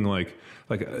thinking like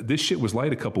this shit was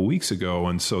light a couple weeks ago.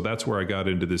 And so that's where I got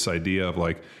into this idea of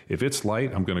like, if it's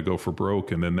light, I'm going to go for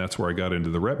broke. And then that's where I got into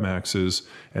the rep maxes.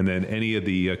 And then any of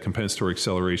the compensatory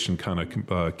acceleration kind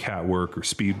of cat work or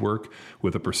speed work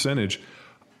with a percentage,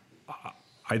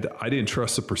 I didn't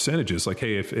trust the percentages. Like,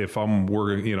 hey, if I'm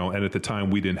working, you know, and at the time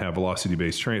we didn't have velocity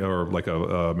based train or like a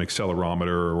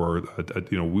accelerometer or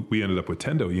we ended up with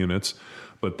Tendo units.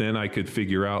 But then I could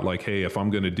figure out like, hey, if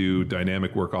I'm going to do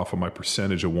dynamic work off of my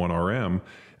percentage of 1RM,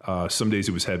 some days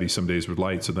it was heavy, some days were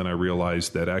light. So then I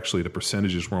realized that actually the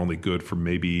percentages were only good for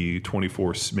maybe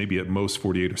 24, maybe at most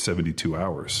 48 or 72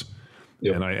 hours.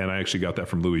 Yep. And I actually got that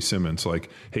from Louis Simmons.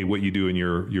 Like, hey, what you do in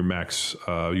your max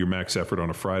effort on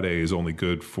a Friday is only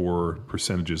good for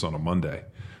percentages on a Monday.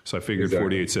 So I figured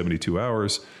 48, 72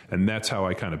 hours. And that's how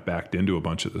I kind of backed into a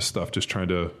bunch of this stuff, just trying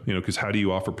to, you know, because how do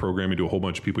you offer programming to a whole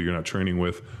bunch of people you're not training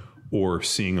with or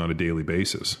seeing on a daily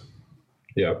basis?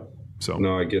 Yeah. So,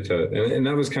 no, I get that. And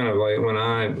that was kind of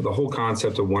like the whole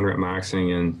concept of 1 rep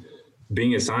maxing and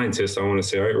being a scientist, I want to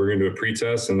say, all right, we're going to do a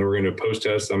pre-test and then we're going to do a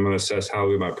post-test. I'm going to assess how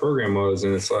good my program was.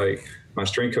 And it's like my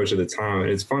strength coach at the time. And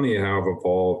it's funny how I've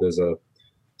evolved as a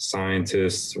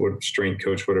scientist, strength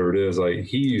coach, whatever it is. Like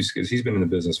because he's been in the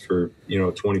business for,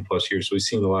 20 plus years. So he's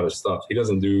seen a lot of stuff. He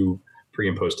doesn't do pre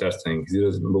and post testing because he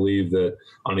doesn't believe that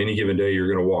on any given day, you're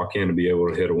going to walk in and be able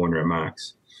to hit a 1 rep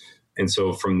max. And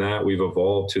so from that, we've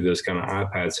evolved to this kind of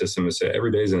iPad system and say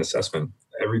every day is an assessment.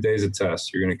 Every day is a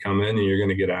test. You're going to come in and you're going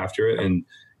to get after it. And,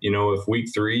 if week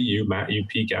 3, you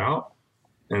peak out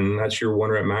and that's your 1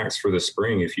 rep max for the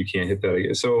spring, if you can't hit that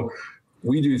again. So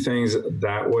we do things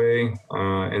that way.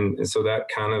 And so that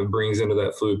kind of brings into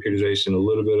that fluid periodization a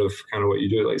little bit of kind of what you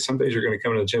do. Like some days you're going to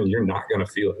come to the gym and you're not going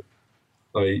to feel it.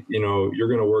 Like, you're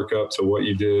going to work up to what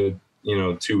you did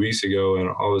 2 weeks ago, and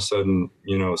all of a sudden,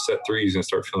 set 3 is going to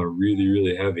start feeling really,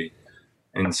 really heavy.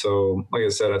 And so, like I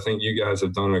said, I think you guys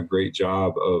have done a great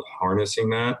job of harnessing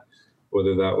that,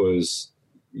 whether that was,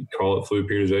 you call it fluid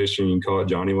periodization, you can call it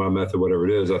Johnny Y method, whatever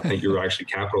it is. I think you're actually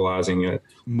capitalizing it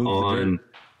on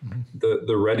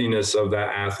the readiness of that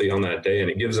athlete on that day. And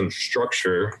it gives them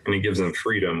structure and it gives them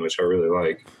freedom, which I really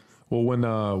like. Well, when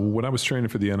I was training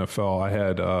for the NFL, I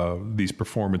had these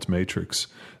performance matrix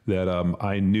that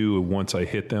I knew once I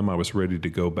hit them, I was ready to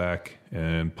go back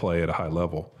and play at a high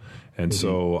level. And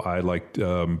so I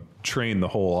trained the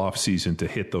whole off season to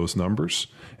hit those numbers.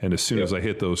 And as soon as I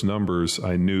hit those numbers,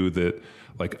 I knew that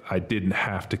I didn't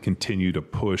have to continue to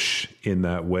push in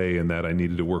that way, and that I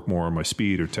needed to work more on my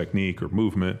speed or technique or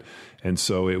movement. And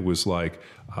so it was I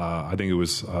think it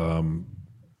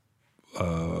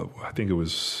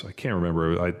was I can't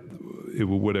remember. It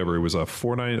was a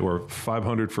 490 or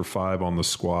 500 for 5 on the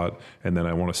squat. And then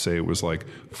I want to say it was like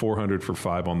 400 for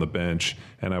 5 on the bench.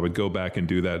 And I would go back and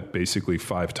do that basically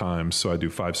 5 times. So I do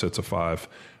 5 sets of 5.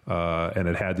 And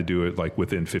it had to do it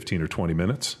within 15 or 20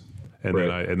 minutes.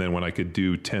 And then when I could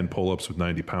do 10 pull-ups with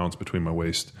 90 pounds between my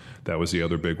waist, that was the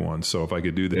other big one. So if I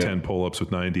could do the 10 pull-ups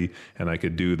with 90 and I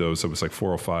could do those, it was like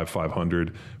 405,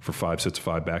 500 for 5 sets of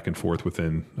 5 back and forth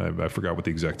within, I forgot what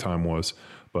the exact time was.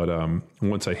 But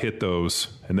once I hit those,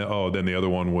 and then the other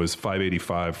one was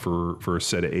 585 for a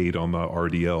set of 8 on the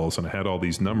RDLs. And I had all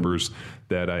these numbers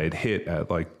that I had hit at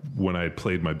when I had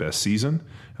played my best season.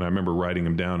 And I remember writing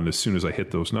them down. And as soon as I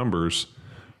hit those numbers,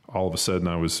 all of a sudden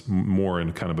I was more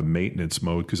in kind of a maintenance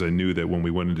mode, because I knew that when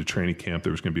we went into training camp,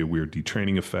 there was going to be a weird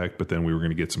detraining effect, but then we were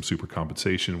going to get some super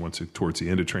compensation towards the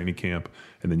end of training camp.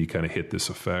 And then you kind of hit this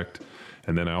effect.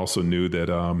 And then I also knew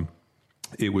that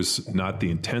it was not the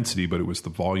intensity, but it was the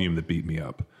volume that beat me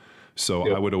up.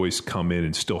 So I would always come in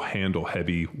and still handle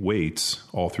heavy weights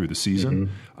all through the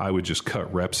season. I would just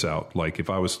cut reps out. Like if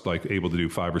I was able to do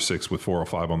 5 or 6 with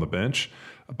 405 on the bench,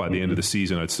 by the end of the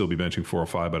season, I'd still be benching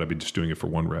 405, but I'd be just doing it for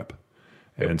 1 rep.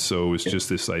 And so it was just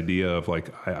this idea of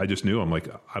like, I just knew, I'm like,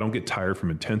 I don't get tired from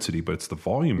intensity, but it's the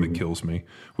volume that kills me,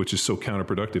 which is so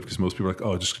counterproductive because most people are like,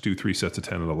 oh, just do 3 sets of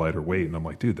 10 at a lighter weight. And I'm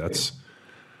like, dude, that's...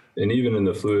 And even in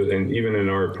the fluid, and even in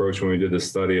our approach when we did the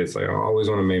study, it's like I always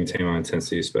want to maintain my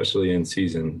intensity, especially in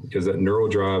season, because that neural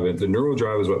drive, the neural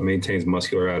drive is what maintains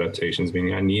muscular adaptations,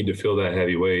 meaning I need to feel that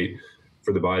heavy weight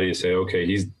for the body to say, okay,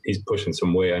 he's pushing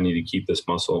some weight. I need to keep this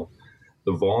muscle.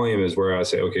 The volume is where I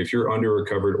say, okay, if you're under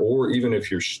recovered or even if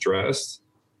you're stressed,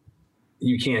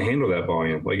 you can't handle that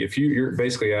volume. Like if you're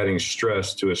basically adding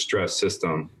stress to a stress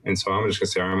system. And so I'm just gonna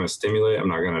say, I'm gonna stimulate, I'm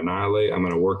not gonna annihilate, I'm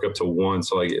gonna work up to 1.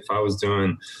 So like if I was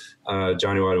doing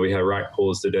Johnny White, we had rack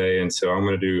pulls today. And so I'm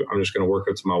just gonna work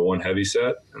up to my 1 heavy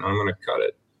set and I'm gonna cut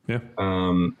it. Yeah.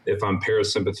 If I'm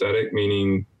parasympathetic,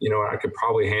 meaning, I could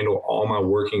probably handle all my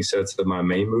working sets of my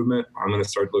main movement, I'm going to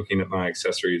start looking at my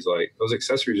accessories. Like those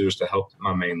accessories are just to help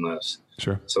my main lifts.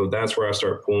 Sure. So that's where I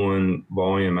start pulling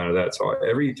volume out of that. So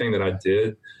everything that I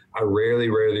did, I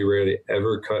rarely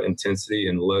ever cut intensity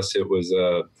unless it was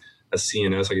a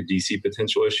CNS, like a DC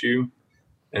potential issue.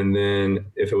 And then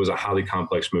if it was a highly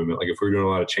complex movement, like if we're doing a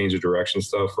lot of change of direction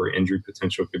stuff where injury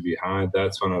potential could be high,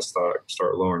 that's when I start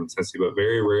lowering intensity. But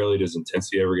very rarely does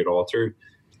intensity ever get altered.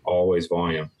 Always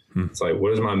volume. It's like,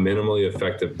 what is my minimally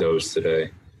effective dose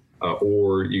today?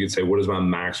 Or you could say, what is my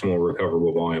maximal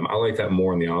recoverable volume? I like that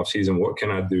more in the off season. What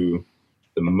can I do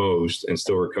the most and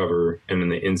still recover? And in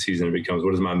the in season, it becomes,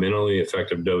 what is my minimally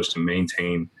effective dose to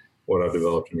maintain what I've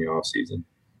developed in the off season?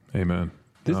 Amen.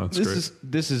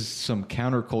 This is some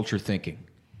counterculture thinking,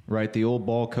 right? The old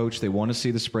ball coach, they want to see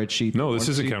the spreadsheet. No, this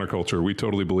isn't counterculture. We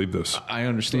totally believe this. I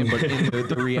understand, but in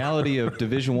the reality of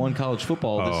Division I college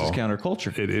football, this is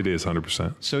counterculture. It is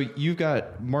 100%. So you've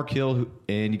got Mark Hill,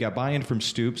 and you got buy-in from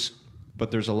Stoops, but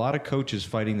there's a lot of coaches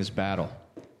fighting this battle.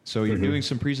 So you're doing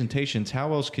some presentations.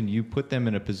 How else can you put them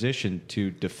in a position to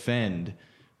defend,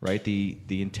 right, the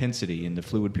intensity and the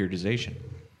fluid periodization?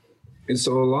 And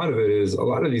so a lot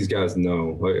of these guys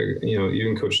know, like,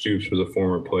 even Coach Stoops was a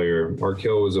former player. Mark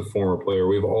Hill was a former player.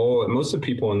 Most of the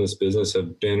people in this business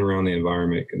have been around the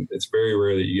environment. And it's very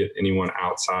rare that you get anyone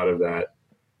outside of that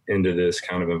into this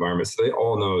kind of environment. So they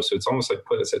all know. So it's almost like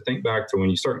think back to when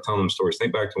you start telling them stories,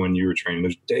 think back to when you were training.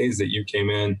 There's days that you came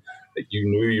in that you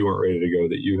knew you weren't ready to go,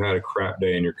 that you had a crap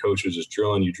day and your coach was just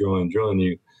drilling you.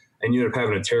 And you end up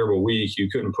having a terrible week. You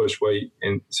couldn't push weight.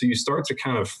 And so you start to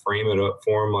kind of frame it up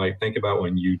for them, like, think about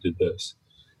when you did this.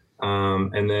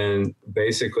 And then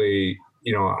basically,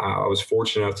 I was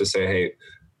fortunate enough to say, hey,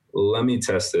 let me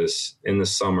test this in the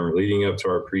summer leading up to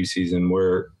our preseason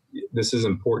where this is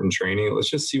important training.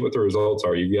 Let's just see what the results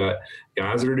are. You've got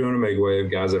guys that are doing a mega wave,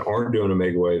 guys that aren't doing a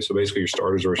mega wave. So basically your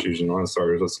starters versus your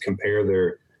non-starters. Let's compare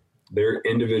their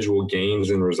individual gains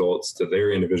and results to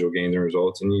their individual gains and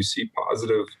results. And you see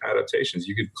positive adaptations.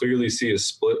 You could clearly see a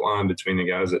split line between the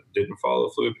guys that didn't follow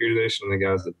fluid periodization and the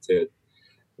guys that did,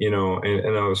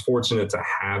 and I was fortunate to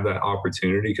have that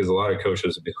opportunity because a lot of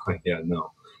coaches would be like, yeah,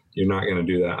 no, you're not going to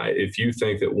do that. If you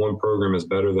think that one program is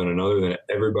better than another, then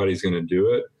everybody's going to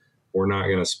do it. We're not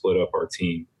going to split up our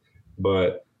team.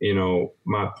 But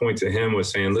my point to him was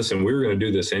saying, listen, we were going to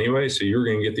do this anyway, so you're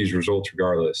going to get these results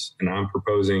regardless. And I'm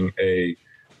proposing a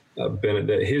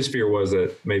benefit. His fear was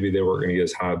that maybe they weren't going to get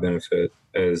as high benefit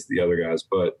as the other guys.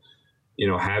 But,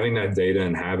 having that data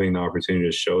and having the opportunity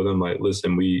to show them, like,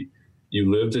 listen,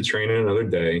 you live to train another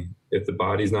day. If the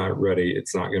body's not ready,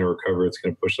 it's not going to recover. It's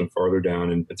going to push them farther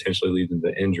down and potentially lead them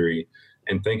to injury.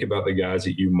 And think about the guys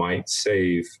that you might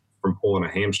save from pulling a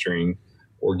hamstring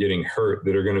or getting hurt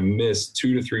that are going to miss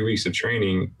 2 to 3 weeks of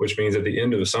training, which means at the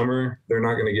end of the summer, they're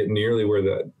not going to get nearly where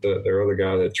their other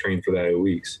guy that trained for that 8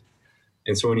 weeks.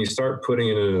 And so when you start putting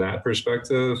it into that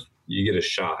perspective, you get a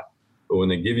shot. But when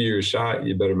they give you your shot,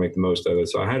 you better make the most of it.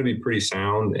 So I had to be pretty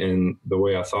sound in the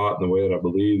way I thought and the way that I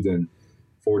believed. And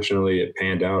fortunately, it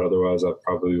panned out. Otherwise, I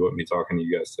probably wouldn't be talking to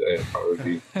you guys today. I'd probably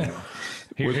be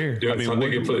doing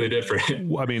something completely different.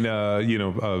 I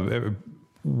mean,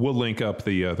 we'll link up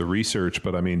the research,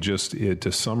 but I mean, just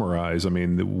to summarize, I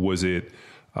mean, was it?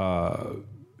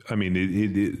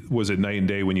 Was it night and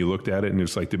day when you looked at it and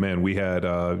it's like, man, we had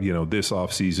this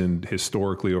off season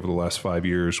historically over the last 5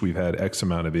 years, we've had X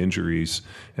amount of injuries,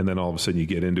 and then all of a sudden you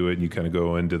get into it and you kind of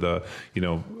go into the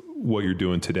what you're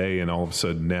doing today, and all of a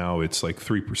sudden now it's like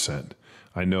 3%.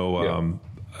 I know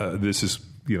this is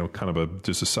kind of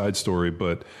just a side story,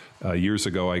 but years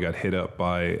ago I got hit up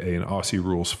by an Aussie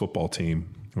Rules football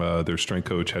team, their strength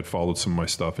coach had followed some of my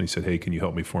stuff, and he said, hey, can you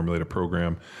help me formulate a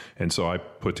program? And so I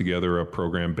put together a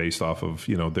program based off of,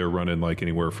 they're running like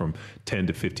anywhere from 10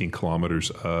 to 15 kilometers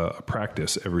a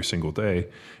practice every single day.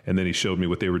 And then he showed me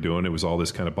what they were doing. It was all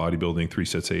this kind of bodybuilding, 3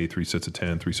 sets of 8, 3 sets of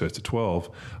 10, 3 sets of 12.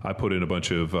 I put in a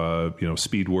bunch of,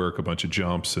 speed work, a bunch of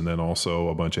jumps, and then also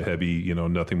a bunch of heavy,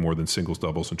 nothing more than singles,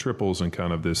 doubles, and triples, and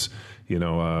kind of this,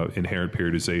 inherent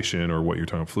periodization, or what you're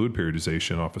talking fluid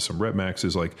periodization off of some rep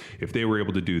maxes. Like if they were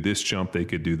able to do this jump, they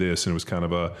could do this. And it was kind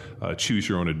of a choose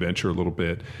your own adventure a little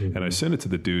bit. Mm-hmm. And I sent it to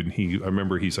the dude, and I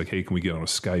remember he's like, hey, can we get on a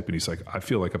Skype? And he's like, I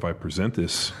feel like if I present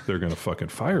this, they're going to fucking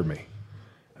fire me.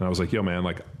 And I was like, yo, man,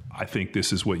 like, I think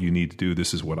this is what you need to do.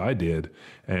 This is what I did.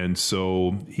 And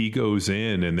so he goes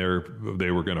in, and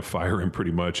they were going to fire him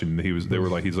pretty much. And he's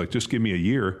like, just give me a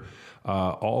year.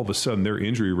 All of a sudden their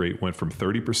injury rate went from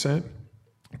 30%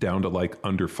 down to like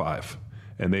under 5%.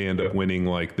 And they end up winning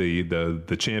like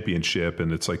the championship,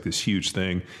 and it's like this huge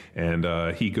thing. And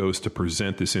he goes to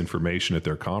present this information at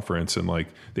their conference, and like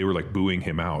they were like booing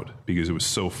him out because it was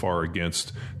so far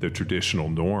against the traditional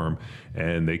norm.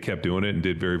 And they kept doing it and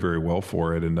did very, very well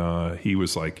for it. And he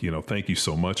was like, thank you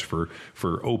so much for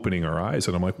opening our eyes.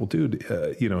 And I'm like, well, dude,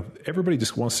 everybody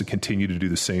just wants to continue to do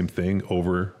the same thing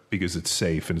over because it's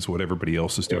safe and it's what everybody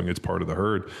else is doing. It's part of the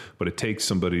herd, but it takes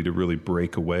somebody to really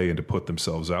break away and to put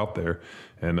themselves out there.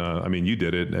 And you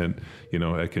did it, and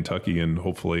at Kentucky, and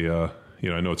hopefully, I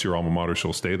know it's your alma mater,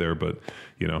 she'll stay there, but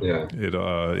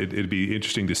it'd be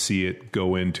interesting to see it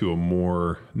go into a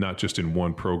more, not just in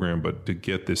one program, but to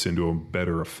get this into a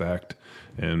better effect.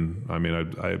 And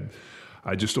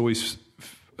I just always,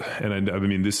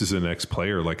 and this is an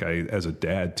ex-player, like as a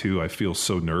dad too, I feel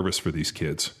so nervous for these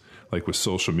kids. Like with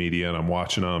social media, and I'm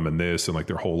watching them and this, and like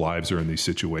their whole lives are in these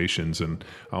situations, and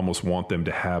I almost want them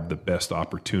to have the best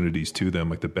opportunities to them,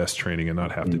 like the best training, and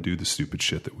not have to do the stupid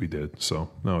shit that we did. So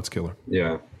no, it's killer.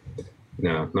 Yeah.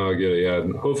 No, I get it.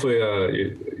 Yeah. Hopefully,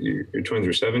 your twins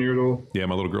are 7 years old. Yeah.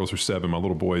 My little girls are 7. My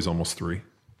little boy is almost 3.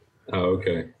 Oh,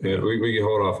 okay. Yeah, we can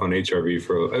hold off on HRV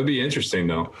for. It'd be interesting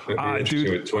though.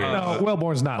 Dude,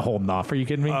 Wellborn's not holding off. Are you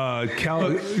kidding me? I got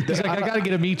to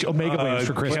get him each Omega Waves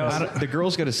for Christmas. The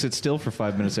girl's got to sit still for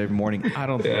 5 minutes every morning. I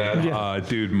don't think.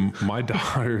 Dude, my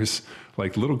daughters,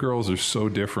 like little girls, are so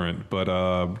different. But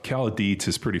Cal Dietz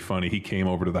is pretty funny. He came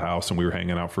over to the house and we were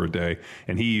hanging out for a day,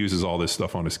 and he uses all this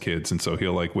stuff on his kids. And so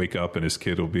he'll like wake up and his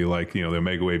kid will be like, the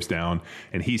Omega Waves down,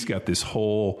 and he's got this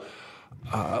whole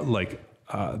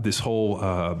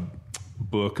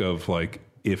book of like,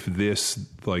 if this,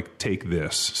 like, take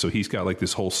this. So he's got like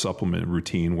this whole supplement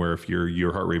routine where if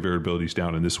your heart rate variability is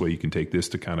down in this way, you can take this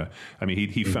to kind of,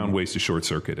 he found ways to short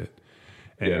circuit it.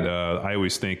 And I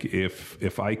always think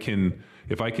if I can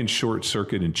short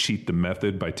circuit and cheat the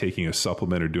method by taking a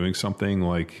supplement or doing something,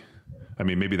 like,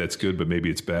 maybe that's good, but maybe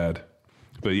it's bad.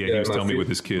 But he was telling me with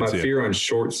his kids. My fear on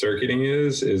short circuiting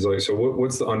is like, so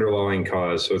what's the underlying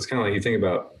cause? So it's kind of like, you think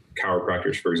about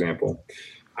chiropractors, for example.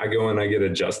 I go and I get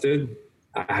adjusted.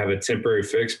 I have a temporary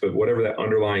fix, but whatever that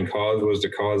underlying cause was to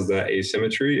cause that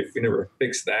asymmetry, if we never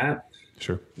fix that,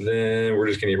 sure, then we're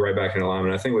just going to get right back in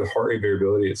alignment. I think with heart rate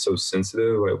variability, it's so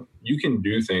sensitive. Like, you can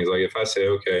do things like, if I say,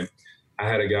 okay, I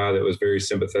had a guy that was very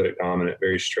sympathetic dominant,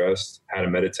 very stressed, had to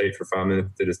meditate for 5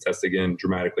 minutes, did his test again,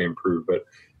 dramatically improved. But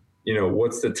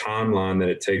what's the timeline that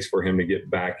it takes for him to get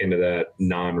back into that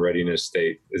non-readiness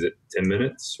state? Is it 10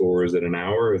 minutes or is it an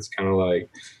hour? It's kind of like,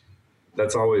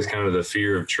 that's always kind of the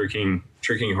fear of tricking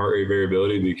heart rate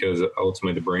variability, because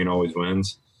ultimately the brain always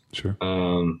wins. Sure.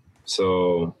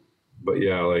 But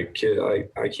yeah, like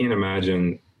I can't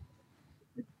imagine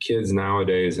kids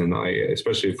nowadays, and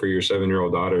especially for your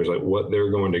 7-year-old daughters, like what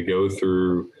they're going to go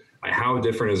through. Like, how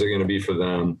different is it going to be for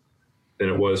them than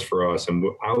it was for us? And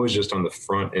I was just on the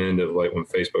front end of like when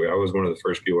Facebook, I was one of the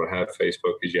first people to have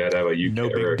Facebook, because you had to have a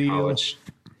UK or a college.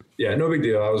 Yeah, no big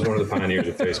deal. I was one of the pioneers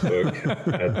of Facebook.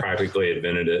 I practically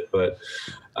invented it. But,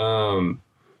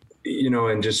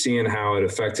 and just seeing how it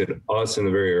affected us in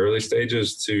the very early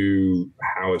stages to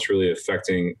how it's really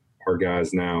affecting our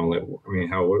guys now. Like,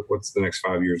 what's the next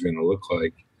 5 years going to look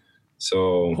like?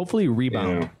 So hopefully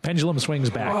rebound. Pendulum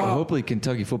swings back. Hopefully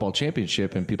Kentucky football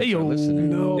championship and people start listening.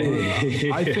 No.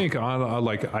 I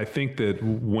think that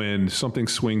when something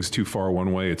swings too far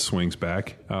one way, it swings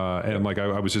back. And like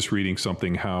I was just reading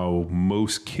something how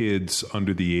most kids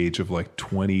under the age of like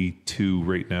 22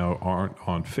 right now aren't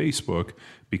on Facebook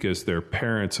because their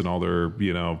parents and all their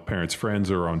parents'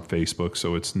 friends are on Facebook,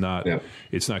 so it's not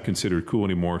considered cool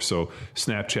anymore. So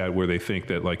Snapchat, where they think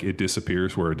that like it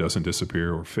disappears where it doesn't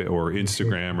disappear, or or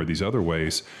Instagram or these other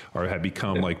ways have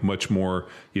become like much more,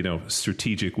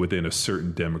 strategic within a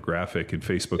certain demographic, and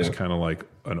Facebook's kind of like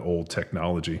an old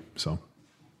technology. So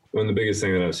one of the biggest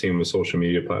thing that I've seen with social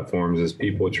media platforms is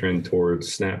people trend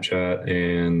towards Snapchat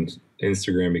and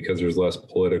Instagram because there's less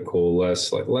political, less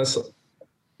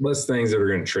things that are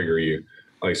going to trigger you.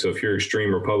 Like, so if you're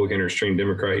extreme Republican or extreme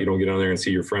Democrat, you don't get on there and see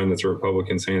your friend that's a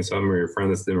Republican saying something or your friend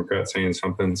that's a Democrat saying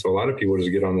something. So a lot of people just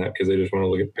get on that because they just want to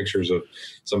look at pictures of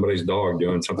somebody's dog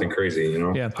doing something crazy,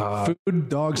 Yeah, food,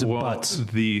 dogs, and butts.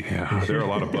 There are a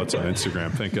lot of butts on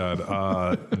Instagram. Thank God.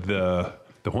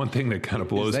 The one thing that kind of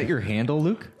blows. Is that your handle,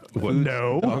 Luke?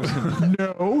 No.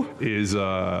 Is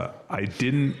I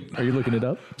didn't. Are you looking it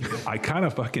up? I kind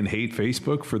of fucking hate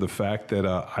Facebook for the fact that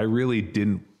I really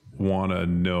didn't want to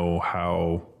know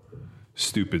how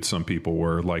stupid some people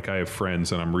were. Like, I have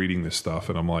friends and I'm reading this stuff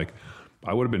and I'm like,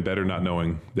 I would have been better not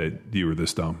knowing that you were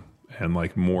this dumb. And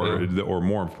like more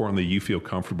importantly, you feel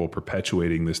comfortable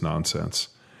perpetuating this nonsense.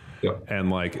 Yep. And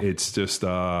like, it's just,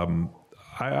 I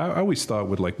always thought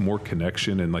with like more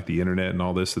connection and like the internet and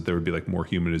all this, that there would be like more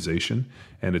humanization.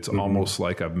 And it's almost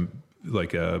like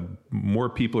more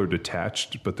people are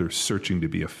detached, but they're searching to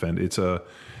be offended.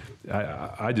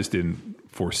 I just didn't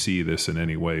foresee this in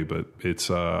any way, but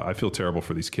I feel terrible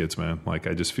for these kids, man. Like,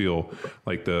 I just feel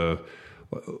like the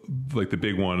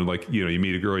big one, like, you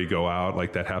meet a girl, you go out,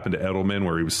 like that happened to Edelman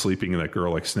where he was sleeping and that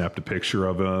girl like snapped a picture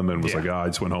of him and was like, I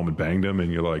just went home and banged him.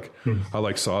 And you're like, I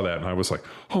like saw that. And I was like,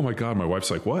 oh my God, my wife's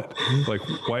like, what? Like,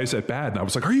 why is that bad? And I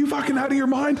was like, are you fucking out of your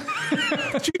mind?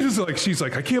 She's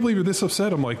like, I can't believe you're this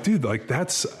upset. I'm like, dude, like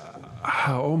that's,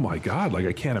 oh my God. Like,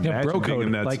 I can't imagine bro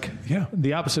code, that. like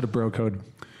the opposite of bro code.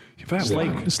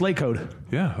 Slay code.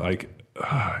 Yeah. Like,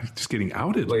 just getting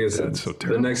outed. Like I said, so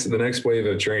terrible. the next wave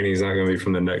of training is not going to be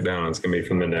from the neck down. It's going to be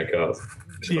from the neck up.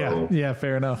 So, yeah,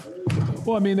 fair enough.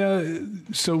 Well, I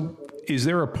mean, so is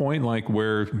there a point like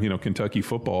where, Kentucky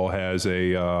football has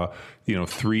a,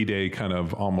 3-day kind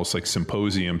of almost like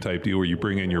symposium type deal where you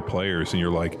bring in your players and you're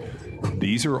like,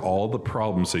 these are all the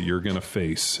problems that you're going to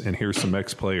face. And here's some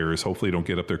ex-players. Hopefully don't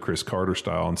get up there Chris Carter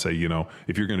style and say,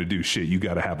 if you're going to do shit, you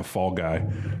got to have a fall guy,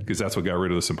 because that's what got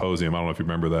rid of the symposium. I don't know if you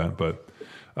remember that, but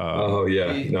The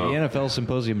NFL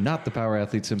symposium, not the Power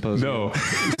Athlete Symposium. No.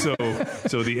 So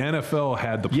the NFL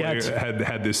had the player,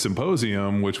 had this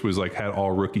symposium, which was like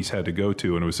all rookies had to go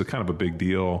to, and it was a kind of a big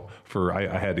deal for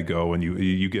I had to go, and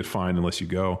you get fined unless you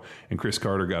go. And Chris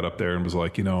Carter got up there and was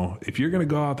like, if you're going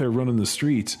to go out there running the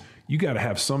streets, you got to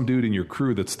have some dude in your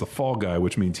crew that's the fall guy,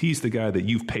 which means he's the guy that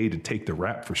you've paid to take the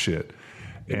rap for shit.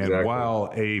 And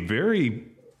while a very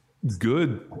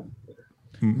good,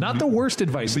 not the worst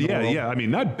advice in the world. I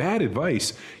mean, not bad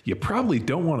advice. You probably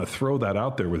don't want to throw that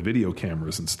out there with video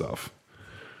cameras and stuff.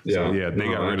 They got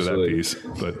rid of that piece.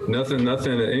 But nothing.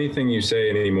 Anything you say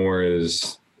anymore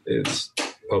it's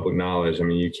public knowledge. I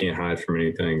mean, you can't hide from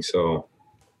anything. So,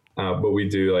 but we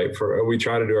do we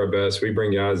try to do our best. We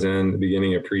bring guys in at the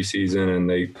beginning of preseason,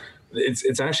 and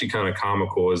it's actually kind of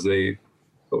comical as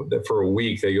for a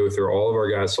week they go through all of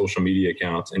our guys' social media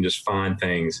accounts and just find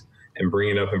things and bring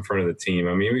it up in front of the team.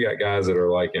 I mean, we got guys that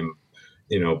are like in,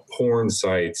 porn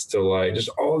sites to like just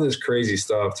all this crazy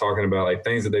stuff, talking about like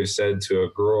things that they've said to a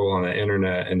girl on the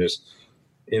internet, and just,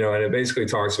 and it basically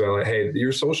talks about like, hey,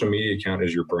 your social media account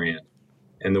is your brand.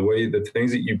 And the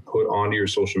things that you put onto your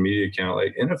social media account,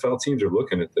 like NFL teams are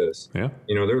looking at this. Yeah.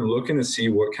 They're looking to see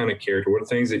what kind of character, what are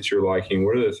things that you're liking,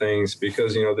 what are the things,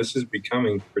 because, this is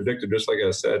becoming predictive. Just like I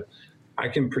said, I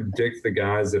can predict the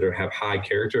guys that have high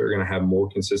character are going to have more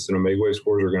consistent omega-wave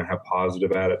scores, are going to have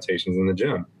positive adaptations in the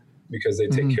gym because they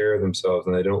take care of themselves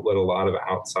and they don't let a lot of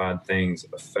outside things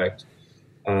affect,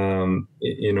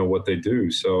 what they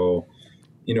do. So,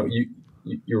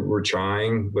 we're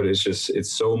trying, but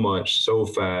it's so much, so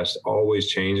fast, always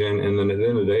changing. And then at the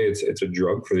end of the day, it's a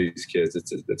drug for these kids.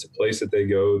 It's a place that they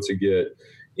go to get,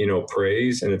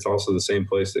 praise. And it's also the same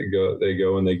place that they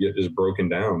go and they get just broken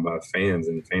down by fans,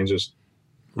 and fans just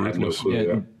have no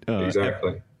clue.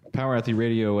 Exactly. Power Athlete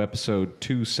Radio episode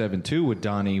 272 with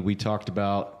Donnie, we talked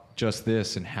about just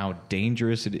this and how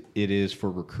dangerous it is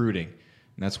for recruiting.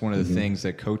 And that's one of the things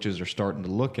that coaches are starting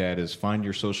to look at is find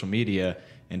your social media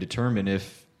and determine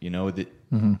if,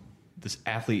 this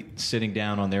athlete sitting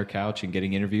down on their couch and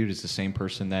getting interviewed is the same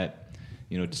person that,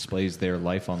 displays their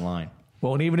life online.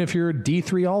 Well, and even if you're a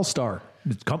D3 All-Star,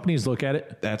 companies look at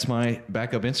it. That's my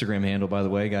backup Instagram handle, by the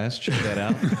way, guys. Check that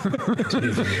out.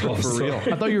 For real.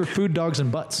 I thought you were food, dogs,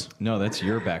 and butts. No, that's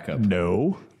your backup.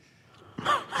 No.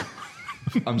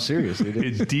 I'm serious.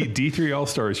 D3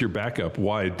 All-Star is your backup.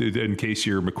 Why? In case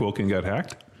your McQuilkin got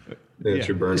hacked?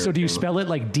 Your burner. So do you spell it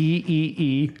like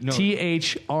DEETHREE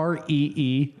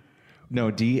No,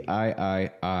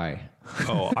 DIII.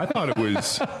 Oh, I thought it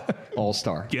was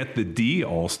All-Star. Get the D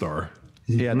All-Star.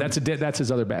 Yeah, that's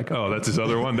his other backup. Oh, that's his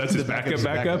other one. That's his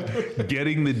backup.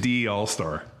 Getting the D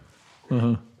All-Star.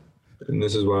 And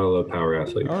this is why I love Power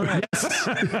Athlete. All right.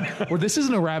 Well, this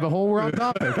isn't a rabbit hole. We're on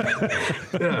topic.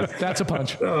 Yeah. That's a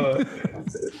punch. All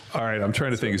right, I'm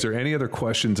trying to think. Is there any other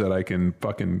questions that I can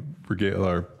fucking regale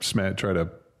or try to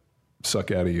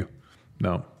suck out of you?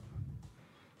 No.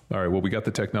 All right, well, we got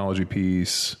the technology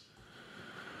piece.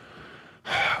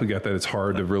 We got that it's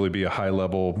hard to really be a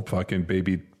high-level fucking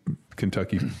baby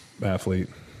Kentucky athlete.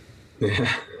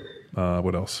 Yeah.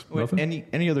 What else? Nothing?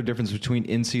 Any other difference between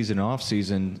in-season and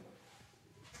off-season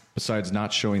besides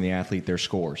not showing the athlete their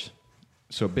scores?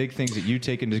 So big things that you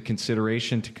take into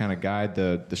consideration to kind of guide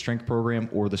the strength program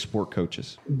or the sport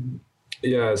coaches?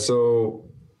 Yeah, so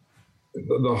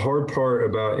the hard part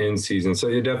about in season, so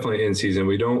you're definitely in season.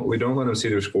 We don't let them see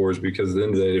their scores because at the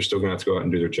end of the day, they're still going to have to go out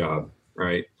and do their job,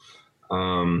 right?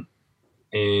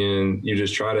 And you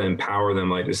just try to empower them,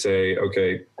 like to say,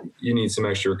 okay, you need some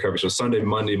extra recovery. So Sunday,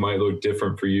 Monday might look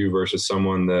different for you versus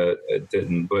someone that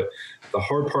didn't. But the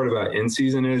hard part about in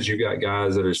season is you got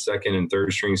guys that are second and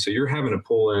third string. So you're having to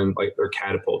pull in like their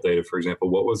catapult data, for example.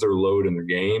 What was their load in their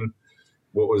game?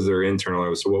 What was their internal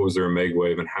level? So what was their meg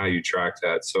wave and how you track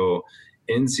that? So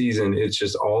in season, it's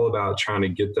just all about trying to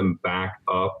get them back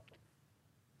up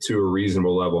to a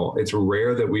reasonable level. It's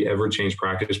rare that we ever change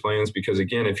practice plans because,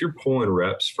 again, if you're pulling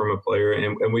reps from a player,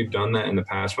 and we've done that in the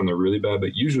past when they're really bad,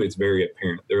 but usually it's very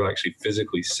apparent. They're actually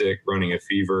physically sick, running a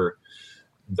fever,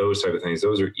 those type of things.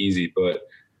 Those are easy, but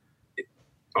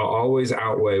I'll always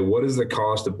outweigh what is the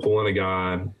cost of pulling a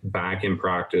guy back in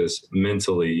practice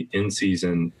mentally in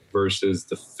season versus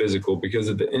the physical, because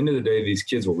at the end of the day, these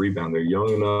kids will rebound. They're young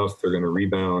enough, they're going to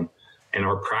rebound. And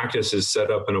our practice is set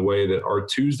up in a way that our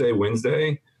Tuesday,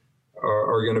 Wednesday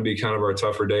are going to be kind of our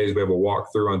tougher days. We have a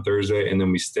walkthrough on Thursday, and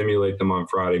then we stimulate them on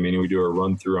Friday, meaning we do a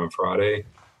run through on Friday.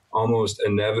 Almost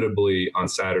inevitably on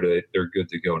Saturday, they're good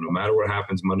to go. No matter what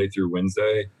happens Monday through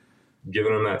Wednesday,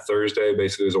 giving them that Thursday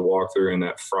basically is a walkthrough, and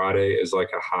that Friday is like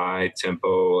a high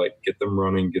tempo, like get them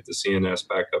running, get the CNS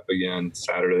back up again.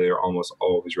 Saturday, they're almost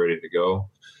always ready to go.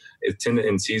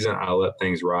 In season, I let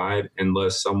things ride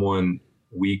unless someone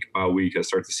week by week, I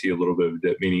start to see a little bit of a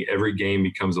dip, meaning every game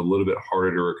becomes a little bit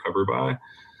harder to recover by.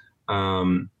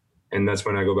 And that's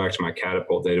when I go back to my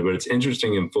catapult data. But it's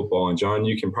interesting in football, and John,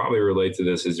 you can probably relate to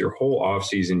this, is your whole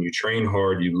offseason, you train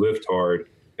hard, you lift hard,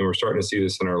 and we're starting to see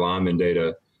this in our lineman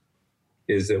data,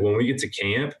 is that when we get to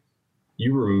camp,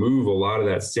 you remove a lot of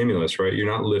that stimulus, right? You're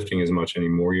not lifting as much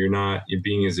anymore. You're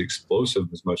being as explosive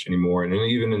as much anymore. And then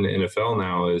even in the NFL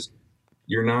now is,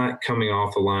 you're not coming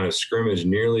off the line of scrimmage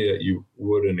nearly that you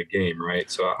would in a game,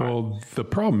 right? So, the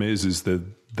problem is that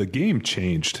the game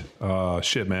changed.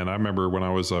 Shit, man. I remember when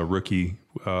I was a rookie,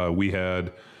 we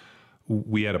had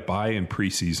a bye in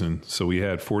preseason, so we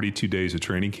had 42 days of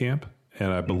training camp,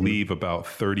 and I believe about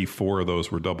 34 of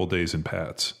those were double days in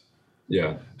pads.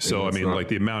 Yeah. So, I mean, like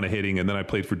the amount of hitting, and then I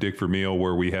played for Dick Vermeil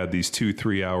where we had these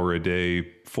 2-3 hour a day,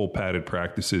 full padded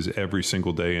practices every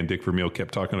single day. And Dick Vermeil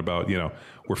kept talking about,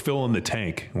 we're filling the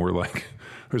tank. And we're like,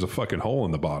 there's a fucking hole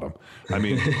in the bottom. I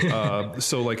mean,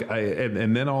 so like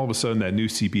and then all of a sudden that new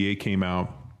CBA came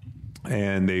out,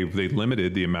 and they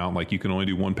limited the amount, like you can only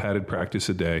do one padded practice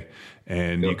a day,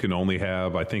 and you can only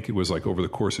have, I think it was like over the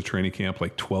course of training camp,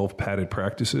 like 12 padded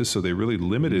practices. So they really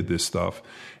limited this stuff.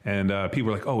 And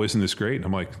people were like, oh, isn't this great? And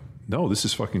I'm like, no, this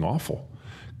is fucking awful.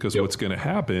 Because what's going to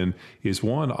happen is,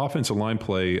 one, offensive line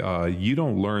play, you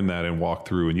don't learn that in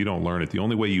walkthrough, and you don't learn it. The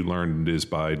only way you learn it is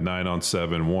by 9-on-7,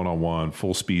 1-on-1,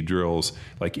 full speed drills,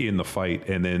 like in the fight.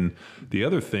 And then the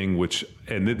other thing,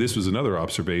 this was another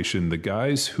observation, the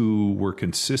guys who were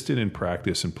consistent in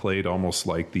practice and played almost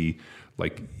like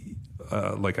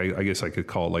I guess I could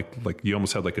call it like you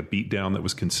almost had like a beat down that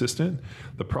was consistent.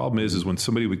 The problem is when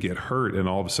somebody would get hurt and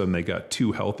all of a sudden they got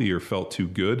too healthy or felt too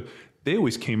good, they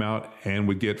always came out and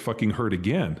would get fucking hurt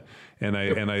again. And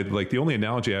I like, the only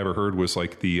analogy I ever heard was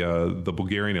like the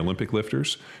Bulgarian Olympic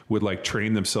lifters would like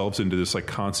train themselves into this like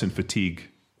constant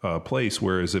fatigue place.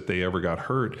 Whereas if they ever got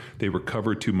hurt, they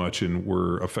recovered too much and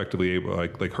were effectively able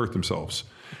like hurt themselves.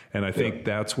 And I think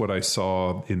that's what I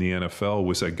saw in the NFL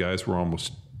was that guys were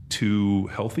almost too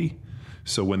healthy.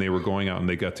 So when they were going out and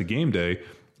they got to game day,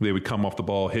 they would come off the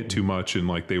ball, hit too much, and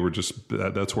like they were just,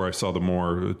 that's where I saw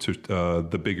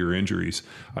the bigger injuries.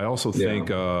 I also think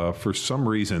for some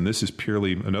reason, this is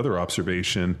purely another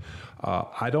observation,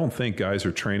 I don't think guys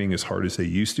are training as hard as they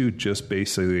used to, just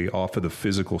basically off of the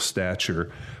physical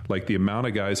stature. Like the amount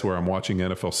of guys where I'm watching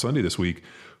NFL Sunday this week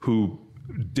who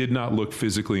did not look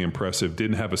physically impressive,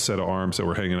 didn't have a set of arms that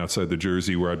were hanging outside the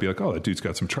jersey where I'd be like, oh, that dude's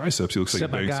got some triceps. He looks like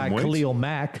he's banging some weights. Khalil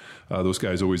Mack. Those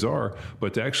guys always are.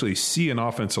 But to actually see an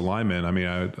offensive lineman, I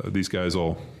mean, these guys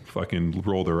will fucking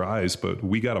roll their eyes, but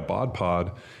we got a bod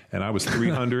pod, and I was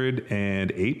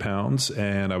 308 pounds,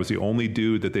 and I was the only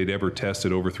dude that they'd ever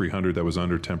tested over 300 that was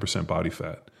under 10% body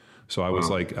fat. So I was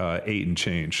like 8 and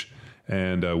change.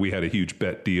 And we had a huge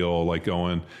bet deal like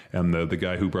going, and the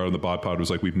guy who brought in the bod pod was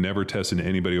like, we've never tested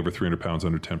anybody over 300 pounds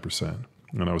under 10%.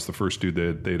 And I was the first dude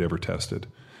that they'd ever tested.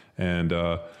 And,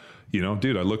 you know,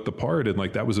 dude, I looked the part, and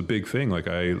like that was a big thing. Like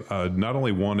I not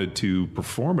only wanted to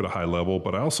perform at a high level,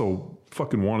 but I also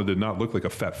fucking wanted to not look like a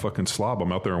fat fucking slob.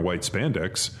 I'm out there in white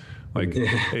spandex. Like,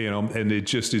 you know, and it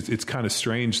just, it's kind of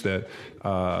strange that,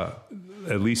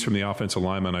 at least from the offensive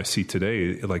linemen I see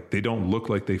today, like they don't look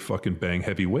like they fucking bang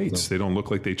heavy weights. No. They don't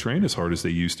look like they train as hard as they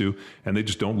used to, and they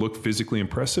just don't look physically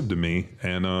impressive to me.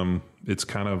 And it's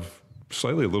kind of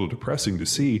slightly a little depressing to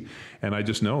see. And I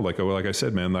just know, like I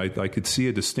said, man, I could see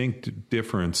a distinct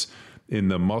difference in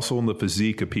the muscle and the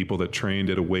physique of people that trained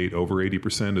at a weight over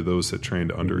 80% of those that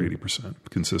trained under 80%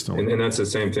 consistently. And that's the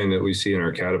same thing that we see in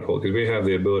our catapult, because we have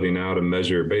the ability now to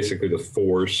measure basically the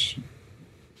force,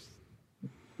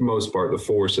 most part, the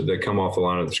force that come off the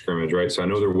line of the scrimmage, right? So I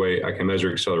know their weight, I can measure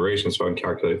acceleration, so I can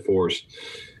calculate force.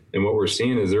 And what we're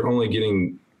seeing is they're only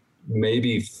getting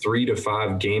maybe 3 to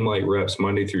 5 game-like reps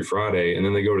Monday through Friday, and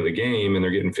then they go to the game and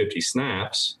they're getting 50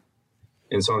 snaps.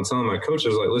 And so I'm telling my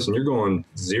coaches, like, listen, you're going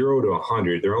 0 to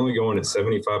 100. They're only going at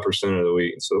 75% of the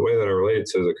week. So the way that I relate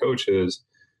to as a coach is,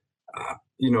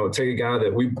 you know, take a guy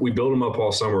that we build him up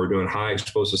all summer. We're doing high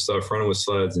explosive stuff, running with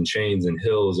sleds and chains and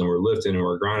hills, and we're lifting and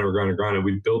we're grinding.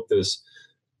 We built this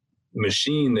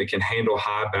machine that can handle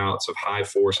high bouts of high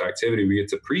force activity. We get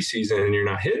to preseason and you're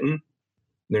not hitting.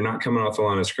 They're not coming off the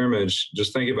line of scrimmage.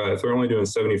 Just think about it. If they're only doing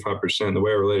 75%, the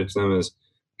way I relate it to them is,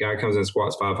 guy comes in,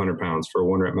 squats 500 pounds for a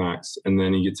 1 rep max, and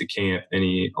then he gets to camp and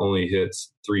he only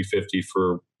hits 350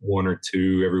 for 1 or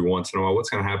 2 every once in a while. What's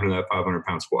going to happen to that 500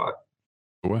 pound squat?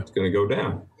 What? It's going to go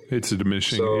down. It's a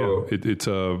diminishing. So, yeah.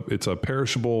 It's a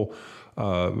perishable.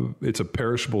 It's a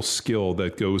perishable skill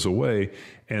that goes away,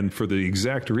 and for the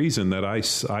exact reason that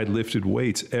I lifted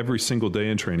weights every single day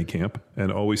in training camp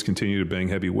and always continue to bang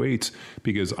heavy weights,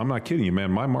 because I'm not kidding you,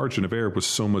 man. My margin of error was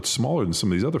so much smaller than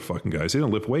some of these other fucking guys. They don't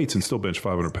lift weights and still bench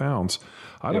 500 pounds.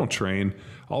 I don't train.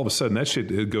 All of a sudden, that shit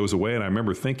it goes away, and I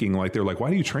remember thinking, like, they're like, "Why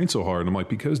do you train so hard?" And I'm like,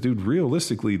 "Because, dude,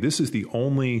 realistically, this is the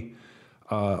only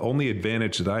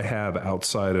advantage that I have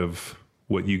outside of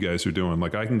what you guys are doing.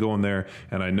 Like, I can go in there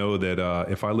and I know that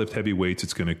if I lift heavy weights,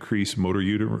 it's going to increase motor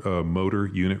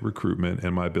unit recruitment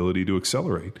and my ability to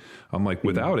accelerate. I'm like,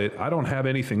 without it, I don't have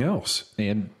anything else.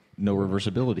 And no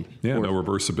reversibility. Yeah, no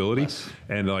reversibility. Less.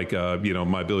 And like, you know,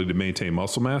 my ability to maintain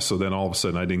muscle mass. So then all of a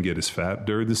sudden I didn't get as fat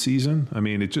during the season. I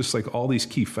mean, it's just like all these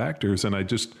key factors. And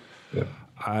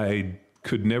I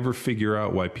could never figure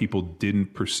out why people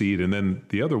didn't proceed. And then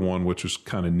the other one, which was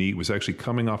kind of neat, was actually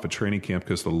coming off of training camp,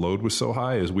 because the load was so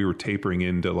high as we were tapering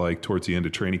into like towards the end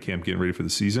of training camp, getting ready for the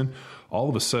season. All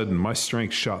of a sudden, my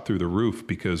strength shot through the roof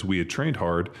because we had trained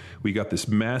hard. We got this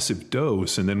massive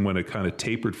dose. And then when it kind of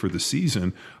tapered for the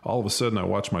season, all of a sudden I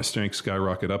watched my strength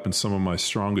skyrocket up in some of my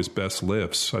strongest, best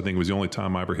lifts. I think it was the only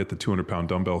time I ever hit the 200-pound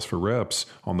dumbbells for reps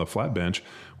on the flat bench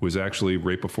was actually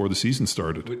right before the season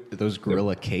started. Those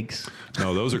Gorilla cakes?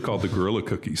 No, those are called the Gorilla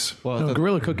cookies. Well, no,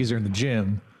 Gorilla cookies are in the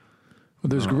gym.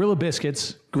 There's Gorilla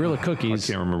biscuits, Gorilla cookies.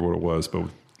 I can't remember what it was, but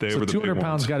they were the 200 big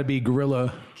pounds ones. Got to be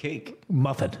Gorilla cake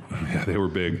muffin. Yeah, they were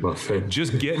big.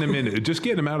 Just getting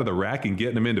them out of the rack and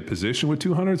getting them into position with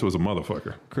 200s was a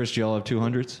motherfucker. Chris, do y'all have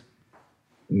 200s?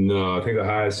 No, I think the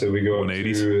highest that we go up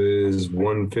to is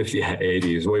 150. Yeah,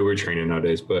 80 is the way we're training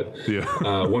nowadays. But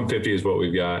 150 is what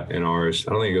we've got in ours.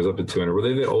 I don't think it goes up to 200. Were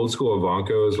they the old school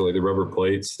Ivancos, or like the rubber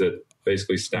plates that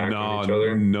basically stack on each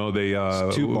other? No, they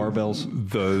it's 2 barbells.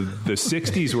 The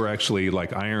 60s were actually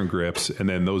like iron grips, and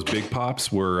then those big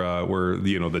pops were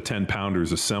you know, the 10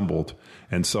 pounders assembled.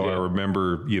 And so I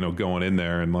remember, you know, going in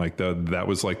there and like that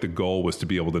was like the goal was to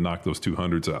be able to knock those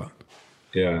 200s out.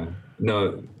 Yeah.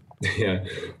 No. Yeah.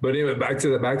 But anyway, back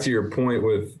to your point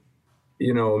with,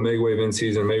 you know, Megwave in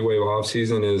season, Megwave off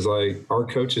season is like our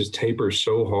coaches taper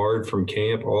so hard from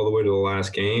camp all the way to the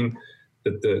last game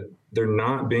that they're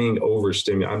not being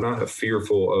overstimulated. I'm not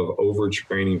fearful of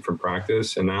overtraining from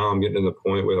practice. And now I'm getting to the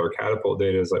point with our catapult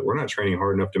data is like, we're not training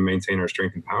hard enough to maintain our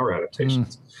strength and power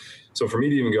adaptations. So for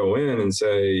me to even go in and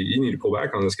say, you need to pull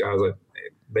back on this guy, I was like,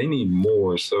 they need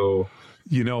more. So,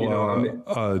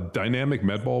 dynamic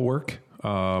med ball work.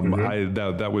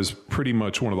 That was pretty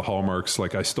much one of the hallmarks.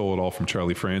 Like I stole it all from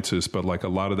Charlie Francis, but like a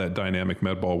lot of that dynamic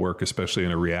med ball work, especially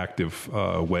in a reactive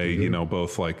way, you know,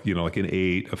 both like, you know, like an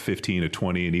 8, a 15, a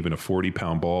 20, and even a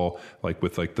 40-pound ball, like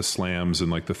with like the slams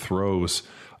and like the throws.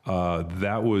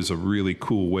 That was a really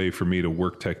cool way for me to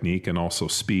work technique and also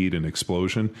speed and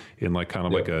explosion in like kind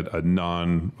of like a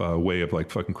non way of like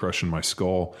fucking crushing my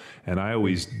skull. And I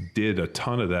always did a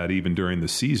ton of that even during the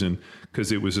season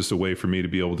because it was just a way for me to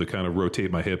be able to kind of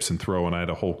rotate my hips and throw. And I had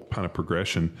a whole kind of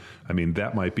progression. I mean,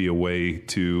 that might be a way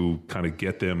to kind of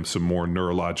get them some more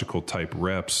neurological type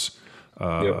reps.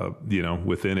 You know,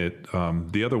 within it.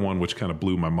 The other one, which kind of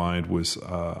blew my mind, was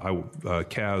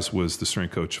Kaz was the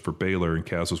strength coach for Baylor, and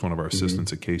Kaz was one of our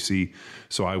assistants at KC.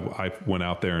 So I went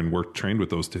out there and trained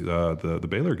with those the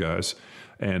Baylor guys.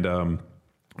 And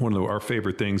one of our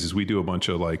favorite things is we do a bunch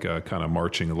of like kind of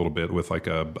marching a little bit with like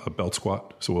a belt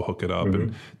squat. So we'll hook it up,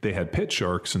 and they had pit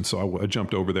sharks. And so I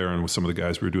jumped over there, and with some of the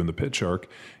guys we were doing the pit shark,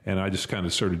 and I just kind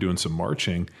of started doing some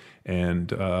marching.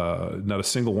 And not a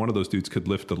single one of those dudes could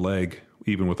lift a leg,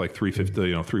 even with like 350,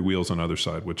 you know, 3 wheels on either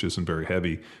side, which isn't very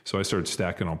heavy. So I started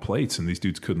stacking on plates, and these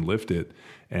dudes couldn't lift it.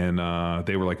 And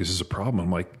they were like, "Is this a problem?"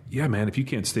 I'm like, "Yeah, man. If you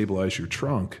can't stabilize your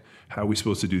trunk, how are we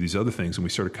supposed to do these other things?" And we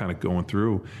started kind of going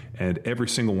through, and every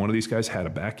single one of these guys had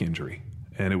a back injury,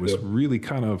 and it was really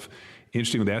kind of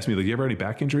interesting when they asked me, like, "You ever had any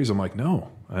back injuries?" I'm like,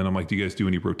 "No." And I'm like, "Do you guys do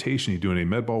any rotation? You do any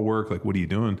med ball work? Like, what are you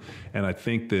doing?" And I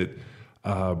think that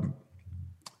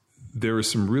there are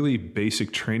some really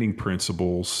basic training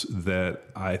principles that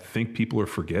I think people are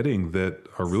forgetting that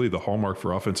are really the hallmark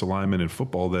for offensive linemen in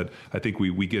football, that I think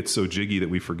we get so jiggy that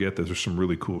we forget that there's some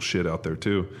really cool shit out there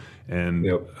too. And,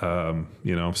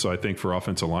 you know, so I think for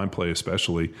offensive line play,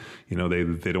 especially, you know,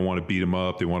 they don't want to beat them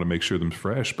up. They want to make sure they're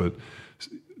fresh, but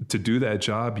to do that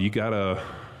job, you gotta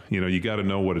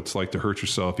know what it's like to hurt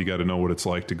yourself. You got to know what it's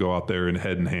like to go out there and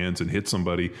head and hands and hit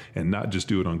somebody, and not just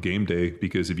do it on game day.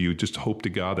 Because if you just hope to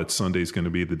God that Sunday's going to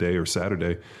be the day or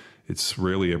Saturday, it's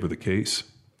rarely ever the case.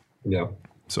 Yeah.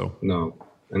 So no,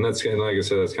 and that's, like I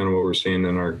said, that's kind of what we're seeing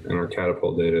in our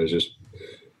catapult data is just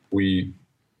we,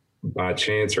 by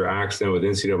chance or accident with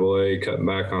NCAA cutting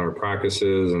back on our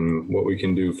practices and what we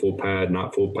can do full pad,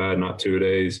 not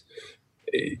 2-a-days.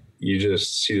 You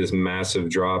just see this massive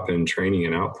drop in training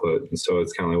and output. And so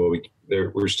it's kind of like,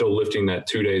 we're still lifting that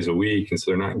 2 days a week. And so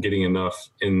they're not getting enough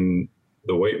in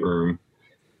the weight room.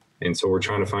 And so we're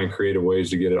trying to find creative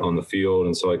ways to get it on the field.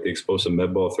 And so like the explosive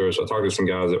med ball throws. So I talked to some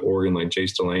guys at Oregon, like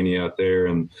Jace Delaney out there,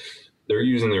 and they're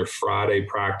using their Friday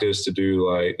practice to do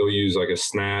they'll use like a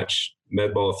snatch,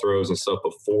 med ball throws and stuff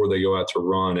before they go out to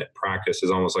run at practice. Is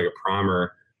almost like a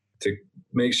primer to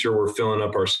make sure we're filling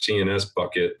up our CNS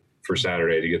bucket for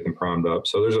Saturday to get them primed up.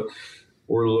 So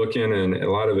we're looking, and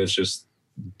a lot of it's just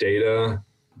data.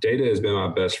 Data has been my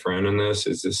best friend in this,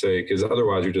 is to say, because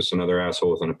otherwise you're just another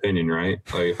asshole with an opinion, right?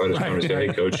 Like if I just want to say,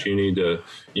 "Hey coach, you need to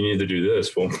do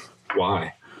this." Well,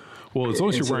 why? Well, as long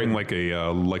as you're wearing like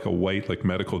a white like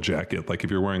medical jacket, like if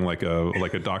you're wearing like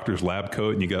a doctor's lab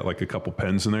coat and you got like a couple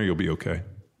pens in there, you'll be okay.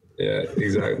 Yeah,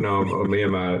 exactly. No, me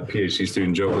and my PhD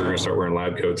student Joe, we're going to start wearing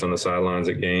lab coats on the sidelines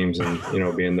at games, and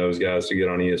being those guys to get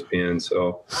on ESPN.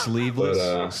 So sleeveless,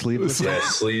 yeah, sleeveless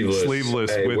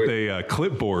hey, with a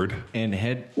clipboard and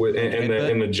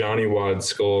and the Johnny Wad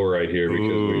skull right here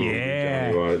because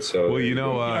Johnny Wad. So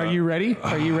are you ready?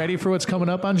 Are you ready for what's coming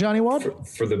up on Johnny Wad?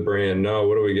 For the brand? No.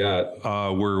 What do we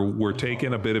got? We're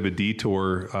taking a bit of a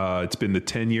detour. It's been the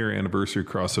 10-year anniversary of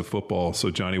CrossFit Football,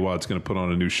 so Johnny Wad's going to put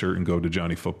on a new shirt and go to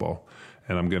Johnny Football.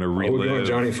 And I'm going to relive. We're going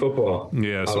Johnny Football.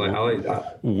 Yeah, so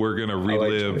we're going to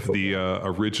relive the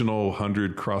original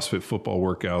 100 CrossFit football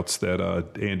workouts that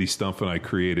Andy Stumpf and I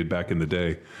created back in the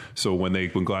day. So when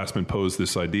Glassman posed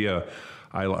this idea,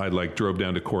 I drove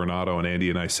down to Coronado, and Andy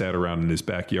and I sat around in his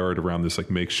backyard around this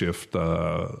like makeshift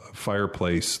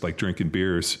fireplace, like drinking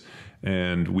beers,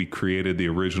 and we created the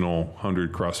original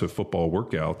 100 CrossFit football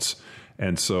workouts.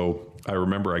 And so I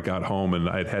remember I got home and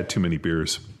I'd had too many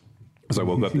beers. So I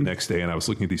woke up the next day and I was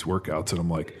looking at these workouts and I'm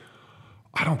like,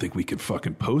 I don't think we can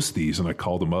fucking post these. And I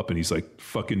called him up and he's like,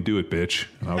 fucking do it, bitch.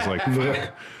 And I was like,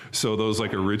 fuck. So those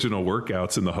like original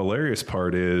workouts, and the hilarious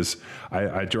part is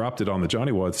I dropped it on the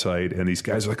Johnny Wad site, and these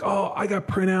guys are like, "Oh, I got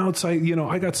printouts.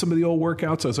 I got some of the old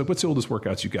workouts." I was like, "What's the oldest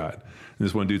workouts you got?" And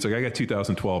this one dude's like, "I got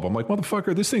 2012. I'm like,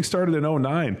 "Motherfucker, this thing started in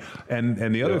 2009.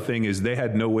 And the other thing is they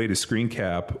had no way to screen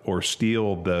cap or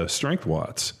steal the strength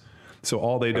watts. So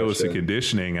all they do is the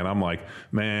conditioning, and I'm like,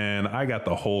 man, I got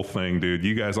the whole thing, dude.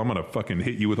 You guys, I'm going to fucking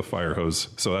hit you with a fire hose.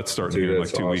 So that's starting here in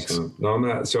like 2 weeks. No, I'm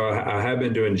not. So I have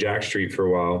been doing Jack Street for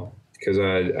a while because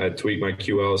I tweaked my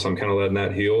QL, so I'm kind of letting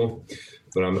that heal.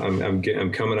 but I'm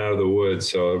coming out of the woods,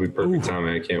 so it'll be perfect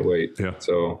timing. I can't wait. Yeah.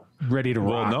 So ready to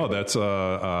rock. Well, no, that's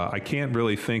I can't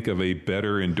really think of a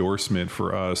better endorsement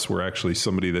for us where actually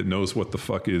somebody that knows what the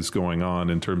fuck is going on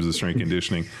in terms of strength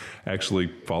conditioning actually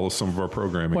follows some of our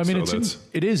programming. Well, I mean, so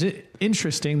it is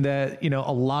interesting that,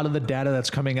 a lot of the data that's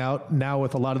coming out now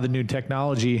with a lot of the new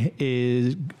technology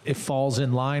it falls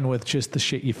in line with just the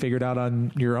shit you figured out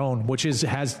on your own, which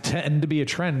has tended to be a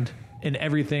trend in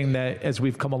everything that as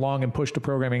we've come along and pushed the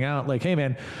programming out, like, hey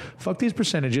man, fuck these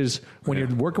percentages. When you're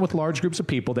working with large groups of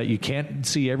people that you can't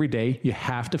see every day, you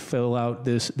have to fill out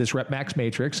this rep max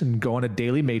matrix and go on a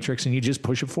daily matrix, and you just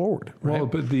push it forward. Right? Well,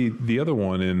 but the other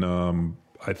one, and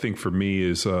I think for me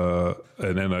is, and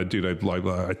then I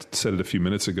said it a few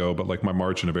minutes ago, but like my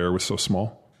margin of error was so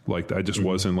small. Like I just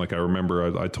wasn't like, I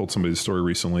remember I told somebody the story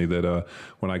recently that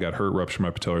when I got hurt, ruptured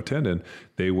my patellar tendon,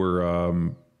 they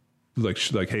were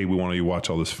like, hey, we want you to watch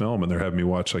all this film, and they're having me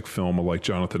watch like film of like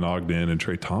Jonathan Ogden and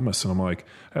Trey Thomas, and I'm like,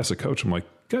 I asked the coach, I'm like,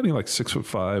 got any like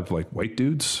 6'5" like white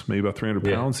dudes, maybe about 300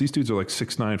 pounds? These dudes are like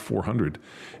 6'9", 400,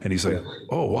 and he's like,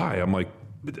 oh, why? I'm like,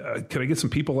 can I get some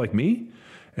people like me?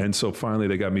 And so finally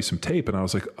they got me some tape, and I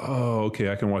was like, oh,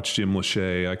 okay, I can watch Jim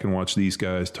Lachey, I can watch these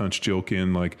guys, Tunch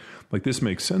Jokin, like this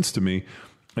makes sense to me.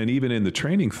 And even in the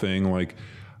training thing, like,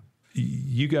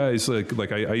 you guys,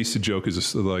 like I used to joke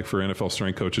as like for NFL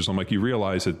strength coaches, I'm like, you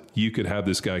realize that you could have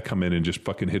this guy come in and just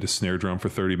fucking hit a snare drum for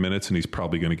 30 minutes and he's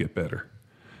probably going to get better.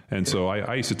 And so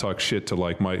I used to talk shit to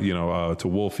like my, to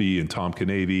Wolfie and Tom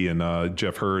Canavy and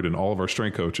Jeff Hurd and all of our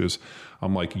strength coaches.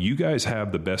 I'm like, you guys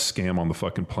have the best scam on the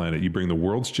fucking planet. You bring the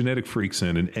world's genetic freaks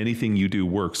in, and anything you do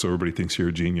works, so everybody thinks you're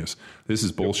a genius. This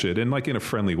is bullshit. And like in a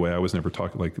friendly way, I was never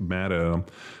talking like mad at them,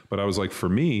 but I was like, for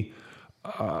me,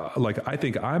 like I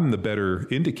think I'm the better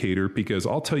indicator, because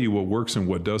I'll tell you what works and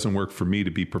what doesn't work for me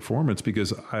to be performance,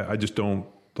 because I just don't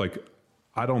like,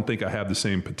 I don't think I have the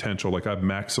same potential. Like I've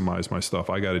maximized my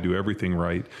stuff. I got to do everything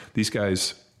right. These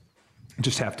guys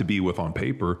just have to be with on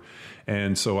paper.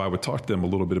 And so I would talk to them a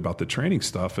little bit about the training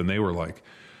stuff, and they were like,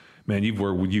 man,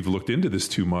 you've looked into this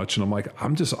too much. And I'm like,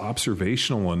 I'm just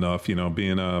observational enough,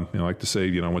 being I like to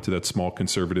say, I went to that small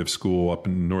conservative school up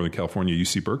in Northern California,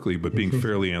 UC Berkeley, but being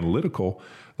fairly analytical,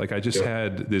 like I just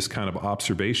had this kind of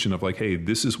observation of like, hey,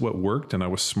 this is what worked. And I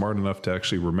was smart enough to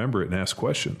actually remember it and ask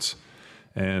questions.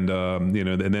 And,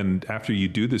 and then after you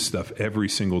do this stuff every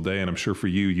single day, and I'm sure for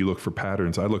you look for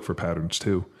patterns. I look for patterns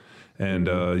too. And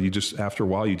you just, after a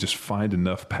while, you just find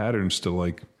enough patterns to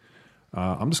like,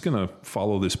 I'm just going to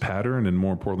follow this pattern, and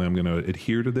more importantly, I'm going to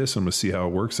adhere to this. I'm going to see how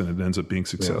it works, and it ends up being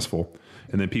successful. Yeah.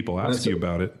 And then people ask you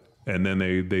about it, and then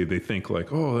they think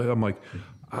like, oh, I'm like,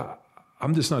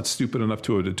 I'm just not stupid enough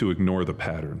to ignore the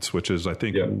patterns, which is I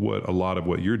think what a lot of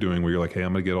what you're doing, where you're like, hey,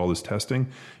 I'm going to get all this testing,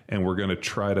 and we're going to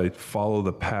try to follow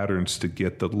the patterns to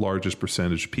get the largest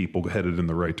percentage of people headed in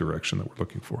the right direction that we're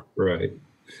looking for. Right.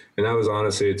 And that was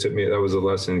honestly, that was a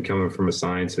lesson coming from a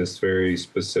scientist, very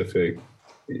specific.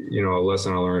 A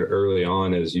lesson I learned early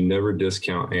on is you never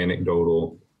discount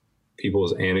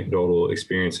people's anecdotal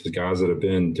experiences, guys that have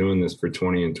been doing this for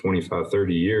 20 and 25,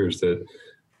 30 years, that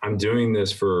I'm doing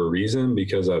this for a reason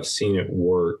because I've seen it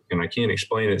work, and I can't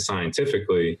explain it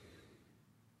scientifically,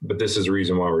 but this is the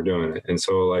reason why we're doing it. And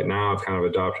so like now I've kind of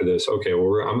adopted this, okay,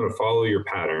 well, I'm going to follow your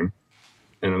pattern,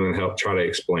 and I'm going to help try to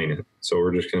explain it. So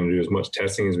we're just going to do as much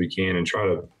testing as we can and try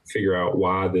to figure out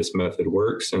why this method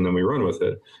works. And then we run with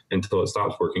it until it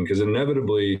stops working. Because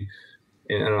inevitably,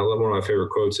 and I love one of my favorite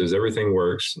quotes is, everything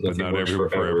works, nothing works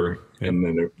forever. Yep. And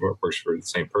then it works for the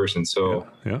same person. So,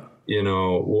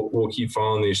 we'll keep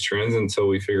following these trends until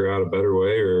we figure out a better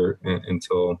way, or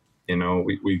until,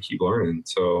 we keep learning.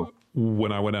 So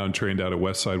when I went out and trained out at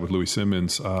Westside with Louis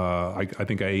Simmons, I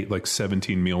think I ate like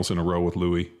 17 meals in a row with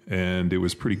Louis, and it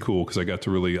was pretty cool because I got to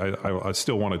really, I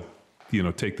still want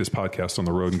to, take this podcast on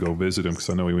the road and go visit him, because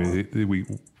I know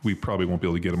we probably won't be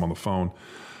able to get him on the phone,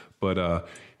 but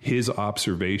his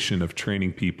observation of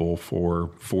training people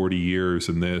for 40 years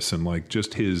in this, and like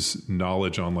just his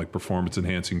knowledge on like performance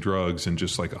enhancing drugs and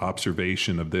just like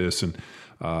observation of this, and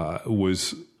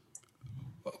was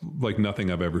like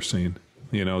nothing I've ever seen.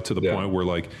 To the point where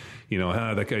like,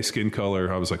 that guy's skin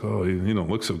color, I was like, oh, he don't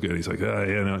look so good. He's like,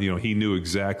 he knew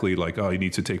exactly like, oh, he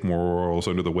needs to take more orals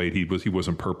under the weight. He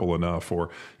wasn't purple enough, or,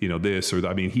 this,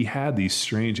 or, he had these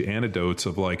strange anecdotes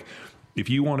of like, if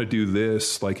you want to do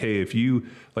this, like, hey, if you,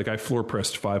 like I floor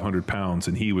pressed 500 pounds,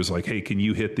 and he was like, hey, can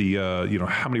you hit the,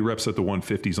 how many reps at the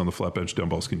 150s on the flat bench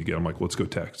dumbbells can you get? I'm like, let's go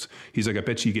text. He's like, I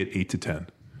bet you get 8 to 10.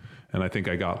 And I think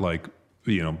I got like,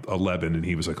 11. And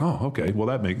he was like, oh, okay, well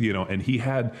that makes, and he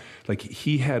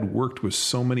had worked with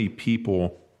so many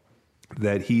people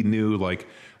that he knew, like,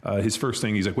 his first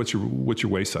thing, he's like, what's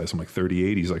your waist size? I'm like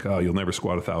 38. He's like, oh, you'll never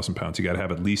squat 1,000 pounds. You got to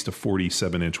have at least a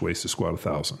 47-inch waist to squat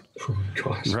 1,000. Oh,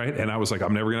 gosh. Right. And I was like,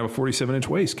 I'm never going to have a 47-inch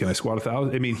waist. Can I squat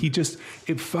 1,000? I mean,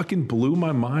 it fucking blew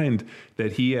my mind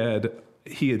that he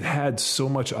had so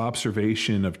much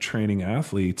observation of training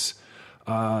athletes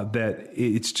that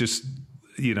it's just,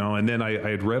 and then I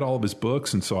had read all of his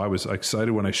books. And so I was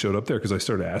excited when I showed up there because I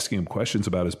started asking him questions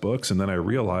about his books. And then I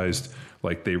realized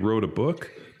like they wrote a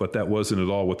book, but that wasn't at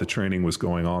all what the training was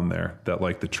going on there. That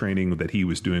like the training that he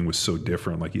was doing was so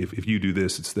different. Like if you do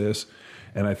this, it's this.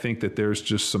 And I think that there's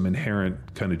just some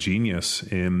inherent kind of genius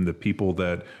in the people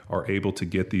that are able to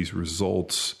get these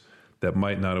results that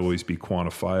might not always be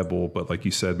quantifiable, but like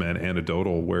you said, man,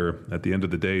 anecdotal, where at the end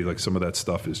of the day, like some of that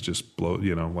stuff is just like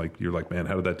you're like, man,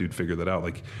 how did that dude figure that out?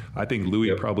 Like, I think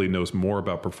Louis probably knows more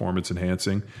about performance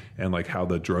enhancing and like how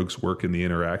the drugs work in the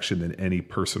interaction than any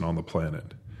person on the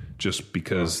planet, just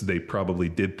because they probably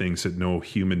did things that no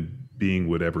human being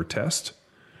would ever test,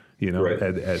 right.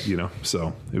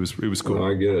 So it was cool. No,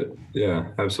 I get it. Yeah,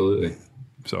 absolutely.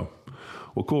 So,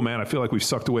 well, cool, man. I feel like we've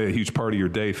sucked away a huge part of your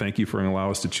day. Thank you for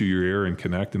allowing us to chew your ear and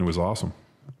connect, and it was awesome.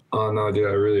 Oh, no, dude, I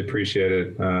really appreciate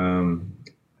it.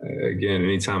 Again,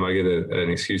 anytime I get an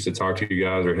excuse to talk to you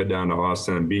guys or head down to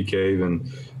Austin and Bee Cave and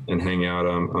hang out,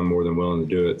 I'm more than willing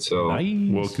to do it. So,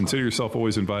 nice. Well, consider yourself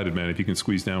always invited, man. If you can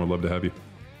squeeze down, we'd love to have you.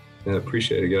 Yeah,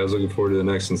 appreciate it, guys. Looking forward to the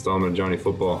next installment of Johnny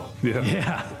Football.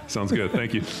 Yeah. Sounds good.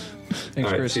 Thank you. Thanks, All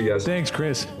right, Chris. see you guys. Thanks,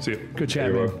 Chris. See you. Good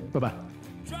chat, man. Bye-bye.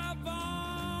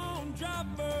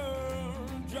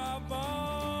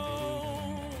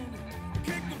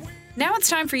 Now it's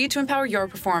time for you to empower your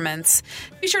performance.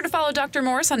 Be sure to follow Dr.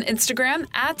 Morris on Instagram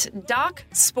at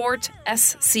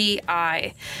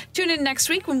DocSportSCI. Tune in next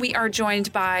week when we are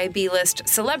joined by B-list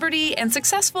celebrity and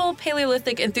successful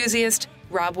Paleolithic enthusiast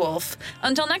Rob Wolf.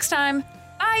 Until next time,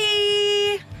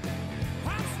 bye!